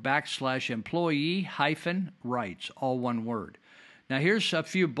 thehealthyamerican.org/employee-rights, all one word. Now, here's a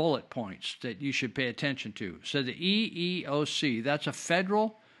few bullet points that you should pay attention to. So the EEOC, that's a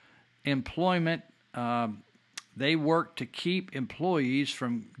federal employment, they work to keep employees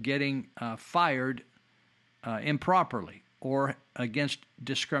from getting fired improperly or against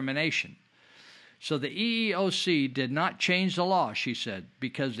discrimination. So the EEOC did not change the law, she said,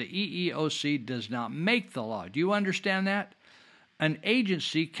 because the EEOC does not make the law. Do you understand that? An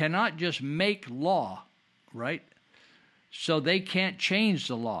agency cannot just make law, right? So they can't change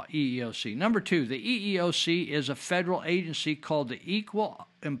the law, EEOC. Number two, the EEOC is a federal agency called the Equal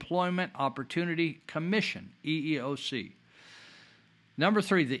Employment Opportunity Commission, EEOC. Number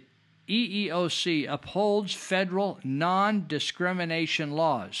three, the EEOC upholds federal non-discrimination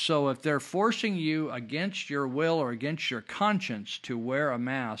laws. So if they're forcing you against your will or against your conscience to wear a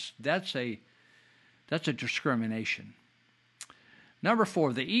mask, that's a discrimination. Number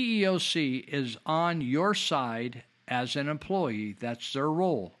four, the EEOC is on your side as an employee. That's their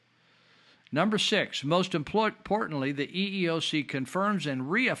role. Number six, most importantly, the EEOC confirms and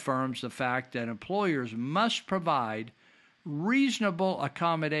reaffirms the fact that employers must provide reasonable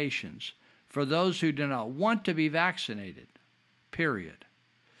accommodations for those who do not want to be vaccinated, period.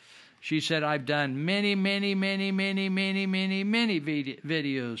 She said, I've done many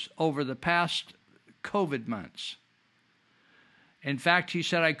videos over the past COVID months. In fact, he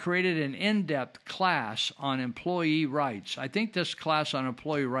said, I created an in-depth class on employee rights. I think this class on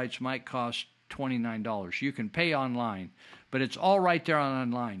employee rights might cost $29. You can pay online, but it's all right there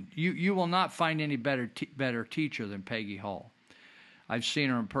online. You will not find any better teacher than Peggy Hall. I've seen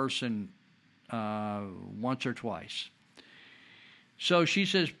her in person once or twice. So she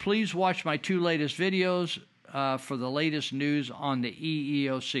says, please watch my 2 latest videos for the latest news on the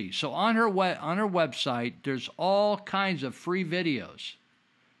EEOC. So on her website, there's all kinds of free videos.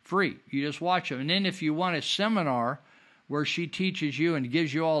 Free. You just watch them. And then if you want a seminar where she teaches you and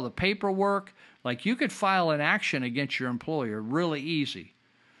gives you all the paperwork, like you could file an action against your employer really easy.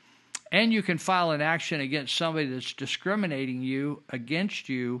 And you can file an action against somebody that's discriminating against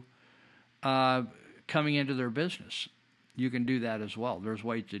you coming into their business. You can do that as well. There's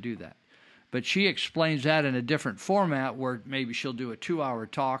ways to do that. But she explains that in a different format where maybe she'll do a 2-hour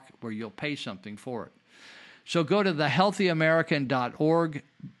talk where you'll pay something for it. So go to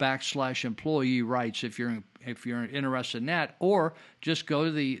thehealthyamerican.org/employee rights if you're interested in that, or just go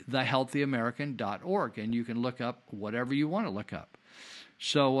to thehealthyamerican.org and you can look up whatever you want to look up.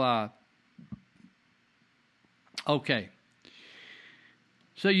 So, okay.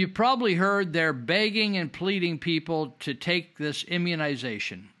 So you probably heard they're begging and pleading people to take this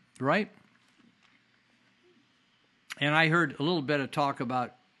immunization, right? And I heard a little bit of talk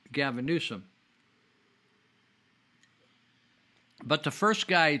about Gavin Newsom. But the first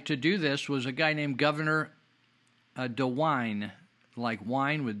guy to do this was a guy named Governor DeWine, like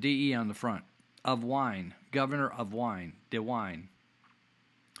wine with D-E on the front, of wine, Governor of wine, DeWine.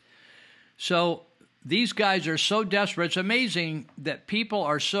 So these guys are so desperate. It's amazing that people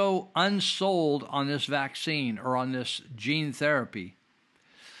are so unsold on this vaccine or on this gene therapy.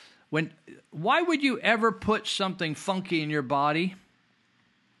 Why would you ever put something funky in your body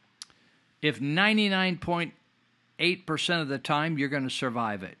if 99.8% of the time you're going to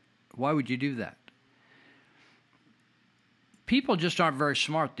survive it? Why would you do that? People just aren't very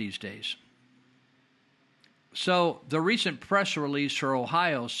smart these days. So the recent press release for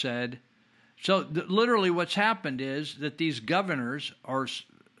Ohio said, literally what's happened is that these governors are,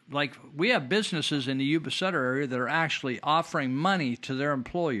 like, we have businesses in the Yuba Sutter area that are actually offering money to their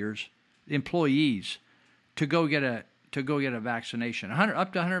employees to go get a vaccination.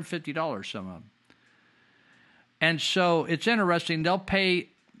 Up to $150, some of them. And so it's interesting. They'll pay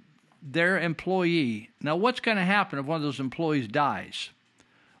their employee. Now, what's going to happen if one of those employees dies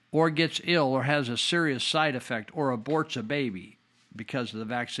or gets ill or has a serious side effect or aborts a baby because of the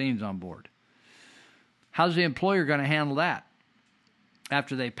vaccines on board? How's the employer going to handle that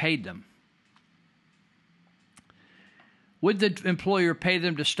after they paid them? Would the employer pay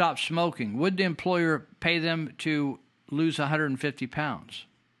them to stop smoking? Would the employer pay them to lose 150 pounds?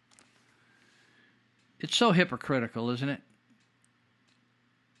 It's so hypocritical, isn't it?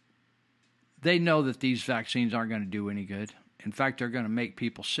 They know that these vaccines aren't going to do any good. In fact, they're going to make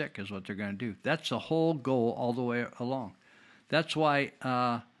people sick is what they're going to do. That's the whole goal all the way along. That's why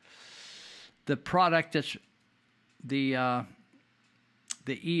the product that's the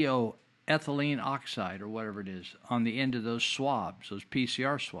EO, ethylene oxide or whatever it is, on the end of those swabs, those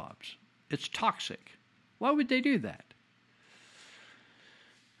PCR swabs, it's toxic. Why would they do that?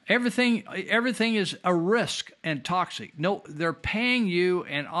 Everything is a risk and toxic. No, they're paying you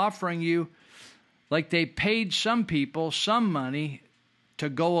and offering you, like they paid some people some money to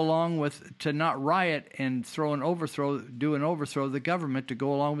go along with, to not riot and do an overthrow of the government to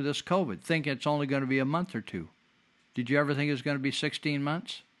go along with this COVID. Think it's only going to be a month or two. Did you ever think it was going to be 16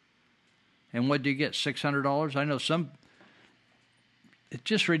 months? And what do you get, $600? I know some, it's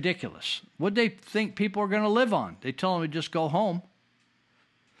just ridiculous. What do they think people are going to live on? They tell them to just go home.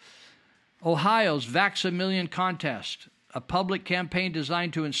 Ohio's Vax-A-Million contest, a public campaign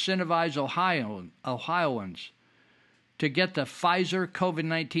designed to incentivize Ohioans to get the Pfizer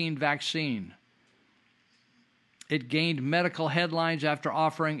COVID-19 vaccine. It gained medical headlines after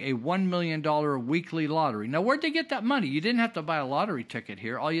offering a $1 million weekly lottery. Now, where'd they get that money? You didn't have to buy a lottery ticket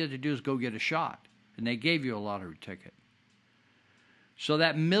here. All you had to do is go get a shot, and they gave you a lottery ticket. So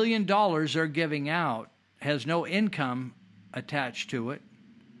that $1 million they're giving out has no income attached to it.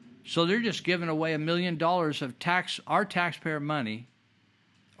 So they're just giving away $1 million of our taxpayer money,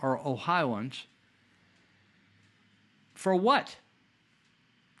 or Ohioans, for what?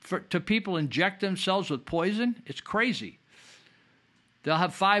 To people inject themselves with poison? It's crazy. They'll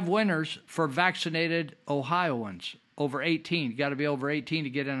have 5 winners for vaccinated Ohioans over 18. You got to be over 18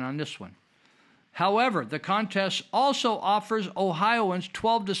 to get in on this one. However, the contest also offers Ohioans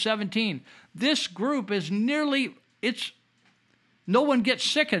 12 to 17. This group is no one gets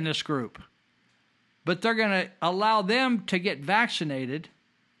sick in this group, but they're going to allow them to get vaccinated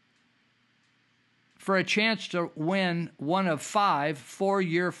for a chance to win one of 5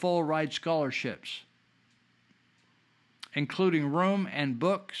 4-year full ride scholarships, including room and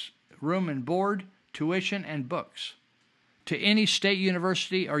board, tuition, and books, to any state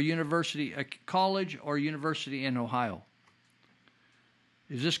university or college or university in Ohio.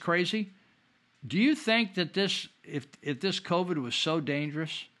 Is this crazy? Do you think that if this COVID was so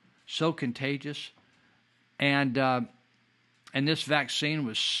dangerous, so contagious, and this vaccine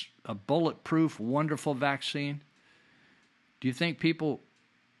was a bulletproof, wonderful vaccine, do you think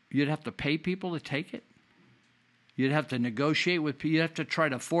you'd have to pay people to take it? You'd have to negotiate with people. You'd have to try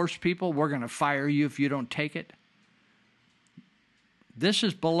to force people, we're going to fire you if you don't take it. This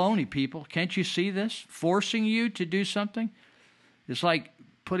is baloney, people. Can't you see this? Forcing you to do something? It's like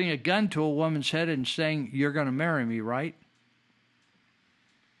putting a gun to a woman's head and saying, you're going to marry me, right?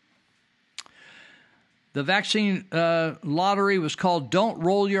 The vaccine lottery was called Don't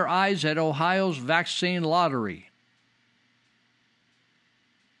Roll Your Eyes at Ohio's Vaccine Lottery.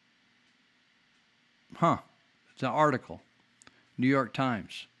 It's an article, New York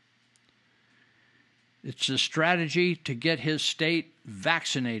Times. It's a strategy to get his state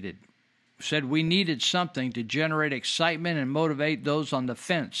vaccinated. Said we needed something to generate excitement and motivate those on the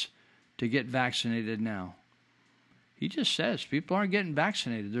fence to get vaccinated now. He just says people aren't getting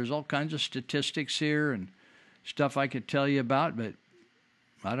vaccinated. There's all kinds of statistics here and stuff I could tell you about, but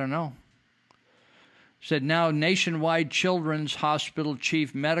I don't know. Said now Nationwide Children's Hospital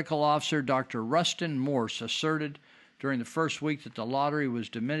Chief Medical Officer Dr. Rustin Morse asserted during the first week that the lottery was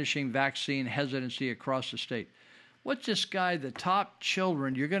diminishing vaccine hesitancy across the state. What's this guy, the top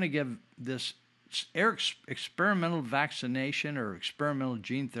children, you're going to give this experimental vaccination or experimental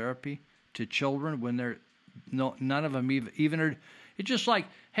gene therapy to children when none of them even are. It's just like,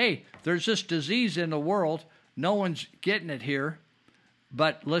 hey, there's this disease in the world. No one's getting it here,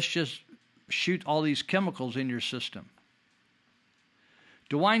 but let's just shoot all these chemicals in your system.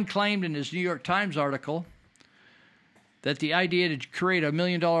 DeWine claimed in his New York Times article that the idea to create $1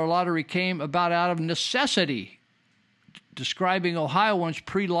 million lottery came about out of necessity, describing Ohioans'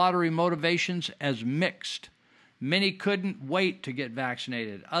 pre-lottery motivations as mixed. Many couldn't wait to get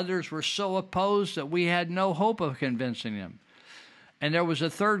vaccinated. Others were so opposed that we had no hope of convincing them. And there was a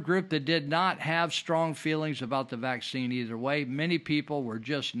third group that did not have strong feelings about the vaccine either way. Many people were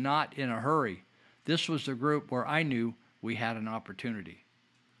just not in a hurry. This was the group where I knew we had an opportunity.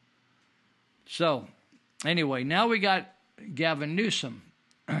 So, anyway, now we got Gavin Newsom.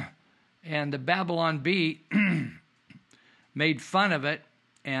 And the Babylon Bee made fun of it,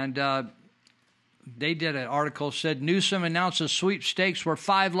 and they did an article said Newsom announces sweepstakes where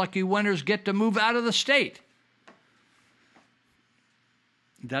 5 lucky winners get to move out of the state.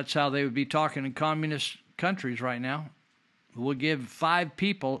 That's how they would be talking in communist countries right now. We'll give 5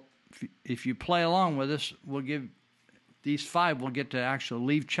 people, if you play along with us, we'll give these 5 will get to actually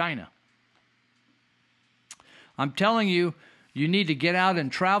leave China. I'm telling you, you need to get out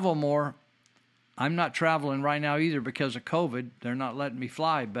and travel more. I'm not traveling right now either because of COVID. They're not letting me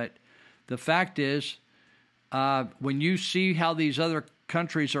fly. But the fact is, when you see how these other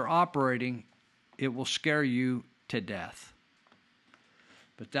countries are operating, it will scare you to death.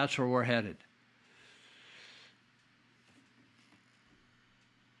 But that's where we're headed.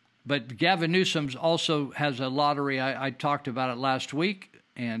 But Gavin Newsom also has a lottery. I talked about it last week,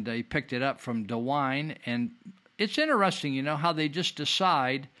 and he picked it up from DeWine. And it's interesting, you know, how they just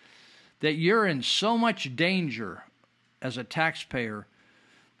decide that you're in so much danger as a taxpayer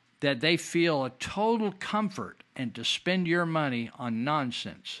that they feel a total comfort and to spend your money on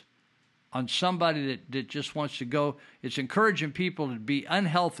nonsense, on somebody that just wants to go. It's encouraging people to be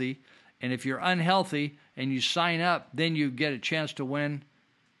unhealthy, and if you're unhealthy and you sign up, then you get a chance to win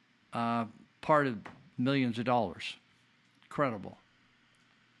part of millions of dollars. Incredible.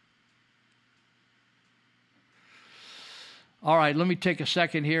 All right, let me take a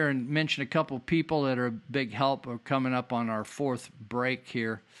second here and mention a couple of people that are a big help. We're coming up on our 4th break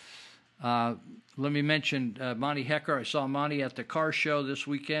here. Let me mention Monty Hecker. I saw Monty at the car show this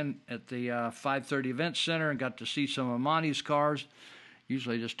weekend at the 530 Event Center and got to see some of Monty's cars.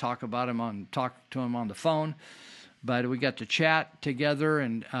 Usually I just talk to him on the phone. But we got to chat together,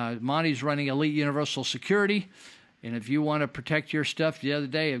 and Monty's running Elite Universal Security. And if you want to protect your stuff, the other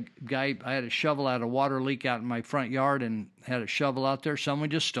day, I had a shovel out, a water leak out in my front yard and had a shovel out there. Someone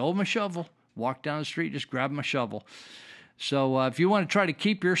just stole my shovel, walked down the street, just grabbed my shovel. So if you want to try to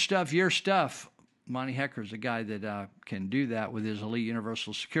keep your stuff, Monty Hecker's the guy that can do that with his Elite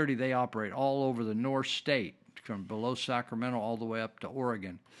Universal Security. They operate all over the North State, from below Sacramento all the way up to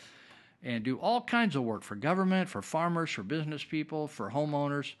Oregon, and do all kinds of work for government, for farmers, for business people, for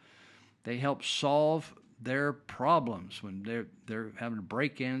homeowners. They help solve their problems when they're having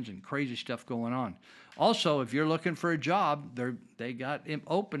break-ins and crazy stuff going on. Also, if you're looking for a job, they got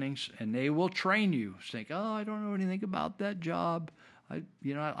openings, and they will train you. Think, oh, I don't know anything about that job. I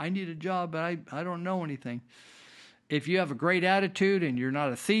need a job, but I don't know anything. If you have a great attitude and you're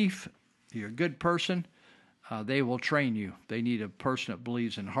not a thief, you're a good person, they will train you. They need a person that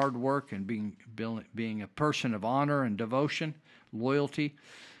believes in hard work and being a person of honor and devotion, loyalty.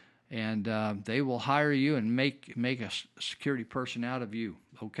 And they will hire you and make a security person out of you,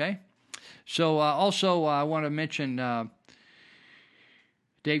 okay? So also I want to mention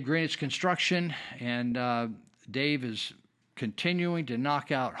Dave Greenitz Construction, and Dave is continuing to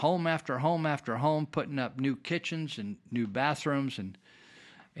knock out home after home after home, putting up new kitchens and new bathrooms, and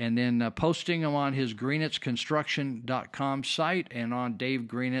then posting them on his GreenitzConstruction.com site and on Dave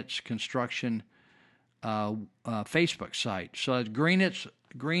Greenitz Construction Facebook site. So it's Greenitz,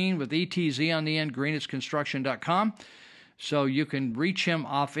 Green with ETZ on the end, GreenitzConstruction.com. So you can reach him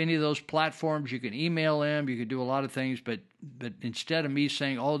off any of those platforms. You can email him. You can do a lot of things. But instead of me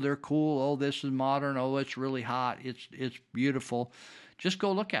saying, oh, they're cool, oh, this is modern, oh, it's really hot, it's beautiful, just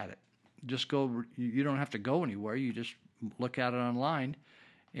go look at it. Just go. You don't have to go anywhere. You just look at it online.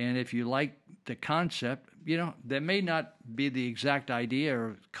 And if you like the concept, that may not be the exact idea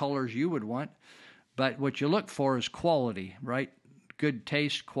or colors you would want, but what you look for is quality, right? Good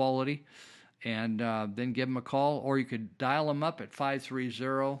taste, quality, and then give them a call, or you could dial them up at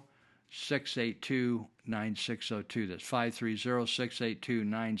 530-682-9602. That's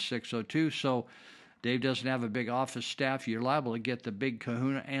 530-682-9602. So Dave doesn't have a big office staff. You're liable to get the big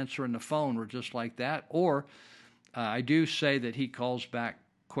kahuna answering the phone or just like that, or I do say that he calls back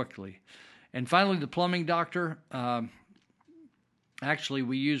quickly. And finally, the plumbing doctor. Actually,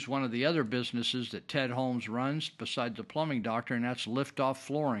 we use one of the other businesses that Ted Holmes runs besides the plumbing doctor, and that's Liftoff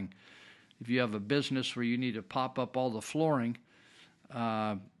Flooring. If you have a business where you need to pop up all the flooring,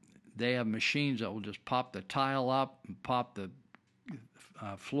 they have machines that will just pop the tile up and pop the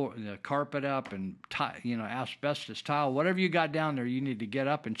the carpet up and asbestos tile, whatever you got down there, you need to get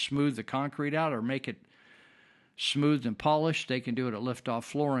up and smooth the concrete out or make it smoothed and polished, they can do it at Liftoff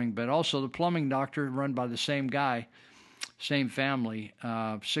Flooring. But also the plumbing doctor, run by the same guy, same family,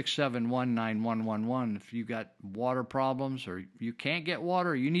 671-9111. If you got water problems, or you can't get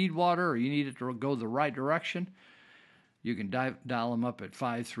water, or you need water, or you need it to go the right direction, you can dial them up at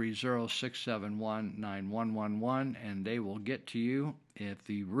 530-671-9111, and they will get to you. If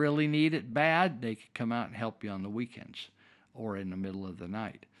you really need it bad, they can come out and help you on the weekends or in the middle of the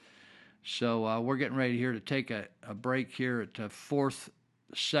night. So we're getting ready here to take a break here at the fourth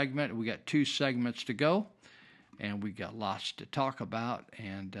segment. We got 2 segments to go, and we got lots to talk about.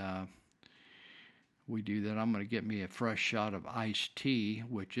 And we do that. I'm going to get me a fresh shot of iced tea,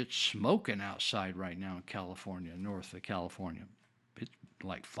 which it's smoking outside right now in California, north of California. It's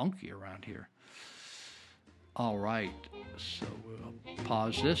like funky around here. All right, so we'll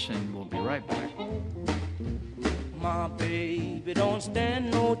pause this and we'll be right back. My baby don't stand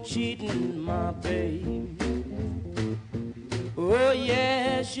no cheating, my baby. Oh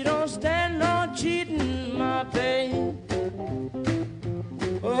yeah, she don't stand no cheating, my baby.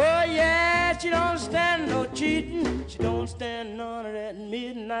 Oh yeah, she don't stand no cheating. She don't stand none of that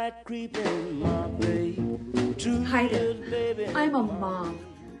midnight creeping, my baby. Hi there. I'm a mom,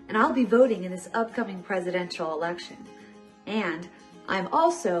 and I'll be voting in this upcoming presidential election. And I'm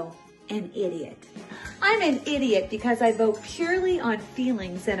also an idiot. I'm an idiot because I vote purely on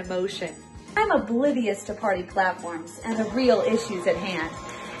feelings and emotion. I'm oblivious to party platforms and the real issues at hand,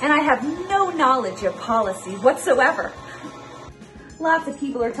 and I have no knowledge of policy whatsoever. Lots of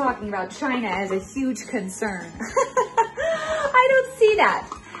people are talking about China as a huge concern. I don't see that.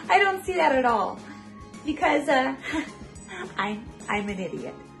 I don't see that at all. Because I'm an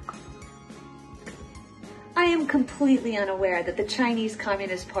idiot. I am completely unaware that the Chinese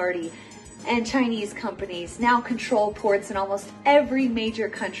Communist Party and Chinese companies now control ports in almost every major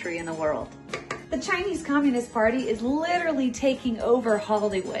country in the world. The Chinese Communist Party is literally taking over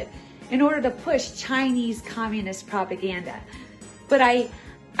Hollywood in order to push Chinese communist propaganda. But I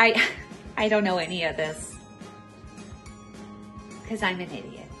don't know any of this. Because I'm an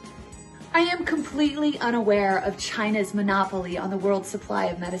idiot. I am completely unaware of China's monopoly on the world supply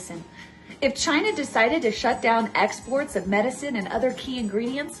of medicine. If China decided to shut down exports of medicine and other key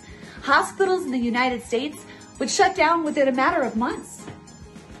ingredients, hospitals in the United States would shut down within a matter of months.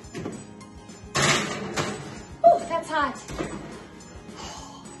 Oh, that's hot.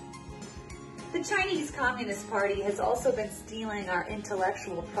 The Chinese Communist Party has also been stealing our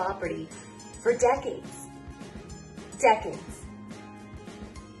intellectual property for decades. Decades.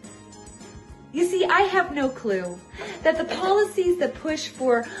 You see, I have no clue that the policies that push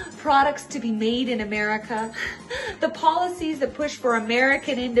for products to be made in America, the policies that push for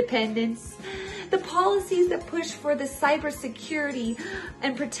American independence, the policies that push for the cybersecurity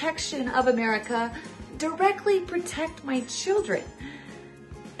and protection of America directly protect my children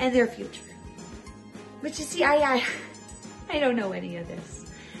and their future. But you see, I don't know any of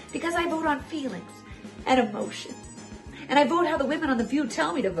this because I vote on feelings and emotion. And I vote how the women on The View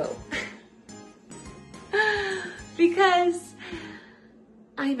tell me to vote. Because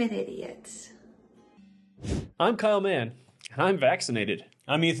I'm an idiot. I'm Kyle Mann, and I'm vaccinated.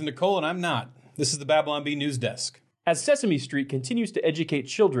 I'm Ethan Nicole, and I'm not. This is the Babylon Bee News Desk. As Sesame Street continues to educate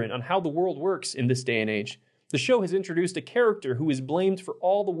children on how the world works in this day and age, the show has introduced a character who is blamed for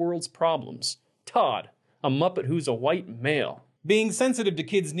all the world's problems. Todd, a Muppet who's a white male. Being sensitive to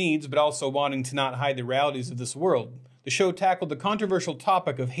kids' needs, but also wanting to not hide the realities of this world, the show tackled the controversial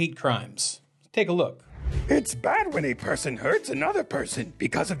topic of hate crimes. Take a look. It's bad when a person hurts another person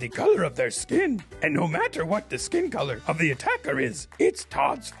because of the color of their skin. And no matter what the skin color of the attacker is, it's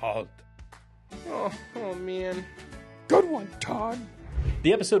Todd's fault. Oh man. Good one, Todd.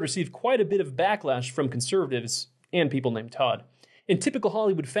 The episode received quite a bit of backlash from conservatives and people named Todd. In typical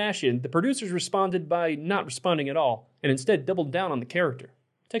Hollywood fashion, the producers responded by not responding at all, and instead doubled down on the character.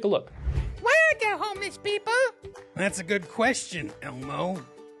 Take a look. Why are there homeless people? That's a good question, Elmo.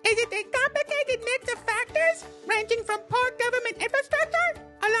 Is it a complicated mix of factors, ranging from poor government infrastructure,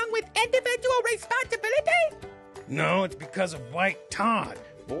 along with individual responsibility? No, it's because of White Todd.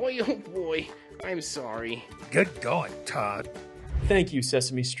 Boy, oh boy, I'm sorry. Good going, Todd. Thank you,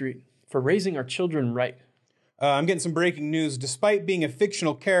 Sesame Street, for raising our children right. I'm getting some breaking news. Despite being a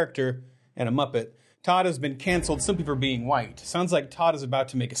fictional character and a Muppet, Todd has been canceled simply for being white. Sounds like Todd is about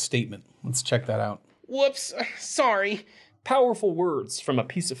to make a statement. Let's check that out. Whoops, sorry. Powerful words from a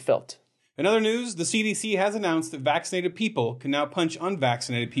piece of felt. In other news, the CDC has announced that vaccinated people can now punch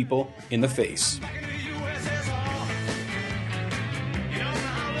unvaccinated people in the face.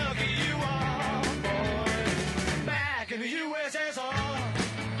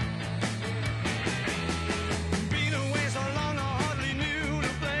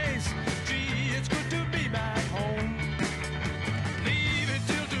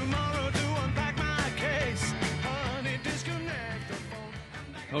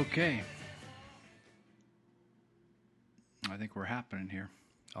 Okay. I think we're happening here.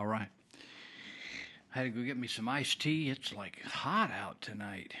 All right. I had to go get me some iced tea. It's like hot out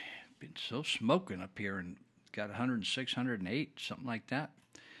tonight. Been so smoking up here, and got 106, 108, something like that.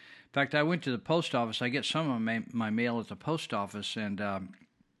 In fact, I went to the post office. I get some of my mail at the post office, and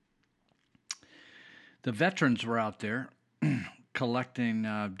the veterans were out there collecting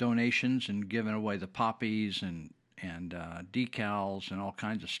donations and giving away the poppies and decals and all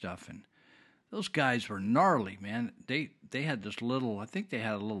kinds of stuff. And those guys were gnarly, man. They had this little, I think they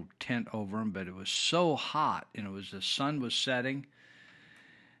had a little tent over them, but it was so hot, and the sun was setting.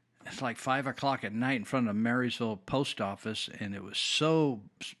 It's like 5 o'clock at night in front of Marysville post office, and it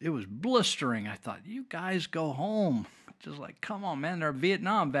was blistering. I thought, you guys go home. Just like, come on, man, they're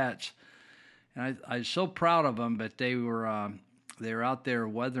Vietnam vets. And I was so proud of them, but they were out there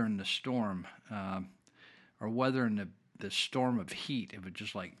weathering the storm, or weathering the storm of heat. It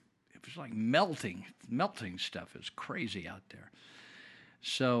was like melting stuff. It was crazy out there.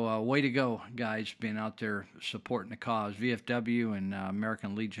 So way to go, guys, being out there supporting the cause. VFW and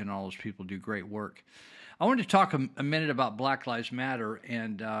American Legion, all those people do great work. I wanted to talk a minute about Black Lives Matter,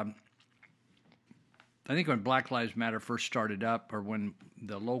 and I think when Black Lives Matter first started up, or when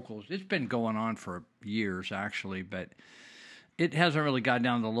the locals, it's been going on for years actually, but it hasn't really got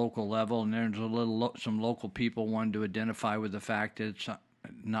down to the local level, and there's some local people wanted to identify with the fact that it's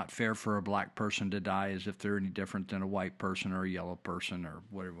not fair for a black person to die as if they're any different than a white person or a yellow person or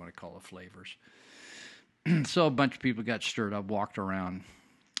whatever you want to call the flavors. So a bunch of people got stirred up, walked around.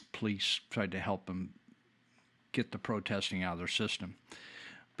 Police tried to help them get the protesting out of their system.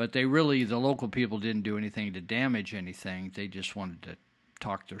 But the local people didn't do anything to damage anything. They just wanted to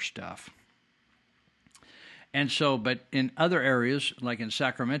talk their stuff. And so, but in other areas, like in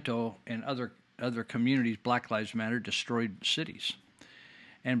Sacramento and other communities, Black Lives Matter destroyed cities.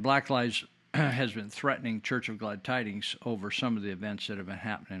 And Black Lives has been threatening Church of Glad Tidings over some of the events that have been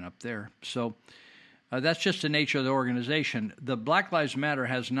happening up there. So that's just the nature of the organization. The Black Lives Matter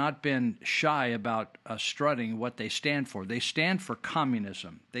has not been shy about strutting what they stand for. They stand for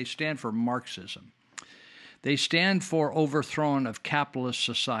communism. They stand for Marxism. They stand for overthrow of capitalist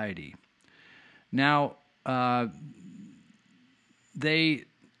society. Now, they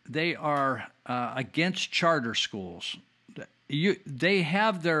are against charter schools. They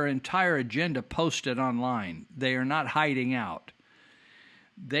have their entire agenda posted online. They are not hiding out.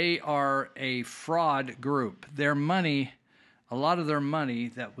 They are a fraud group. Their money, a lot of their money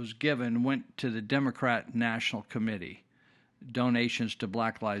that was given went to the Democrat National Committee. Donations to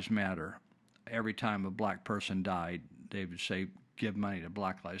Black Lives Matter. Every time a black person died, they would say, give money to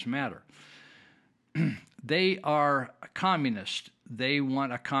Black Lives Matter. They are communist. They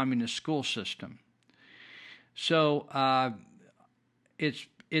want a communist school system. So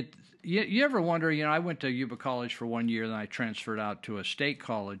you ever wonder, I went to Yuba College for 1 year, then I transferred out to a state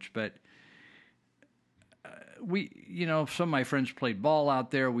college, but some of my friends played ball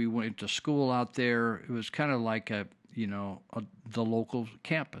out there. We went to school out there. It was kind of like the local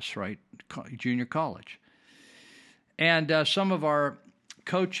campus, right? Junior college. And some of our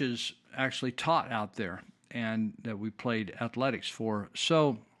coaches actually taught out there, and that we played athletics for.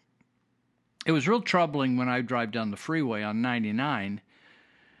 So it was real troubling when I drive down the freeway on 99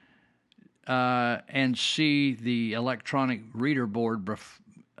 and see the electronic reader board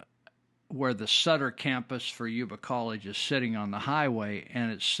where the Sutter campus for Yuba College is sitting on the highway,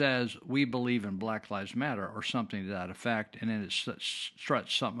 and it says, "We believe in Black Lives Matter," or something to that effect, and then it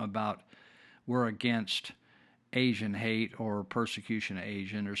struts something about we're against Asian hate or persecution of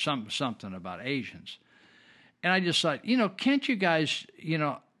Asian or something about Asians. And I just thought, can't you guys,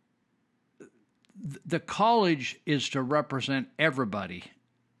 the college is to represent everybody,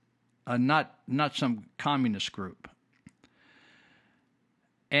 not some communist group.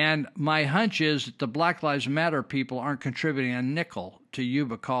 And my hunch is that the Black Lives Matter people aren't contributing a nickel to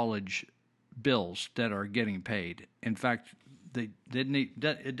Yuba College bills that are getting paid. In fact,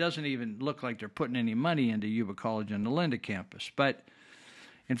 it doesn't even look like they're putting any money into Yuba College and the Linda campus. But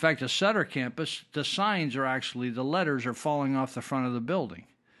in fact, the Sutter campus, the letters are falling off the front of the building.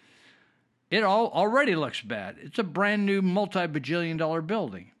 It already looks bad. It's a brand new multi-bajillion-dollar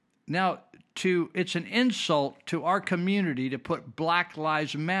building. Now, it's an insult to our community to put Black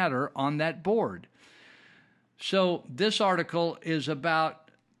Lives Matter on that board. So this article is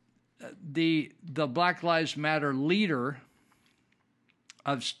about the Black Lives Matter leader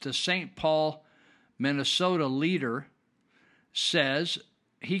of the St. Paul, Minnesota leader, says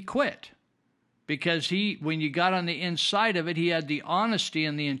he quit because when you got on the inside of it, he had the honesty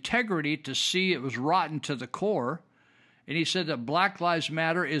and the integrity to see it was rotten to the core. And he said that Black Lives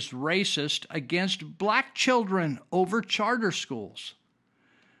Matter is racist against black children over charter schools.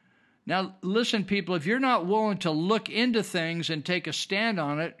 Now, listen, people, if you're not willing to look into things and take a stand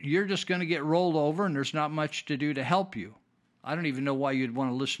on it, you're just going to get rolled over and there's not much to do to help you. I don't even know why you'd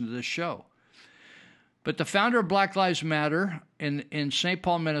want to listen to this show. But the founder of Black Lives Matter in St.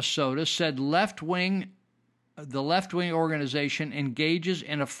 Paul, Minnesota, said the left-wing organization engages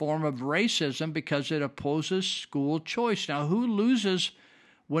in a form of racism because it opposes school choice. Now, who loses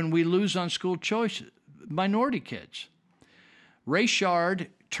when we lose on school choice? Minority kids. Rayshard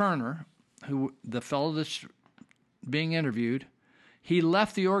Turner, who the fellow that's being interviewed, he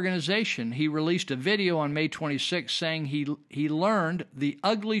left the organization. He released a video on May 26 saying he learned the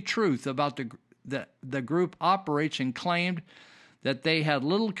ugly truth about the group operates and claimed that they had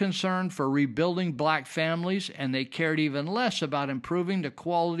little concern for rebuilding black families and they cared even less about improving the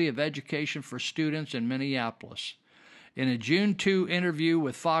quality of education for students in Minneapolis. In a June 2 interview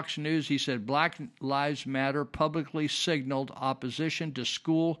with Fox News, he said Black Lives Matter publicly signaled opposition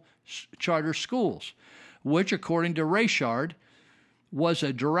to charter schools, which, according to Rayshard, was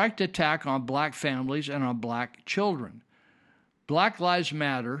a direct attack on black families and on black children. Black Lives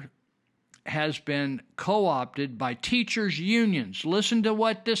Matter has been co-opted by teachers' unions. Listen to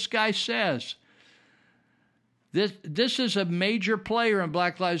what this guy says. This is a major player in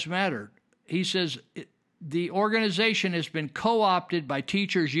Black Lives Matter. He says the organization has been co-opted by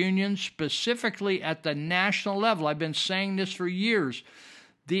teachers' unions, specifically at the national level. I've been saying this for years.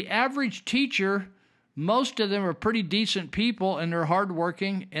 The average teacher, most of them are pretty decent people, and they're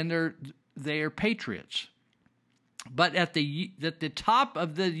hardworking, and they are patriots. But at the top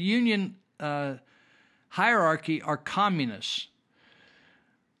of the union hierarchy are communists.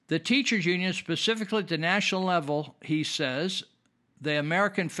 The teachers' union, specifically at the national level, he says, the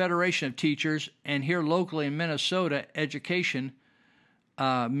American Federation of Teachers, and here locally in Minnesota,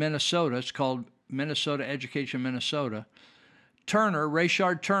 Minnesota, it's called Minnesota Education Minnesota.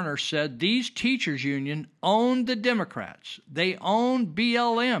 Rayshard Turner said these teachers' union own the Democrats. They own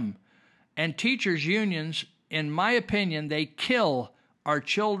BLM. And teachers' unions, in my opinion, they kill our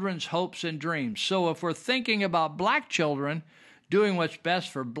children's hopes and dreams. So if we're thinking about black children doing what's best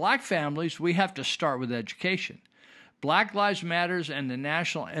for black families, we have to start with education. Black Lives Matter and the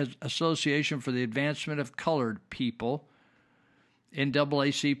National Association for the Advancement of Colored People,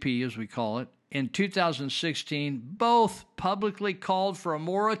 NAACP as we call it, in 2016, both publicly called for a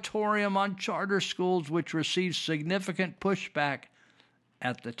moratorium on charter schools, which received significant pushback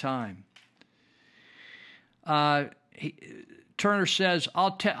at the time. Turner says,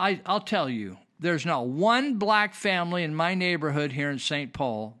 I'll tell you, there's not one black family in my neighborhood here in St.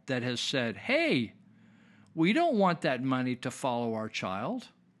 Paul that has said, hey, we don't want that money to follow our child.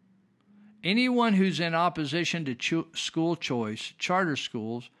 Anyone who's in opposition to school choice, charter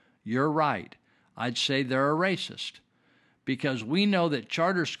schools, you're right. I'd say they're a racist because we know that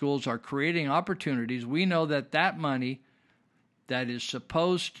charter schools are creating opportunities. We know that money that is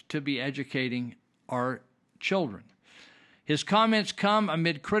supposed to be educating our children. His comments come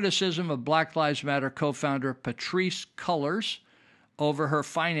amid criticism of Black Lives Matter co-founder Patrisse Cullors over her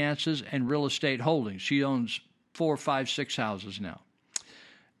finances and real estate holdings. She owns 4, 5, 6 houses now,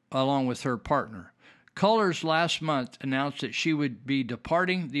 along with her partner. Cullors last month announced that she would be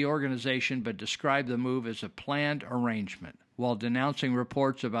departing the organization, but described the move as a planned arrangement, while denouncing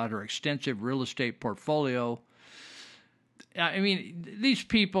reports about her extensive real estate portfolio. I mean, these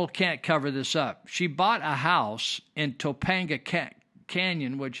people can't cover this up. She bought a house in Topanga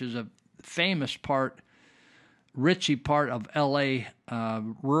Canyon, which is a famous ritzy part of L.A.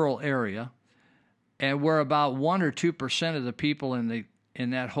 Rural area, and where about 1 or 2% of the people in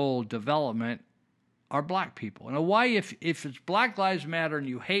that whole development are black people. And why, if it's Black Lives Matter and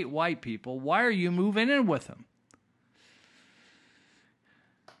you hate white people, why are you moving in with them?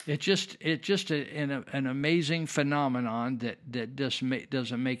 It's just an amazing phenomenon that just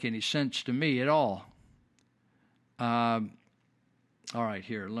doesn't make any sense to me at all. All right,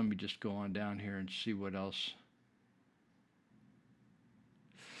 here, let me just go on down here and see what else.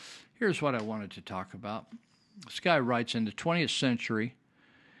 Here's what I wanted to talk about. This guy writes, in the 20th century.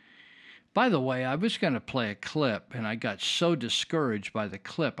 By the way, I was going to play a clip, and I got so discouraged by the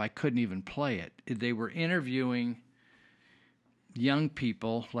clip, I couldn't even play it. They were interviewing young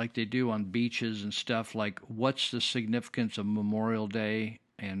people like they do on beaches and stuff, like, what's the significance of Memorial Day,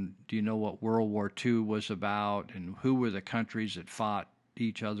 and do you know what World War II was about, and who were the countries that fought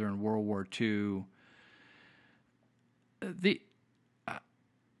each other in World War II.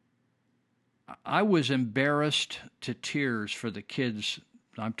 I was embarrassed to tears for the kids.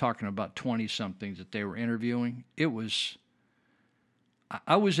 I'm talking about 20-somethings that they were interviewing. It was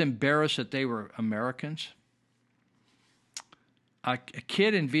I was embarrassed that they were Americans. A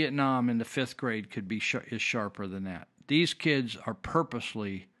kid in Vietnam in the 5th grade could be is sharper than that. These kids are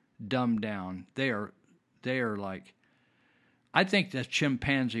purposely dumbed down. They are like, I think that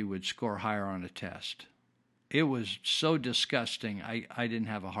chimpanzee would score higher on a test. It was so disgusting, I didn't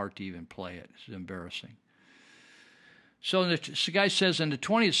have a heart to even play it. It's embarrassing. So the guy says, in the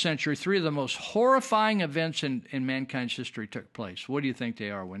 20th century, 3 of the most horrifying events in mankind's history took place. What do you think they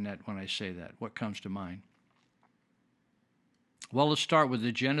are when I say that? What comes to mind? Well, let's start with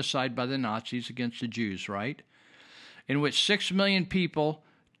the genocide by the Nazis against the Jews, right? In which 6 million people,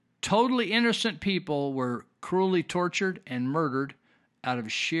 totally innocent people, were cruelly tortured and murdered out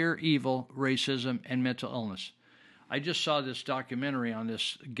of sheer evil, racism, and mental illness. I just saw this documentary on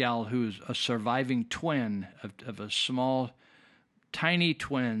this gal who's a surviving twin of a small, tiny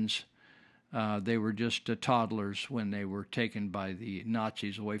twins. They were just toddlers when they were taken by the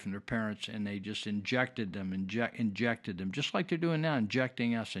Nazis away from their parents, and they just injected them, just like they're doing now,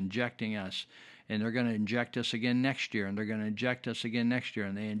 injecting us, and they're going to inject us again next year, and they're going to inject us again next year,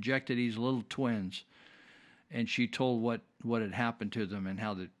 and they injected these little twins, and she told what had happened to them and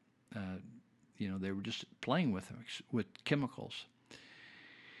how they were just playing with them, with chemicals.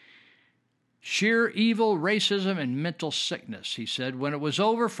 Sheer evil, racism, and mental sickness, he said. When it was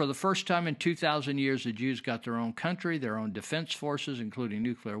over, for the first time in 2,000 years, the Jews got their own country, their own defense forces, including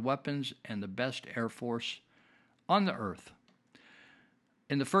nuclear weapons, and the best air force on the earth.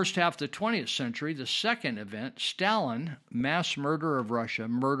 In the first half of the 20th century, the second event, Stalin, mass murderer of Russia,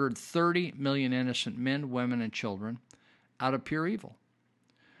 murdered 30 million innocent men, women, and children out of pure evil.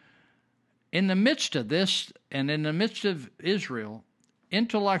 In the midst of this, and in the midst of Israel,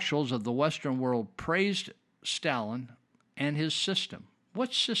 intellectuals of the Western world praised Stalin and his system.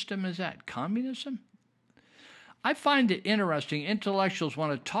 What system is that? Communism? I find it interesting. Intellectuals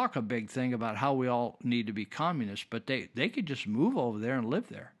want to talk a big thing about how we all need to be communists, but they could just move over there and live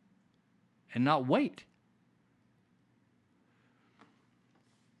there and not wait.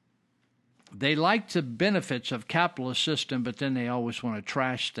 They like the benefits of capitalist system, but then they always want to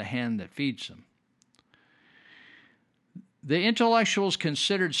trash the hand that feeds them. The intellectuals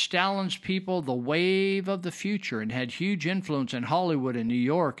considered Stalin's people the wave of the future and had huge influence in Hollywood and New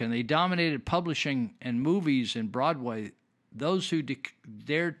York, and they dominated publishing and movies and Broadway. Those who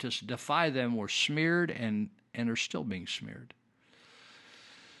dared to defy them were smeared and are still being smeared.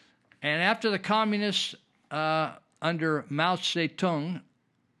 And after the communists under Mao Zedong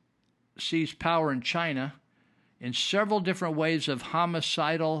seized power in China, in several different ways of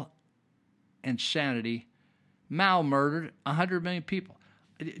homicidal insanity, Mao murdered 100 million people.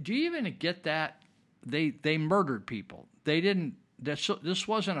 Do you even get that? They murdered people. They didn't. This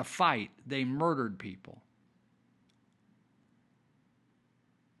wasn't a fight. They murdered people.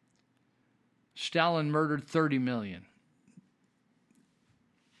 Stalin murdered 30 million.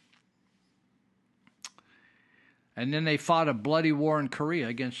 And then they fought a bloody war in Korea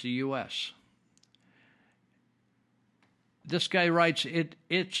against the U.S. This guy writes,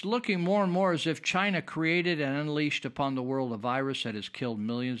 it's looking more and more as if China created and unleashed upon the world a virus that has killed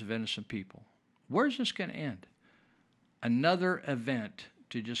millions of innocent people. Where's this going to end? Another event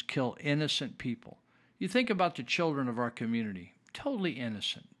to just kill innocent people. You think about the children of our community, totally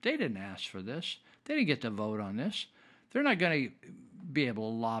innocent. They didn't ask for this. They didn't get to vote on this. They're not going to be able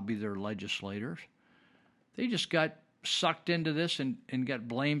to lobby their legislators. They just got sucked into this and got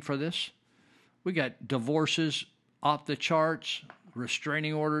blamed for this. We got divorces off the charts,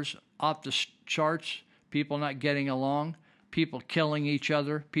 restraining orders off the charts, people not getting along, people killing each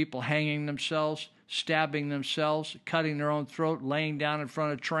other, people hanging themselves, stabbing themselves, cutting their own throat, laying down in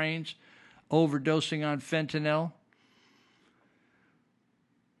front of trains, overdosing on fentanyl.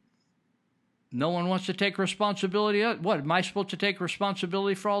 No one wants to take responsibility. What, am I supposed to take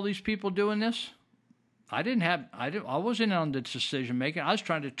responsibility for all these people doing this? I wasn't on the decision making. I was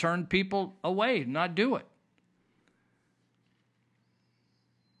trying to turn people away, not do it.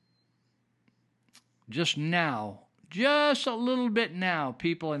 Just now, just a little bit now,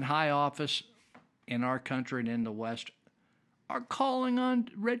 people in high office in our country and in the West are calling on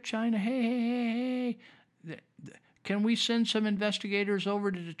Red China. Hey. Can we send some investigators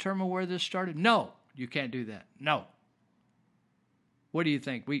over to determine where this started? No, you can't do that. No. What do you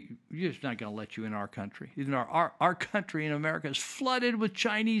think? We're just not going to let you in our country. Even our country in America is flooded with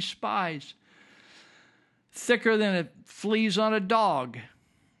Chinese spies, thicker than fleas on a dog.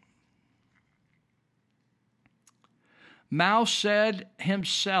 Mao said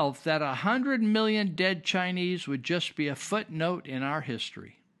himself that 100 million dead Chinese would just be a footnote in our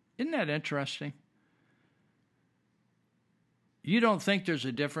history. Isn't that interesting? You don't think there's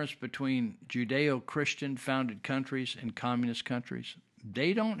a difference between Judeo-Christian founded countries and communist countries?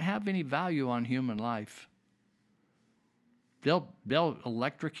 They don't have any value on human life. They'll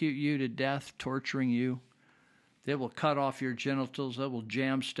electrocute you to death, torturing you. They will cut off your genitals. They will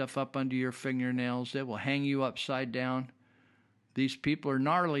jam stuff up under your fingernails. They will hang you upside down. These people are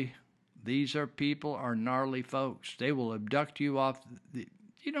gnarly. People are gnarly folks. They will abduct you off.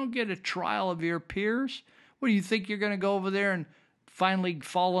 You don't get a trial of your peers. What, do you think you're going to go over there and finally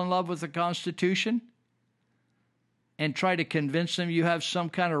fall in love with the Constitution and try to convince them you have some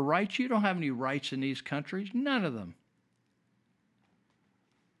kind of rights? You don't have any rights in these countries. None of them.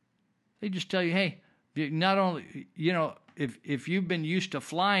 They just tell you, hey, not only, if you've been used to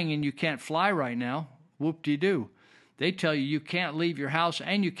flying and you can't fly right now, whoop-de-doo. They tell you can't leave your house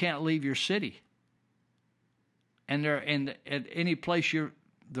and you can't leave your city. And at any place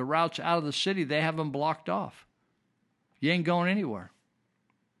the routes out of the city, they have them blocked off. You ain't going anywhere.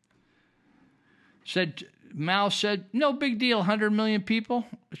 Mao said, no big deal, 100 million people.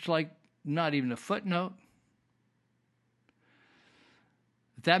 It's like not even a footnote.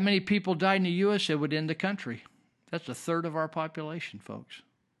 If that many people died in the U.S., it would end the country. That's a third of our population, folks.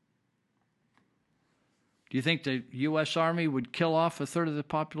 Do you think the U.S. Army would kill off a third of the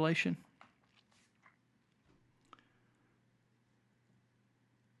population?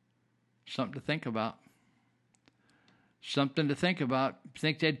 Something to think about. Something to think about.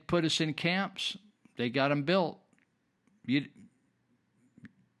 Think they'd put us in camps? They got them built. You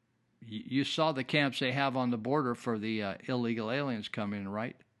saw the camps they have on the border for the illegal aliens coming in,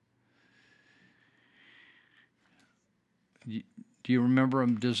 right? Do you remember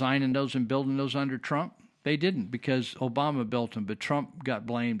them designing those and building those under Trump? They didn't, because Obama built them, but Trump got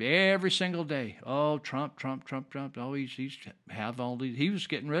blamed every single day. Oh, Trump. Oh, he's have all these. He was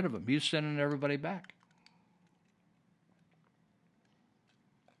getting rid of them. He was sending everybody back.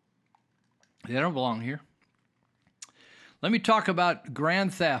 They don't belong here. Let me talk about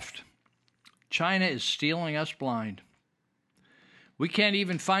grand theft. China is stealing us blind. We can't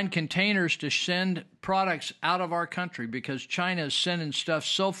even find containers to send products out of our country because China is sending stuff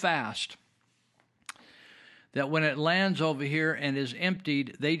so fast that when it lands over here and is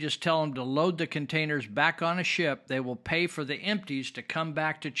emptied, they just tell them to load the containers back on a ship. They will pay for the empties to come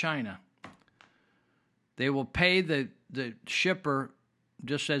back to China. They will pay the shipper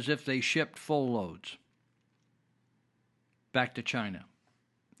just as if they shipped full loads back to China.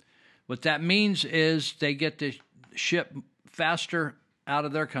 What that means is they get to ship faster out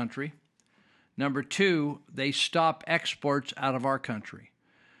of their country. Number two, they stop exports out of our country.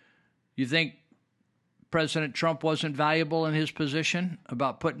 You think President Trump wasn't valuable in his position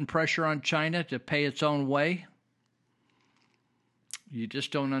about putting pressure on China to pay its own way? You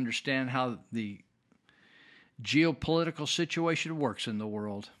just don't understand how the geopolitical situation works in the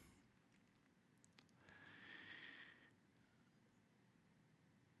world.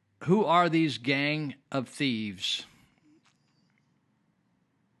 Who are these gang of thieves?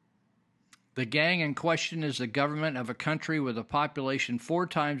 The gang in question is the government of a country with a population 4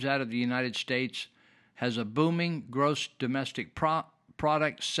 times that of the United States, has a booming gross domestic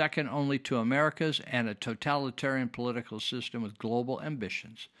product second only to America's, and a totalitarian political system with global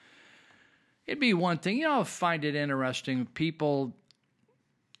ambitions. It'd be one thing, I find it interesting, people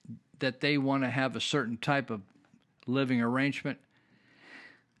that they want to have a certain type of living arrangement.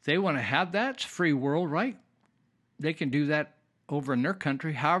 They want to have that. It's a free world, right? They can do that over in their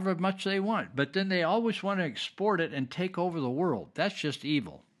country however much they want. But then they always want to export it and take over the world. That's just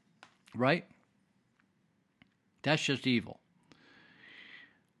evil, right? That's just evil.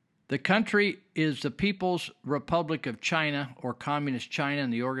 The country is the People's Republic of China, or Communist China,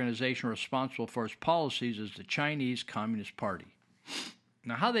 and the organization responsible for its policies is the Chinese Communist Party.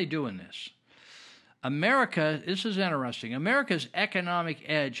 Now, how are they doing this? America, this is interesting, America's economic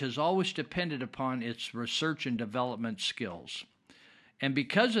edge has always depended upon its research and development skills. And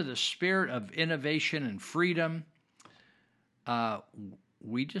because of the spirit of innovation and freedom,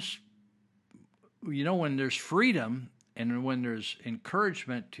 we just, when there's freedom and when there's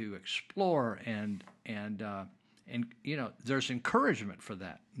encouragement to explore and there's encouragement for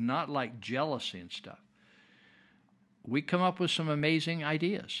that, not like jealousy and stuff. We come up with some amazing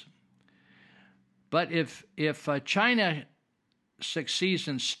ideas. But if China succeeds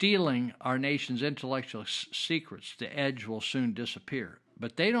in stealing our nation's intellectual secrets, the edge will soon disappear.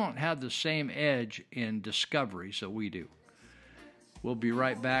 But they don't have the same edge in discoveries that we do. We'll be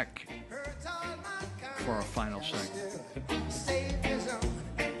right back for our final segment.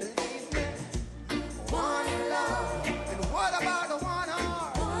 One love, and what about the one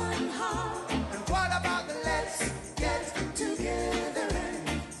heart? One heart, and what about the let's get together?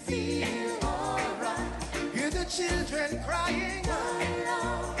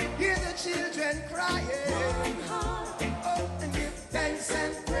 and crying. Oh, and give thanks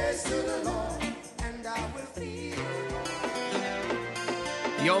and praise to the Lord, and I will feel.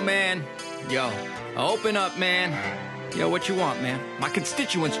 Yo, man. Yo, open up, man. Yo, what you want, man? My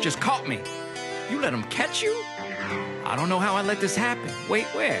constituents just caught me. You let them catch you? I don't know how I let this happen. Wait,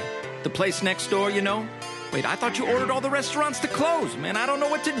 where? The place next door, you know? Wait, I thought you ordered all the restaurants to close, man. I don't know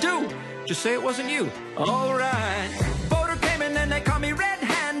what to do. Just say it wasn't you. All right. Voter came in and they caught me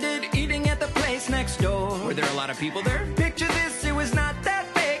red-handed, eating at the place next door. Were there a lot of people there? Picture this, it was not that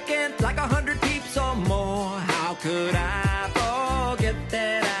vacant, like 100 peeps or more. How could I forget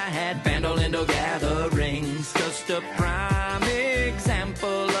that I had Bandolindo gatherings? Just a prime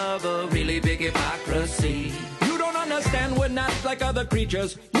example of a really big hypocrisy. You don't understand, we're not like other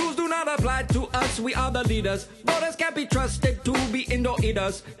creatures. Rules do not apply to us, we are the leaders. Voters can't be trusted to be indoor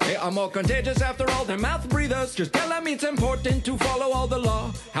eaters. They are more contagious after all, they're mouth breathers. Just tell them it's important to follow all the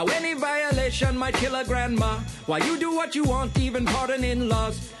law. How any violation might kill a grandma. Why you do what you want, even pardon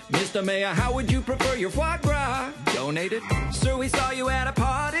in-laws. Mr. Mayor, how would you prefer your foie gras? Donated? Sir, we saw you at a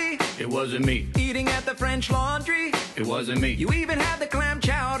party. It wasn't me. Eating at the French Laundry. It wasn't me. You even had the clam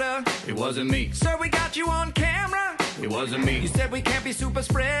chowder. It wasn't me. Sir, we got you on camera. It wasn't me. You said we can't be super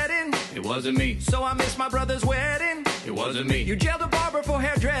spreading. It wasn't me. So I missed my brother's wedding. It wasn't me. You jailed a barber for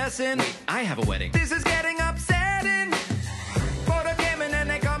hairdressing. Wait, I have a wedding. This is getting upsetting. Photo came in and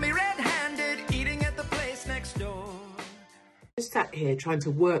they caught me red-handed, eating at the place next door. Just sat here trying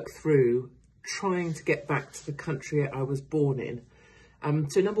to work through trying to get back to the country I was born in.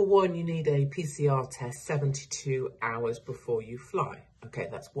 So number one, you need a PCR test 72 hours before you fly. Okay,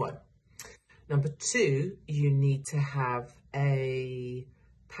 that's one. Number two, you need to have a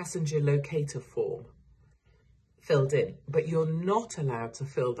passenger locator form filled in, but you're not allowed to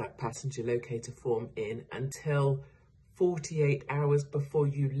fill that passenger locator form in until 48 hours before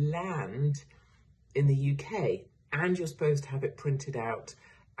you land in the UK, and you're supposed to have it printed out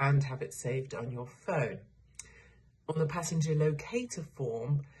and have it saved on your phone. On the passenger locator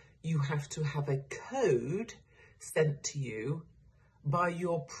form, you have to have a code sent to you by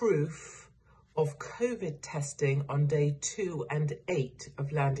your proof of COVID testing on day 2 and 8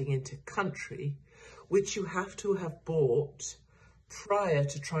 of landing into country, which you have to have bought prior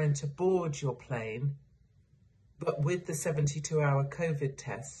to trying to board your plane, but with the 72-hour COVID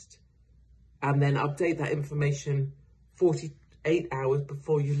test, and then update that information 48 hours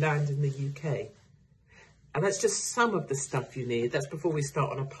before you land in the UK. And that's just some of the stuff you need. That's before we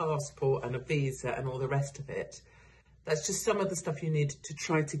start on a passport and a visa and all the rest of it. That's just some of the stuff you need to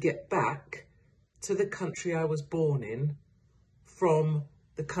try to get back to the country I was born in from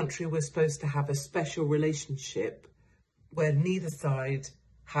the country we're supposed to have a special relationship where neither side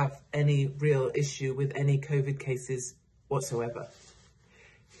have any real issue with any COVID cases whatsoever.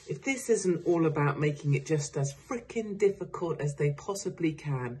 If this isn't all about making it just as frickin' difficult as they possibly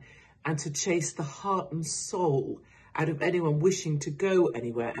can and to chase the heart and soul out of anyone wishing to go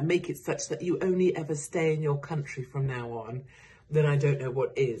anywhere and make it such that you only ever stay in your country from now on, then I don't know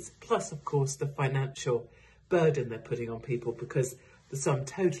what is. Plus, of course, the financial burden they're putting on people, because the sum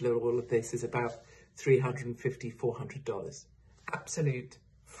total of all of this is about $350, $400. Absolute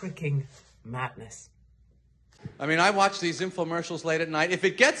freaking madness. I mean, I watch these infomercials late at night. If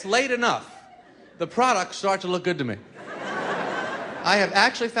it gets late enough, the products start to look good to me. I have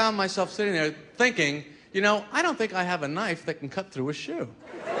actually found myself sitting there thinking, you know, I don't think I have a knife that can cut through a shoe.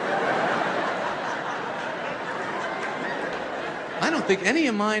 I don't think any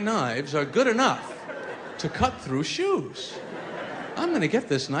of my knives are good enough to cut through shoes. I'm going to get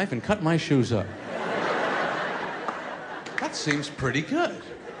this knife and cut my shoes up. That seems pretty good.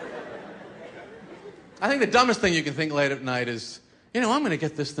 I think the dumbest thing you can think late at night is, you know, I'm going to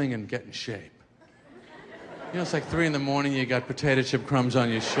get this thing and get in shape. You know, it's like 3 in the morning, you got potato chip crumbs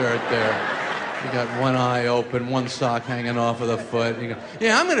on your shirt there. You got one eye open, one sock hanging off of the foot. You go,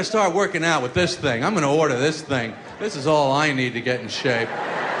 yeah, I'm going to start working out with this thing. I'm going to order this thing. This is all I need to get in shape.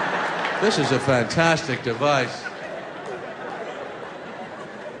 This is a fantastic device.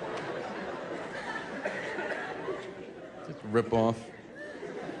 Just rip off.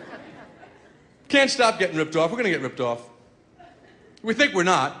 Can't stop getting ripped off. We're going to get ripped off. We think we're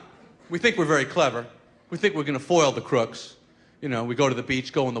not. We think we're very clever. We think we're going to foil the crooks. You know, we go to the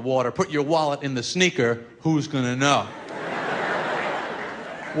beach, go in the water, put your wallet in the sneaker. Who's going to know?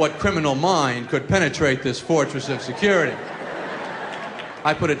 What criminal mind could penetrate this fortress of security?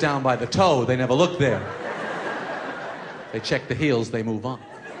 I put it down by the toe. They never look there. They check the heels. They move on.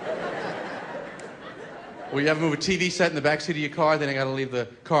 Well, you ever move a TV set in the backseat of your car, then you got to leave the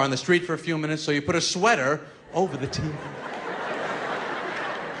car on the street for a few minutes, so you put a sweater over the TV.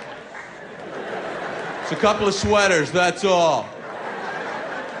 It's a couple of sweaters, that's all.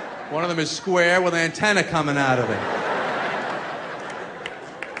 One of them is square with an antenna coming out of it.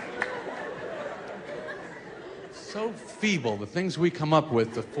 So feeble, the things we come up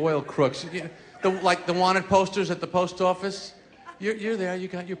with, the foil crooks. Like the wanted posters at the post office. You're there, you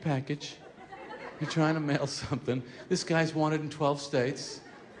got your package. You're trying to mail something. This guy's wanted in 12 states.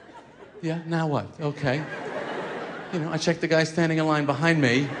 Yeah, now what? Okay. I check the guy standing in line behind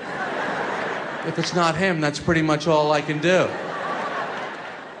me. If it's not him, that's pretty much all I can do.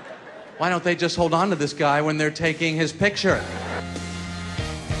 Why don't they just hold on to this guy when they're taking his picture?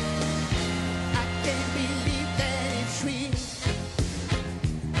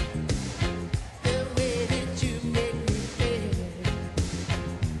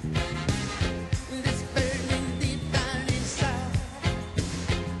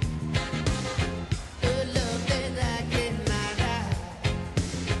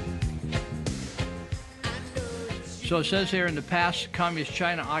 So it says here, in the past, Communist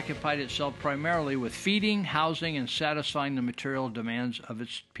China occupied itself primarily with feeding, housing, and satisfying the material demands of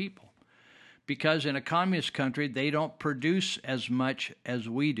its people. Because in a communist country, they don't produce as much as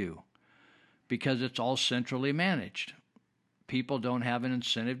we do, because it's all centrally managed. People don't have an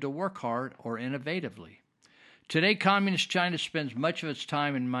incentive to work hard or innovatively. Today, Communist China spends much of its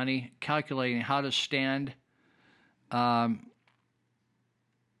time and money calculating how to stand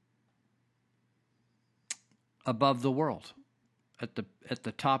above the world, at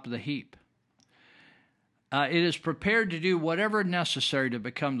the top of the heap. It is prepared to do whatever necessary to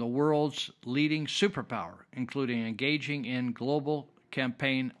become the world's leading superpower, including engaging in global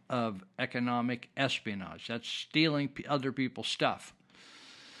campaign of economic espionage. That's stealing other people's stuff.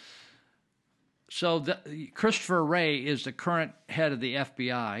 So Christopher Wray is the current head of the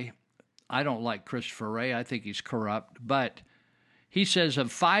FBI. I don't like Christopher Wray. I think he's corrupt, but he says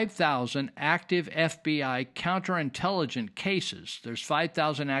of 5,000 active FBI counterintelligence cases, there's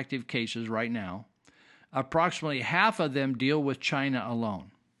 5,000 active cases right now, approximately half of them deal with China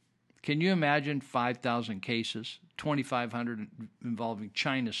alone. Can you imagine 5,000 cases, 2,500 involving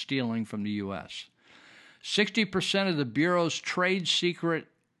China stealing from the U.S.? 60% of the Bureau's trade secret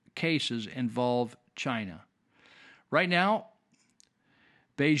cases involve China. Right now,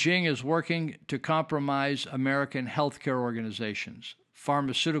 Beijing is working to compromise American healthcare organizations,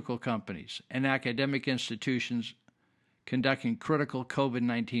 pharmaceutical companies, and academic institutions conducting critical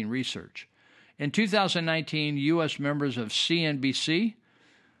COVID-19 research. In 2019, U.S. members of CNBC,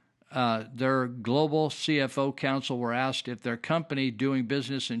 their global CFO council, were asked if their company doing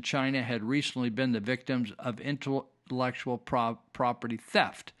business in China had recently been the victims of intellectual property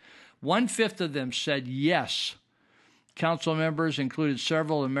theft. 1/5 of them said yes. Council members included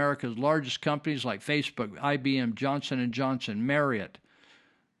several of America's largest companies like Facebook, IBM, Johnson & Johnson, Marriott,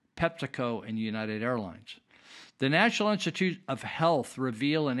 PepsiCo, and United Airlines. The National Institute of Health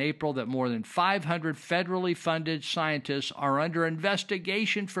revealed in April that more than 500 federally funded scientists are under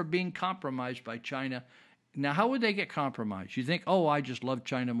investigation for being compromised by China. Now, how would they get compromised? You think, oh, I just love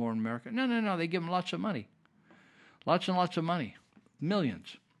China more than America. No. They give them lots of money. Lots and lots of money.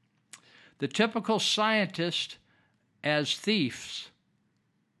 Millions. The typical scientist as thieves.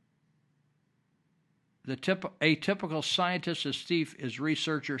 A typical scientist as thief is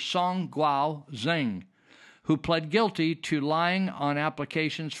researcher Song Guo Zheng, who pled guilty to lying on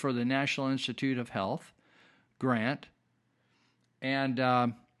applications for the National Institute of Health grant,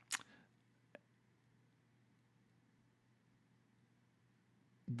 and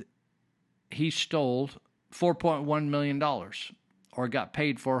he stole $4.1 million, or got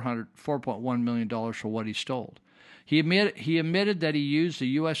paid $4.1 million for what he stole. He admitted that he used the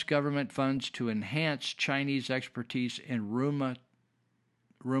U.S. government funds to enhance Chinese expertise in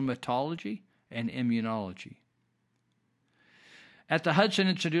rheumatology and immunology. At the Hudson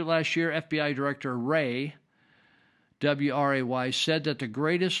Institute last year, FBI Director Wray, W-R-A-Y, said that the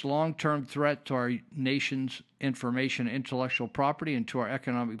greatest long-term threat to our nation's information and intellectual property and to our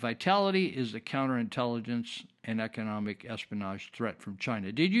economic vitality is the counterintelligence and economic espionage threat from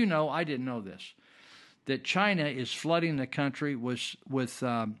China. Did you know, I didn't know this, that China is flooding the country with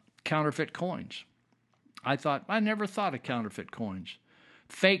counterfeit coins? I never thought of counterfeit coins.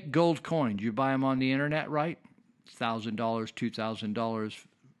 Fake gold coins. You buy them on the internet, right? $1,000, $2,000,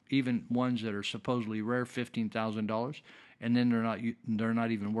 even ones that are supposedly rare, $15,000, and then they're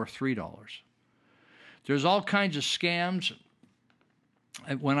not even worth $3. There's all kinds of scams.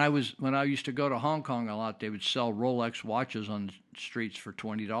 When I used to go to Hong Kong a lot, they would sell Rolex watches on the streets for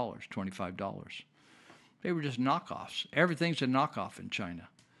 $20, $25. They were just knockoffs. Everything's a knockoff in China.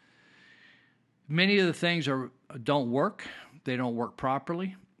 Many of the things don't work. They don't work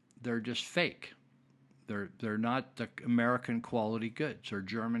properly. They're just fake. They're not the American quality goods or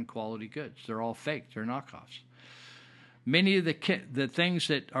German quality goods. They're all fake. They're knockoffs. Many of the things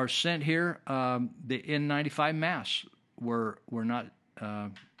that are sent here, the N95 masks were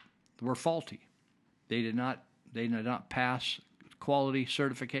faulty. They did not pass quality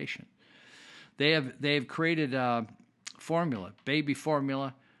certification. They have created formula, baby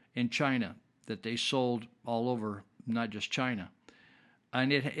formula in China that they sold all over, not just China,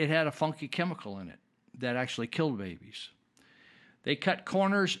 and it had a funky chemical in it that actually killed babies. They cut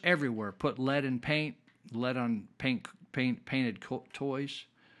corners everywhere, put lead in paint, lead on painted toys.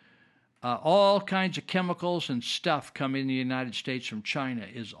 All kinds of chemicals and stuff come in the United States from China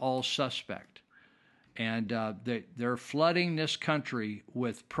is all suspect. And they're flooding this country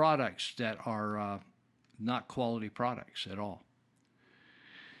with products that are not quality products at all.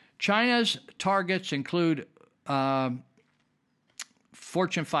 China's targets include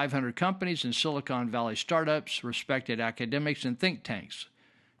Fortune 500 companies and Silicon Valley startups, respected academics, and think tanks.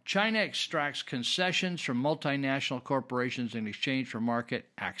 China extracts concessions from multinational corporations in exchange for market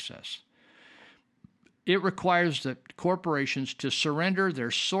access. It requires the corporations to surrender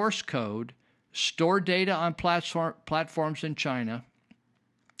their source code, store data on platforms in China,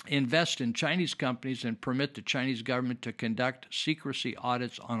 invest in Chinese companies, and permit the Chinese government to conduct secrecy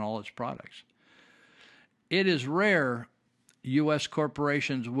audits on all its products. It is rare U.S.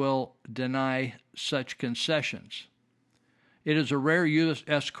 corporations will deny such concessions. It is a rare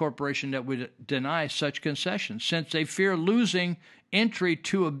U.S. corporation that would deny such concessions since they fear losing entry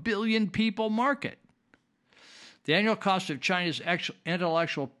to a billion people market. The annual cost of China's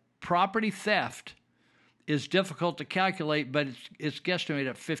intellectual property theft is difficult to calculate, but it's guesstimated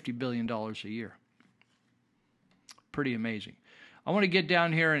at $50 billion a year. Pretty amazing. I want to get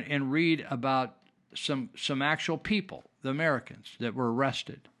down here and read about some actual people, the Americans that were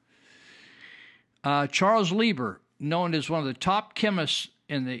arrested. Charles Lieber, known as one of the top chemists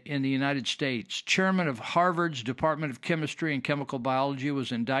in the United States, chairman of Harvard's Department of Chemistry and Chemical Biology,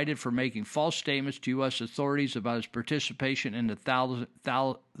 was indicted for making false statements to U.S. authorities about his participation in the Thousand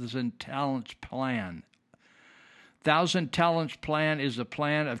Talents Plan. Thousand Talents Plan is a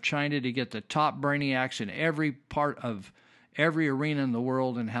plan of China to get the top brainiacs in every part of every arena in the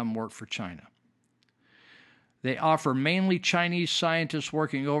world and have them work for China. They offer mainly Chinese scientists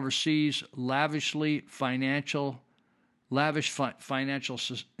working overseas lavish financial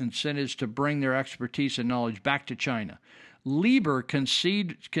incentives to bring their expertise and knowledge back to China. Lieber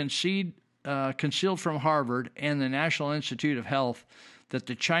concealed from Harvard and the National Institute of Health that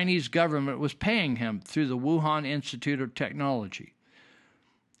the Chinese government was paying him through the Wuhan Institute of Technology.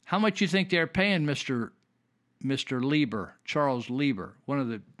 How much do you think they're paying Mr. Lieber, Charles Lieber, one of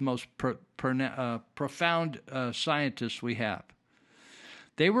the most profound scientists we have?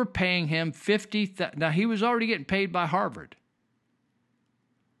 They were paying him now he was already getting paid by Harvard.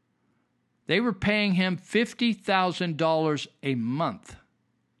 They were paying him $50,000 a month,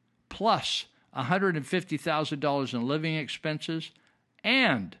 plus $150,000 in living expenses,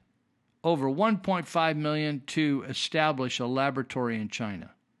 and over $1.5 million to establish a laboratory in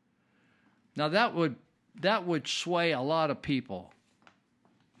China. Now that would sway a lot of people.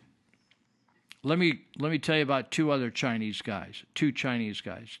 Let me tell you about two Chinese guys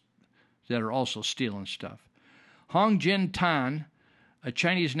that are also stealing stuff. Hong Jin Tan, a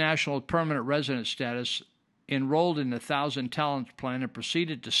Chinese national with permanent resident status, enrolled in the Thousand Talents Plan and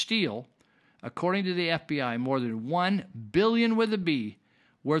proceeded to steal, according to the FBI, more than $1 billion with a B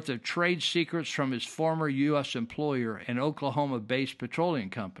worth of trade secrets from his former U.S. employer, an Oklahoma-based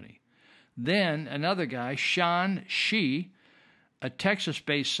petroleum company. Then another guy, Shan Shi, a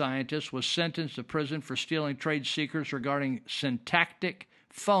Texas-based scientist, was sentenced to prison for stealing trade secrets regarding syntactic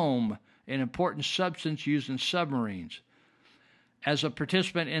foam, an important substance used in submarines. As a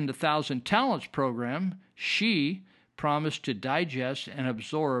participant in the Thousand Talents program, Shi promised to digest and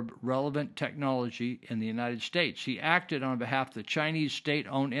absorb relevant technology in the United States. He acted on behalf of the Chinese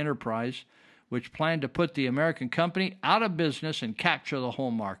state-owned enterprise, which planned to put the American company out of business and capture the whole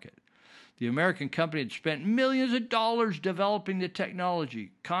market. The American company had spent millions of dollars developing the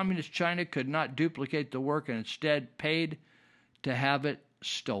technology. Communist China could not duplicate the work and instead paid to have it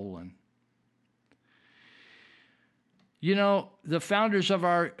stolen. You know, the founders of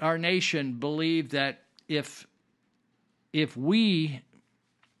our nation believed that if we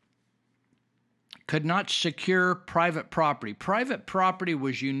could not secure private property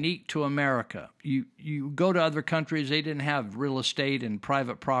was unique to America. You go to other countries, they didn't have real estate and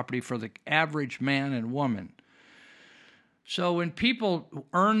private property for the average man and woman. So when people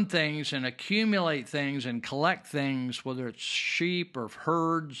earn things and accumulate things and collect things, whether it's sheep or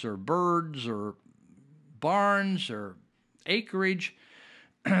herds or birds or barns or acreage,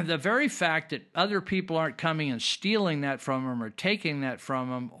 the very fact that other people aren't coming and stealing that from them or taking that from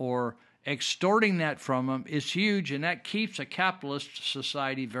them or extorting that from them is huge, and that keeps a capitalist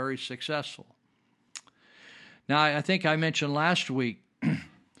society very successful. Now, I think I mentioned last week,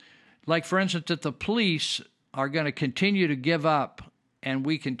 like, for instance, that the police are going to continue to give up, and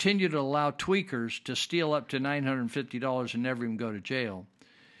we continue to allow tweakers to steal up to $950 and never even go to jail.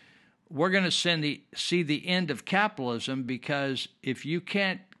 We're going to see the end of capitalism, because if you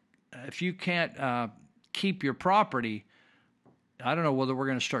can't keep your property, I don't know whether we're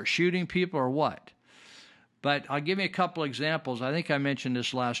going to start shooting people or what. But I'll give you a couple examples. I think I mentioned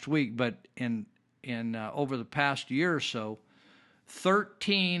this last week, but in over the past year or so,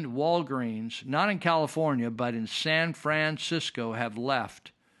 13 Walgreens, not in California, but in San Francisco, have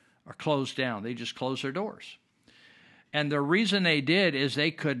left or closed down. They just closed their doors. And the reason they did is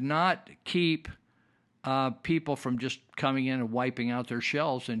they could not keep people from just coming in and wiping out their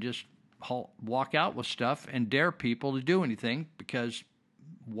shelves and just walk out with stuff and dare people to do anything, because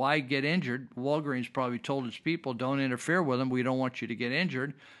why get injured? Walgreens probably told its people, don't interfere with them. We don't want you to get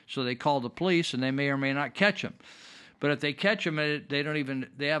injured. So they called the police, and they may or may not catch them. But if they catch them,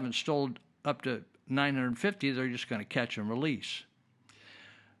 they haven't stolen up to $950. They're just going to catch and release.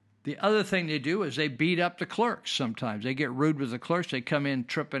 The other thing they do is they beat up the clerks sometimes. They get rude with the clerks. They come in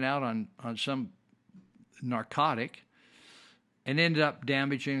tripping out on some narcotic and ended up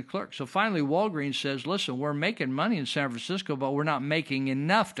damaging the clerk. So finally, Walgreens says, listen, we're making money in San Francisco, but we're not making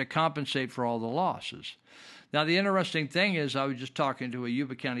enough to compensate for all the losses. Now, the interesting thing is, I was just talking to a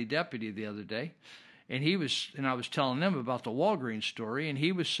Yuba County deputy the other day, and I was telling them about the Walgreens story, and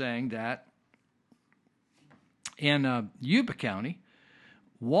he was saying that in Yuba County,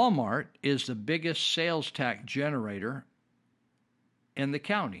 Walmart is the biggest sales tax generator in the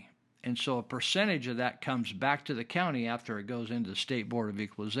county. And so a percentage of that comes back to the county after it goes into the State Board of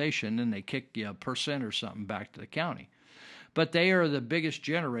Equalization, and they kick you 1% or something back to the county. But they are the biggest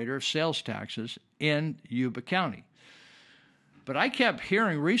generator of sales taxes in Yuba County. But I kept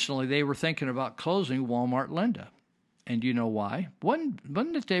hearing recently they were thinking about closing Walmart Linda. And you know why?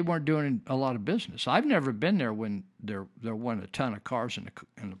 Wasn't that they weren't doing a lot of business. I've never been there when there weren't a ton of cars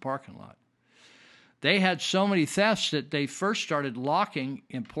in the parking lot. They had so many thefts that they first started locking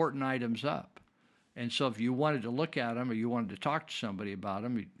important items up. And so if you wanted to look at them or you wanted to talk to somebody about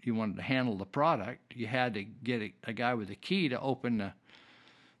them, you wanted to handle the product, you had to get a guy with a key to open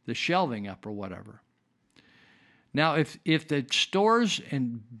the shelving up or whatever. Now, if the stores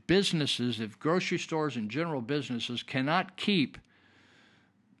and businesses, if grocery stores and general businesses cannot keep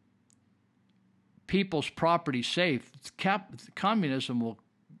people's property safe, communism will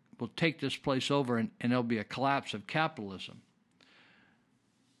take this place over, and there'll be a collapse of capitalism.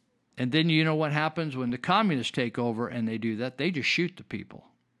 And then you know what happens when the communists take over and they do that? They just shoot the people.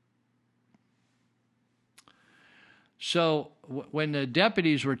 So when the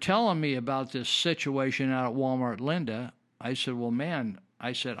deputies were telling me about this situation out at Walmart Linda, I said, well, man,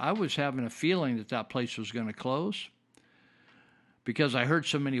 I was having a feeling that place was going to close because I heard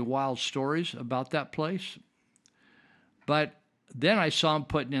so many wild stories about that place. But then I saw him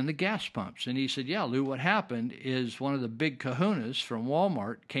putting in the gas pumps. And he said, yeah, Lou, what happened is one of the big kahunas from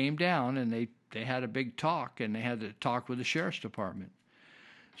Walmart came down, and they had a big talk, and they had to talk with the sheriff's department.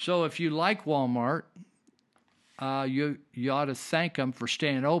 So if you like Walmart, you ought to thank them for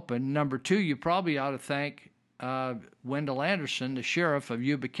staying open. Number two, you probably ought to thank Wendell Anderson, the sheriff of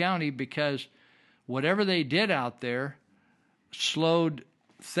Yuba County, because whatever they did out there slowed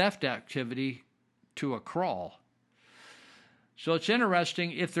theft activity to a crawl. So it's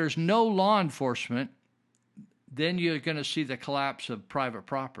interesting, if there's no law enforcement, then you're going to see the collapse of private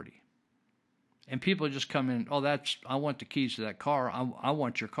property. And people just come in, I want the keys to that car, I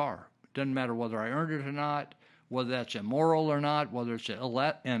want your car. Doesn't matter whether I earned it or not, whether that's immoral or not, whether it's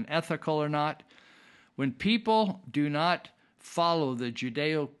unethical or not. When people do not follow the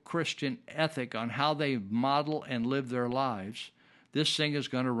Judeo-Christian ethic on how they model and live their lives, this thing is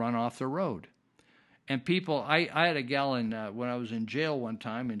going to run off the road. And people, I had a gal when I was in jail one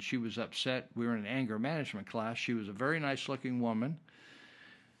time, and she was upset. We were in an anger management class. She was a very nice-looking woman.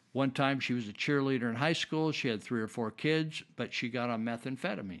 One time she was a cheerleader in high school. She had 3 or 4 kids, but she got on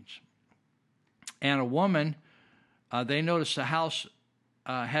methamphetamines. And a woman, they noticed the house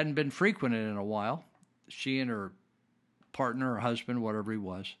hadn't been frequented in a while. She and her partner or husband, whatever he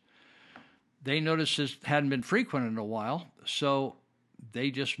was, they noticed this hadn't been frequented in a while, so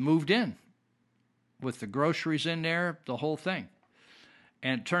they just moved in with the groceries in there, the whole thing.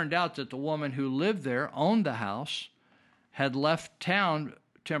 And it turned out that the woman who lived there, owned the house, had left town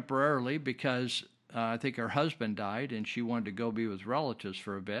temporarily because I think her husband died, and she wanted to go be with relatives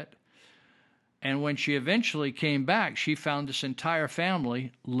for a bit. And when she eventually came back, she found this entire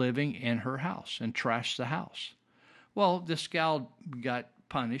family living in her house and trashed the house. Well, this gal got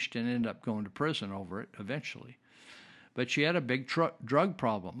punished and ended up going to prison over it eventually. But she had a big drug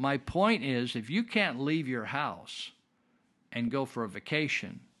problem. My point is, if you can't leave your house and go for a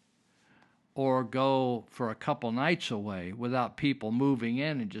vacation or go for a couple nights away without people moving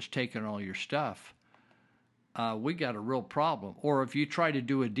in and just taking all your stuff, we got a real problem. Or if you try to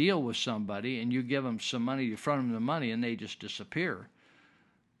do a deal with somebody and you give them some money, you front them the money, and they just disappear.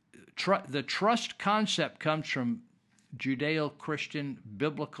 The trust concept comes from Judeo-Christian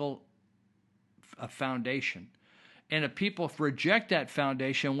biblical foundation. And if people reject that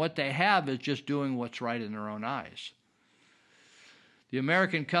foundation, what they have is just doing what's right in their own eyes. The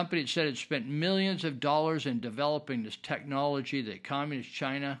American company said it spent millions of dollars in developing this technology that Communist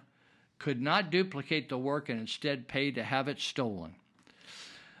China could not duplicate the work and instead paid to have it stolen.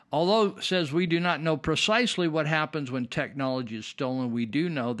 Although it says we do not know precisely what happens when technology is stolen, we do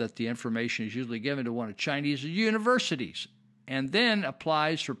know that the information is usually given to one of Chinese universities and then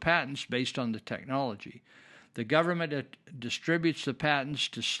applies for patents based on the technology. The government distributes the patents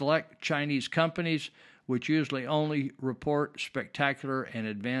to select Chinese companies, which usually only report spectacular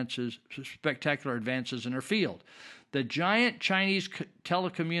advances in their field. The giant Chinese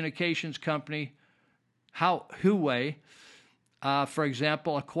telecommunications company Huawei, for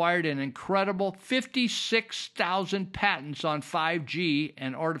example, acquired an incredible 56,000 patents on 5G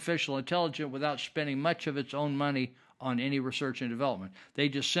and artificial intelligence without spending much of its own money on any research and development. They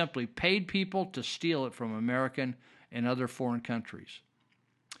just simply paid people to steal it from American and other foreign countries.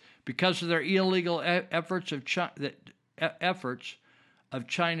 Because of their illegal efforts of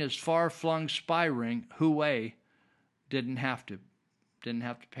China's far-flung spy ring, Huawei didn't have to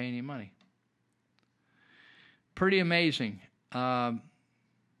pay any money. Pretty amazing.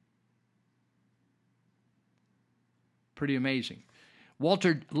 Pretty amazing.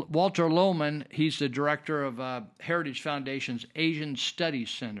 Walter Lohman, he's the director of Heritage Foundation's Asian Studies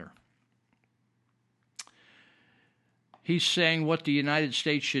Center. He's saying what the United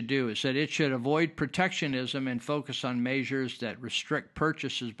States should do is that it should avoid protectionism and focus on measures that restrict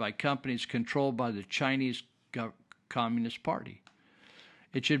purchases by companies controlled by the Chinese Communist Party.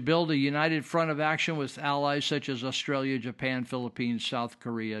 It should build a united front of action with allies such as Australia, Japan, Philippines, South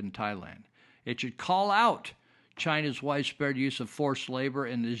Korea, and Thailand. It should call out China's widespread use of forced labor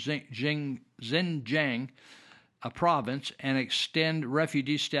in the Xinjiang province and extend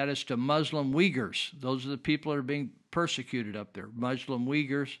refugee status to Muslim Uyghurs. Those are the people that are being persecuted up there, Muslim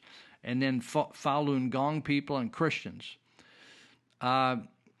Uyghurs, and then Falun Gong people and Christians.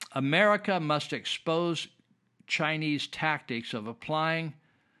 America must expose Chinese tactics of applying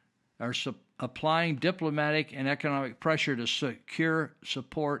diplomatic and economic pressure to secure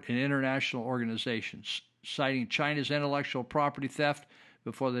support in international organizations, citing China's intellectual property theft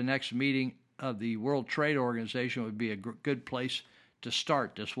before the next meeting of the World Trade Organization would be a good place to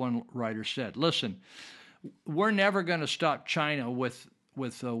start, this one writer said. Listen, we're never going to stop China with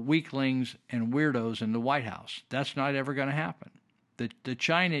weaklings and weirdos in the White House. That's not ever going to happen. The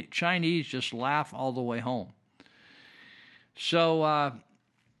Chinese just laugh all the way home. So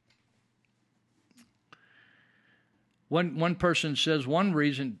one person says one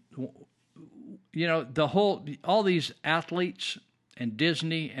reason, all these athletes and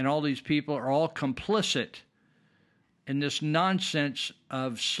Disney and all these people are all complicit in this nonsense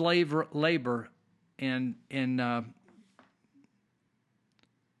of slave labor in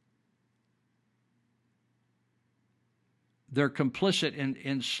they're complicit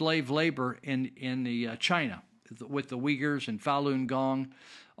in slave labor in the China with the Uyghurs and Falun Gong.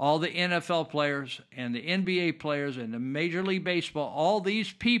 All the NFL players and the NBA players and the Major League Baseball, all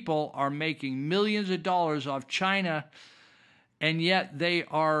these people are making millions of dollars off China, and yet they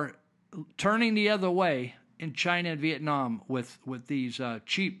are turning the other way in China and Vietnam with these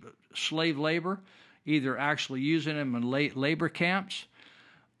cheap slave labor, either actually using them in labor camps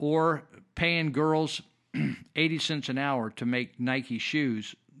or paying girls 80 cents an hour to make Nike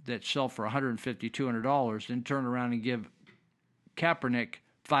shoes that sell for $150, $200, then turn around and give Kaepernick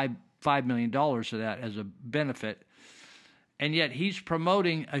 $5 million of that as a benefit. And yet he's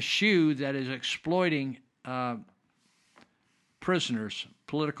promoting a shoe that is exploiting prisoners,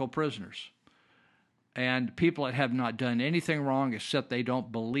 political prisoners, and people that have not done anything wrong except they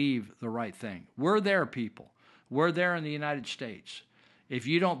don't believe the right thing. We're there, people. We're there in the United States. If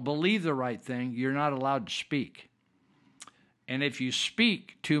you don't believe the right thing, you're not allowed to speak. And if you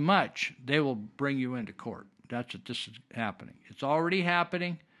speak too much, they will bring you into court. That's what this is happening. It's already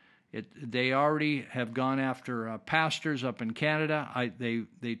happening. They already have gone after pastors up in Canada. I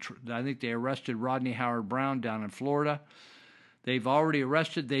think they arrested Rodney Howard-Browne down in Florida. They've already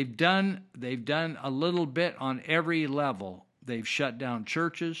arrested. They've done a little bit on every level. They've shut down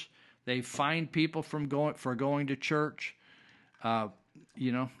churches. They've fined people for going to church.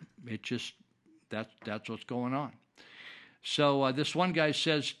 It just that's what's going on. So this one guy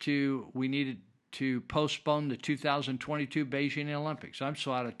says we needed to postpone the 2022 Beijing Olympics. I'm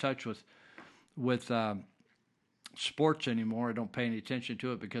so out of touch with sports anymore. I don't pay any attention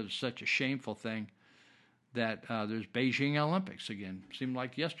to it because it's such a shameful thing that there's Beijing Olympics again. Seemed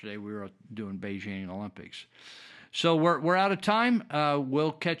like yesterday we were doing Beijing Olympics. So we're out of time.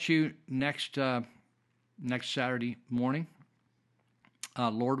 We'll catch you next Saturday morning,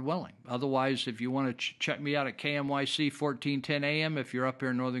 Lord willing. Otherwise, if you want to check me out at KMYC 1410 AM, if you're up here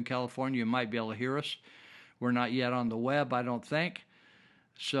in Northern California, you might be able to hear us. We're not yet on the web, I don't think.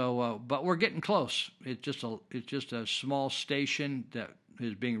 So, but we're getting close. It's just a small station that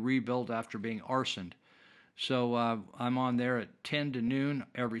is being rebuilt after being arsoned. So I'm on there at 10 to noon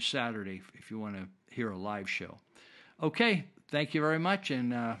every Saturday if you want to hear a live show. Okay, thank you very much,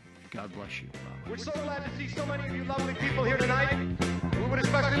 and God bless you. We're so glad to see so many of you lovely people here tonight. We would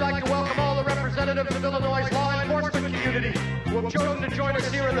especially like to welcome all the representatives of Illinois' law enforcement community who have chosen to join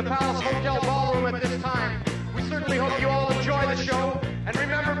us here in the Palace Hotel Ballroom at this time. We certainly hope you all enjoy the show. And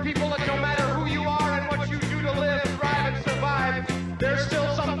remember, people, that no matter who you are and what you do to live, thrive, and survive, there's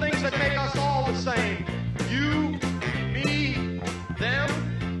still some things that make us all the same. You, me,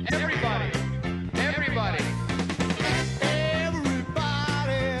 them, everybody. Everybody.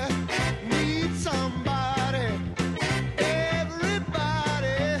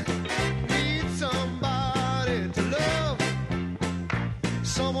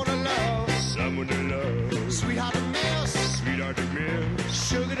 Someone to love. Sweetheart to miss. Sweetheart to miss.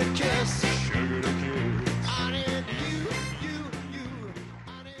 Sugar to kiss.